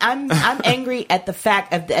 I'm angry at the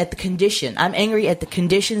fact at the condition. I'm angry at the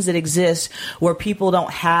conditions that exist where people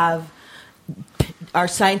are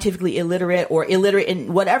scientifically illiterate or illiterate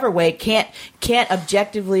in whatever way, can't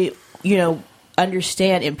objectively,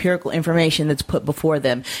 understand empirical information that's put before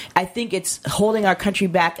them. I think it's holding our country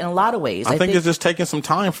back in a lot of ways. I think it's just taking some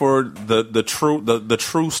time for the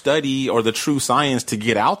true study or the true science to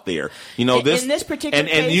get out there. In this particular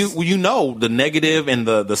case, and the negative and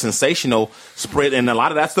the sensational spread, and a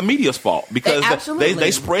lot of that's the media's fault because they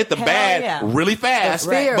spread the bad really fast.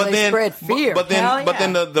 But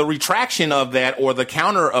then the retraction of that or the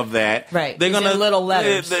counter of that, they're gonna little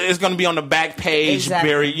letters. It's gonna be on the back page,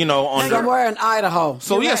 very somewhere in Idaho.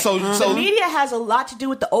 So the media has a lot to do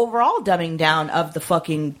with the overall dumbing down of the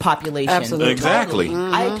fucking population. Absolutely, exactly.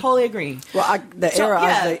 I totally agree. Well,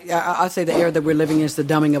 I say the era that we're living in is the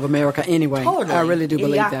dumbing of America. Anyway, totally. I really do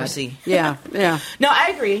believe Idiocracy. that. Yeah. No,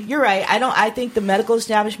 I agree. You're right. I think the medical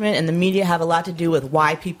establishment and the media have a lot to do with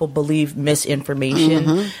why people believe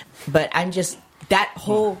misinformation. But I'm just. That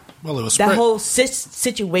whole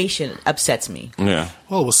situation upsets me. Yeah.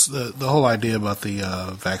 Well, it was the whole idea about the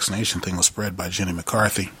vaccination thing was spread by Jenny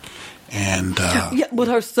McCarthy, and with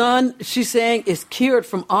her son, she's saying is cured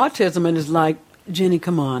from autism, and is like, Jenny,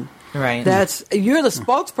 come on, right? You're the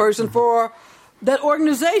spokesperson for that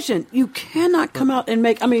organization. You cannot come out and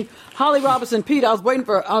make. I mean, Holly Robinson Pete. I was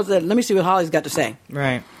let me see what Holly's got to say.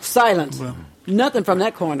 Right. Silence. Well, nothing from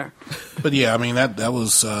that corner. But yeah, I mean that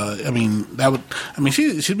was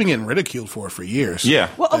she's been getting ridiculed for years. Yeah.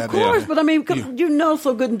 Well, of course, but I mean,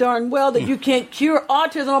 so good and darn well that you can't cure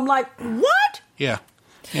autism. I'm like, what? Yeah.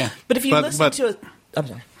 But if you listen to it, I'm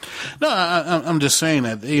sorry. No, I'm just saying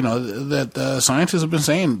that that scientists have been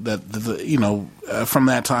saying that from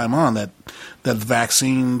that time on that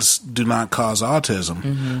vaccines do not cause autism,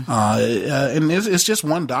 and it's just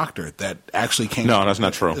one doctor that actually came. No, that's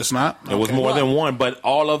not true. It's not. It was more than one, but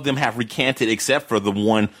all of them have recanted except for the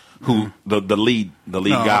one who the lead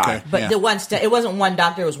guy. Okay. But the one it wasn't one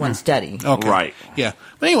doctor; it was one study. Okay. Right. Yeah.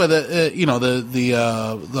 But anyway,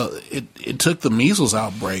 it took the measles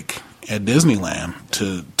outbreak at Disneyland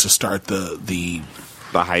to start the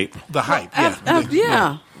hype. The hype.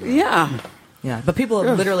 Yeah, but people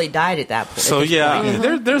have literally died at that point. So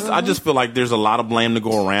there's. I just feel like there's a lot of blame to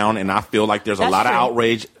go around, and I feel like there's a lot of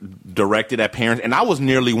outrage directed at parents. And I was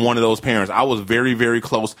nearly one of those parents. I was very, very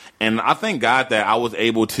close, and I thank God that I was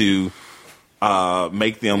able to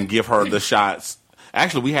make them give her the shots.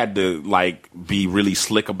 Actually, we had to be really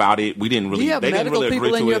slick about it. We didn't really. Do you have medical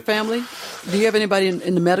people in your family? Do you have anybody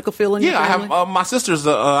in the medical field in your family? I have my sister's.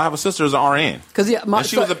 I have a sister as an RN. And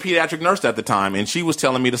she was a pediatric nurse at the time, and she was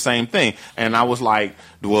telling me the same thing. And I was like,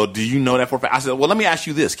 "Well, do you know that for a fact?" I said, "Well, let me ask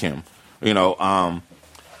you this, Kim.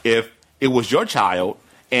 If it was your child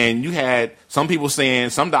and you had some people saying,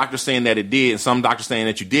 some doctors saying that it did, and some doctors saying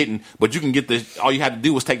that you didn't, but you can get all you had to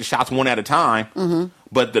do was take the shots one at a time. Mm-hmm.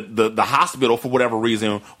 But the hospital, for whatever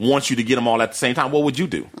reason, wants you to get them all at the same time. What would you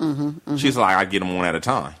do? Mm-hmm, mm-hmm. She's like, I get them one at a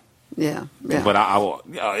time. Yeah. But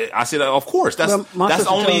I said, of course, that's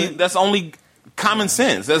only common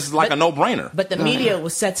sense. That's like a no-brainer. But the media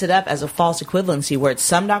sets it up as a false equivalency, where it's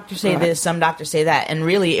some doctors say this, some doctors say that, and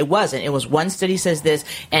really it wasn't. It was one study says this,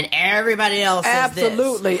 and everybody else says this.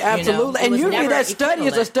 Absolutely. And usually that study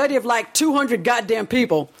is a study of like 200 goddamn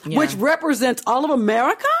people, which represents all of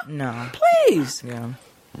America. No, please. Yeah.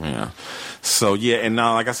 So, and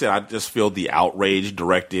now, like I said, I just feel the outrage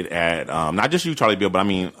directed at, not just you, Charlie Bill, but I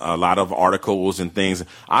mean, a lot of articles and things.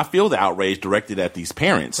 I feel the outrage directed at these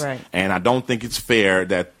parents. Right. And I don't think it's fair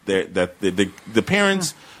that the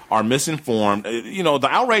parents are misinformed. The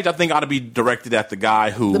outrage, I think, ought to be directed at the guy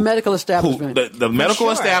who... The medical establishment. The medical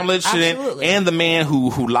establishment. Absolutely. And the man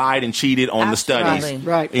who lied and cheated on the studies.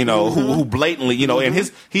 Right. Who blatantly,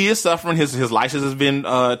 and he is suffering. His license has been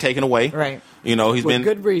taken away. Right. He's been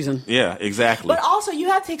good reason. Yeah, exactly. But also, you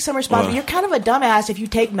have to take some responsibility. You're kind of a dumbass if you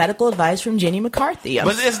take medical advice from Jenny McCarthy.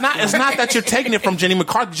 But it's not that you're taking it from Jenny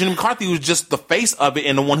McCarthy. Jenny McCarthy was just the face of it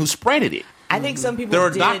and the one who spreaded it. I think some people. There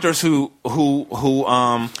are doctors who.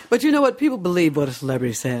 But you know what? People believe what a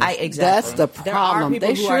celebrity says. Exactly. That's the problem.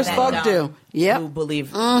 They sure as fuck do. Yeah. Who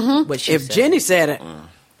believe what she said. If Jenny said it.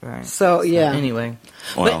 Right. So yeah. Anyway.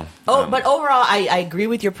 Well, but overall, I agree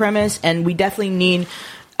with your premise, and we definitely need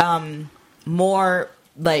more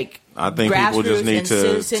like. I think people just need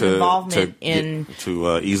citizen involvement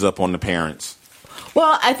to ease up on the parents.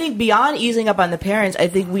 Well, I think beyond easing up on the parents, I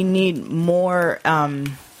think we need more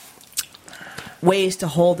ways to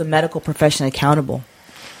hold the medical profession accountable.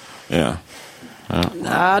 Yeah.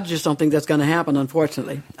 I just don't think that's going to happen,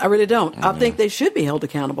 unfortunately. I really don't. I think they should be held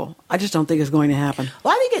accountable. I just don't think it's going to happen.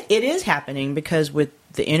 Well, I think it is happening because with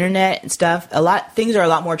the internet and stuff, things are a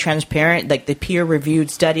lot more transparent. Like the peer-reviewed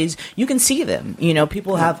studies, you can see them.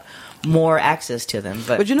 People have more access to them.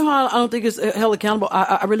 But you know how I don't think it's held accountable?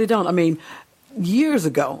 I really don't. I mean, years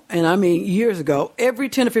ago, every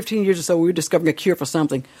 10 or 15 years or so, we were discovering a cure for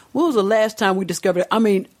something. When was the last time we discovered,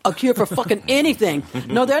 a cure for fucking anything?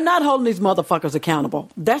 No, they're not holding these motherfuckers accountable.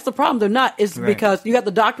 That's the problem. They're not. It's because you got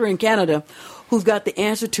the doctor in Canada who's got the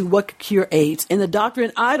answer to what could cure AIDS. And the doctor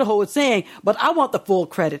in Idaho is saying, but I want the full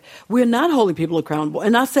credit. We're not holding people accountable.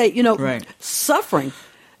 And I say, suffering.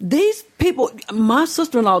 These people, my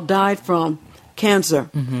sister-in-law died from cancer.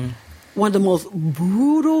 Mm-hmm. One of the most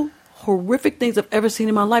brutal, horrific things I've ever seen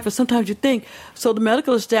in my life. And sometimes you think, so the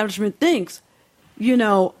medical establishment thinks,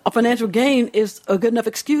 a financial gain is a good enough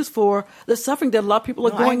excuse for the suffering that a lot of people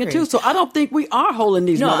are going into. So I don't think we are holding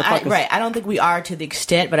these motherfuckers. I don't think we are to the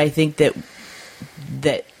extent, but I think that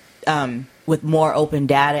with more open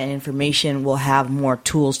data and information, we'll have more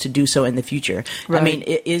tools to do so in the future. Right. I mean,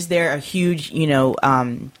 is there a huge,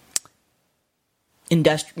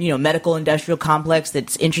 medical industrial complex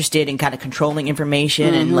that's interested in kind of controlling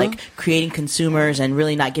information and like creating consumers and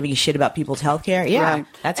really not giving a shit about people's health care? Yeah. Right.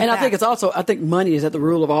 I think it's also, money is at the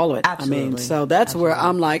rule of all of it. Absolutely. So that's where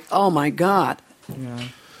I'm like, oh my God. Yeah.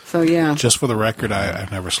 So, yeah. Just for the record,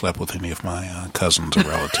 I've never slept with any of my cousins or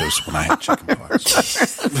relatives when I had chickenpox.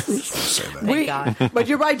 Thank God. But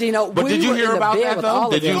you're right, Dino. But did you hear about that,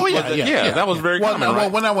 though? Yeah, that was very common,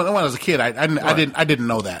 right? When I was a kid, I didn't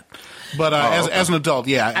know that. But as an adult,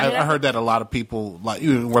 I heard that a lot of people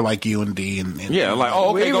were like you and D and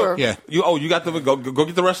okay, you got to go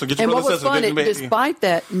get the rest of it. Get your brother sister. And what was funny, despite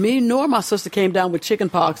that, me nor my sister came down with chicken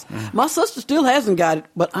pox. My sister still hasn't got it,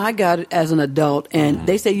 but I got it as an adult. And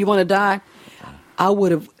they say, you want to die? I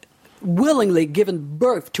would have willingly given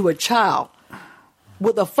birth to a child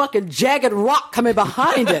with a fucking jagged rock coming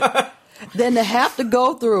behind it than to have to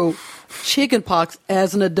go through chicken pox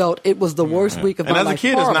as an adult. It was the worst week of my life. And as a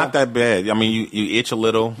kid, it's not that bad. I mean, you itch a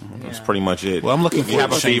little. That's pretty much it. Well, I'm looking for you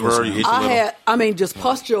have a fever. You itch a little. Just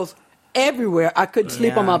pustules everywhere. I couldn't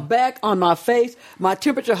sleep on my back, on my face. My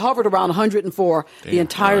temperature hovered around 104 the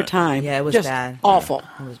entire time. Yeah, it was just bad. Awful.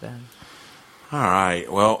 It was bad. All right.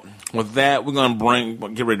 Well, with that, we're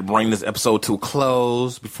gonna get ready to bring this episode to a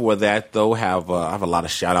close. Before that, though, I have a lot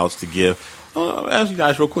of shout outs to give. I'll ask you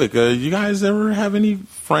guys real quick. You guys ever have any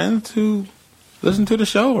friends who listen to the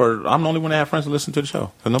show, or I'm the only one that have friends who listen to the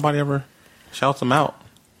show? Because nobody ever shouts them out.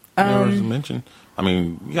 Never mentioned. I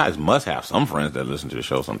mean, you guys must have some friends that listen to the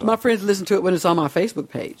show sometimes. My friends listen to it when it's on my Facebook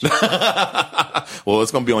page. Well,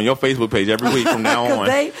 it's going to be on your Facebook page every week from now on.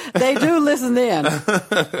 They do listen then.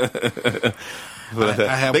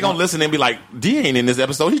 They're going to listen and be like, D ain't in this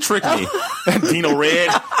episode. He tricked me. Dino Red.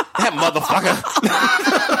 That motherfucker.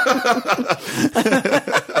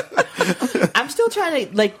 I'm still trying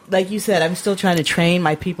to, like you said, I'm still trying to train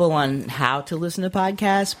my people on how to listen to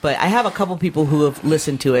podcasts, but I have a couple people who have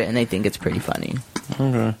listened to it and they think it's pretty funny.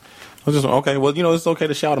 Okay. Okay. Well, it's okay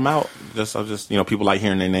to shout them out. People like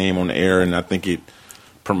hearing their name on the air, and I think it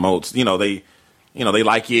promotes. They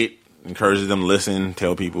like it, encourages them to listen,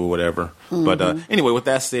 tell people whatever. Mm-hmm. But anyway, with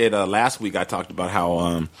that said, last week I talked about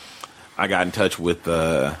how I got in touch with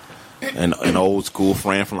an old school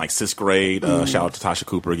friend from like 6th grade. Shout out to Tasha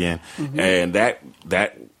Cooper again, and that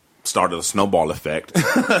started a snowball effect.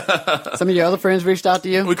 Some of your other friends reached out to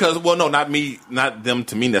you because, not them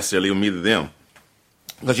to me necessarily, but me to them.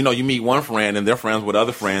 Because, you meet one friend and they're friends with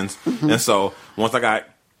other friends. Mm-hmm. And so once I got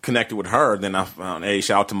connected with her, then I found,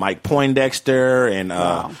 shout out to Mike Poindexter and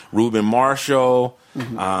Ruben Marshall.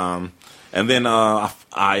 Mm-hmm. And then I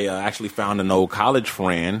actually found an old college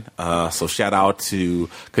friend. So shout out to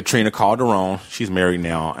Katrina Calderon. She's married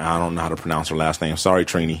now. I don't know how to pronounce her last name. Sorry,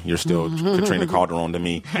 Trini. You're still Katrina Calderon to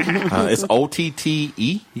me. It's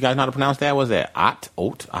O-T-T-E. You guys know how to pronounce that? What's that? Ott?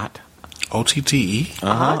 O-T-T-E?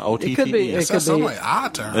 It could be. It sounds like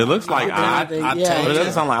Ott. It looks like Ott. Yeah. But it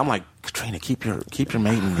doesn't sound like. I'm like, Katrina, keep your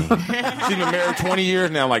maiden name. She's been married 20 years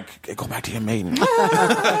now. I'm like, hey, go back to your maiden. Your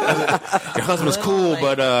husband's cool,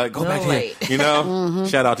 but go back to him.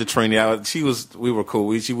 Shout out to Trini. We were cool.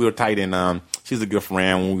 We were tight, and she's a good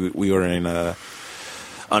friend. When we were in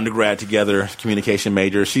undergrad together, communication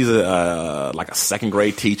major. She's a 2nd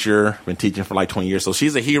grade teacher. Been teaching for like 20 years, so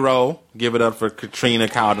she's a hero. Give it up for Katrina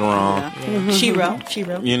Calderon. Yeah. Mm-hmm. She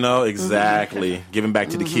wrote. Exactly. Giving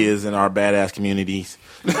back to the kids in our badass communities.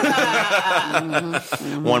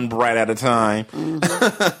 One brat at a time.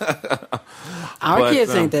 Our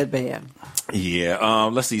kids ain't that bad. Yeah.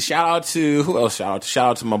 Let's see. Shout out to who else? Shout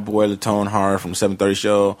out to my boy Latone Hart from 730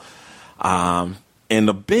 Show. And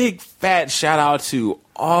a big fat shout out to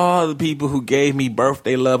all the people who gave me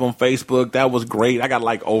birthday love on Facebook. That was great. I got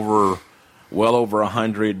like well over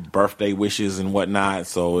 100 birthday wishes and whatnot.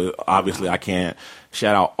 So obviously I can't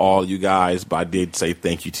shout out all you guys, but I did say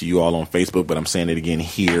thank you to you all on Facebook, but I'm saying it again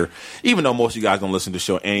here, even though most of you guys don't listen to the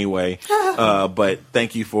show anyway. But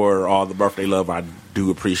thank you for all the birthday love. I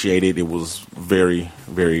do appreciate it. It was very,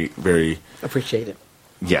 very, very appreciated.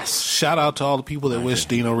 Yes. Shout out to all the people that wish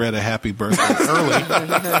Dino Red a happy birthday early.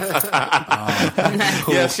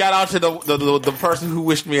 Cool. Yeah, shout out to the person who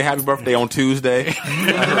wished me a happy birthday on Tuesday.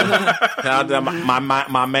 Shout out to my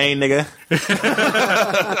main nigga.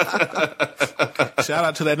 Shout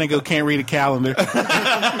out to that nigga who can't read a calendar.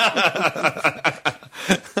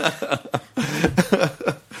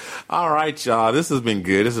 All right, y'all. This has been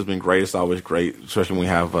good. This has been great. It's always great, especially when we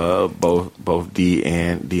have both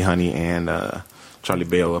D Honey and Charlie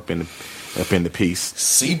Bale up in the piece.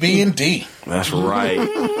 CB and D. That's right.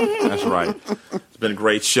 That's right. It's been a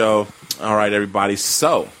great show. All right, everybody.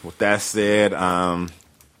 So, with that said,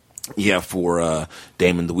 for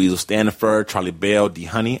Damon the Weasel Standiford, Charlie Bale, D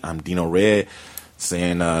Honey, I'm Dino Red,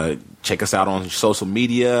 saying check us out on social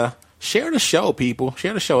media. Share the show, people.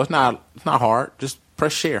 Share the show. It's not hard. Just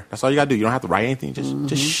press share. That's all you gotta do. You don't have to write anything.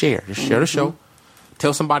 Just share. Just share the show.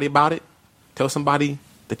 Tell somebody about it. Tell somebody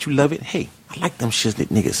that you love it. Hey, I like them Shiznit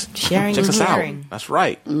niggas. Sharing Check and us sharing. out. That's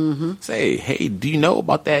right. Say, hey, do you know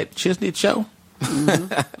about that Shiznit show?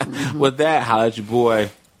 With that, holla at your boy.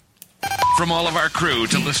 From all of our crew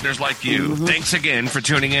to listeners like you, thanks again for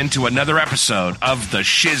tuning in to another episode of The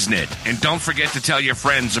Shiznit. And don't forget to tell your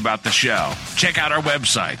friends about the show. Check out our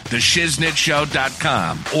website,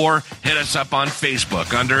 theshiznitshow.com, or hit us up on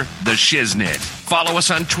Facebook under The Shiznit. Follow us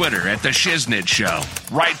on Twitter at The Shiznit Show.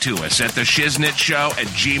 Write to us at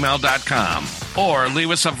theshiznitshow@gmail.com, or leave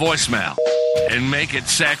us a voicemail and make it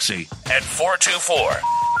sexy at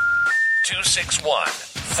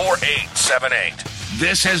 424-261-4878.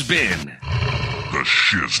 This has been The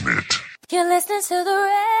Shiznit. You're listening to the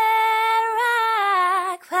Red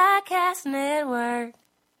Rock Podcast Network.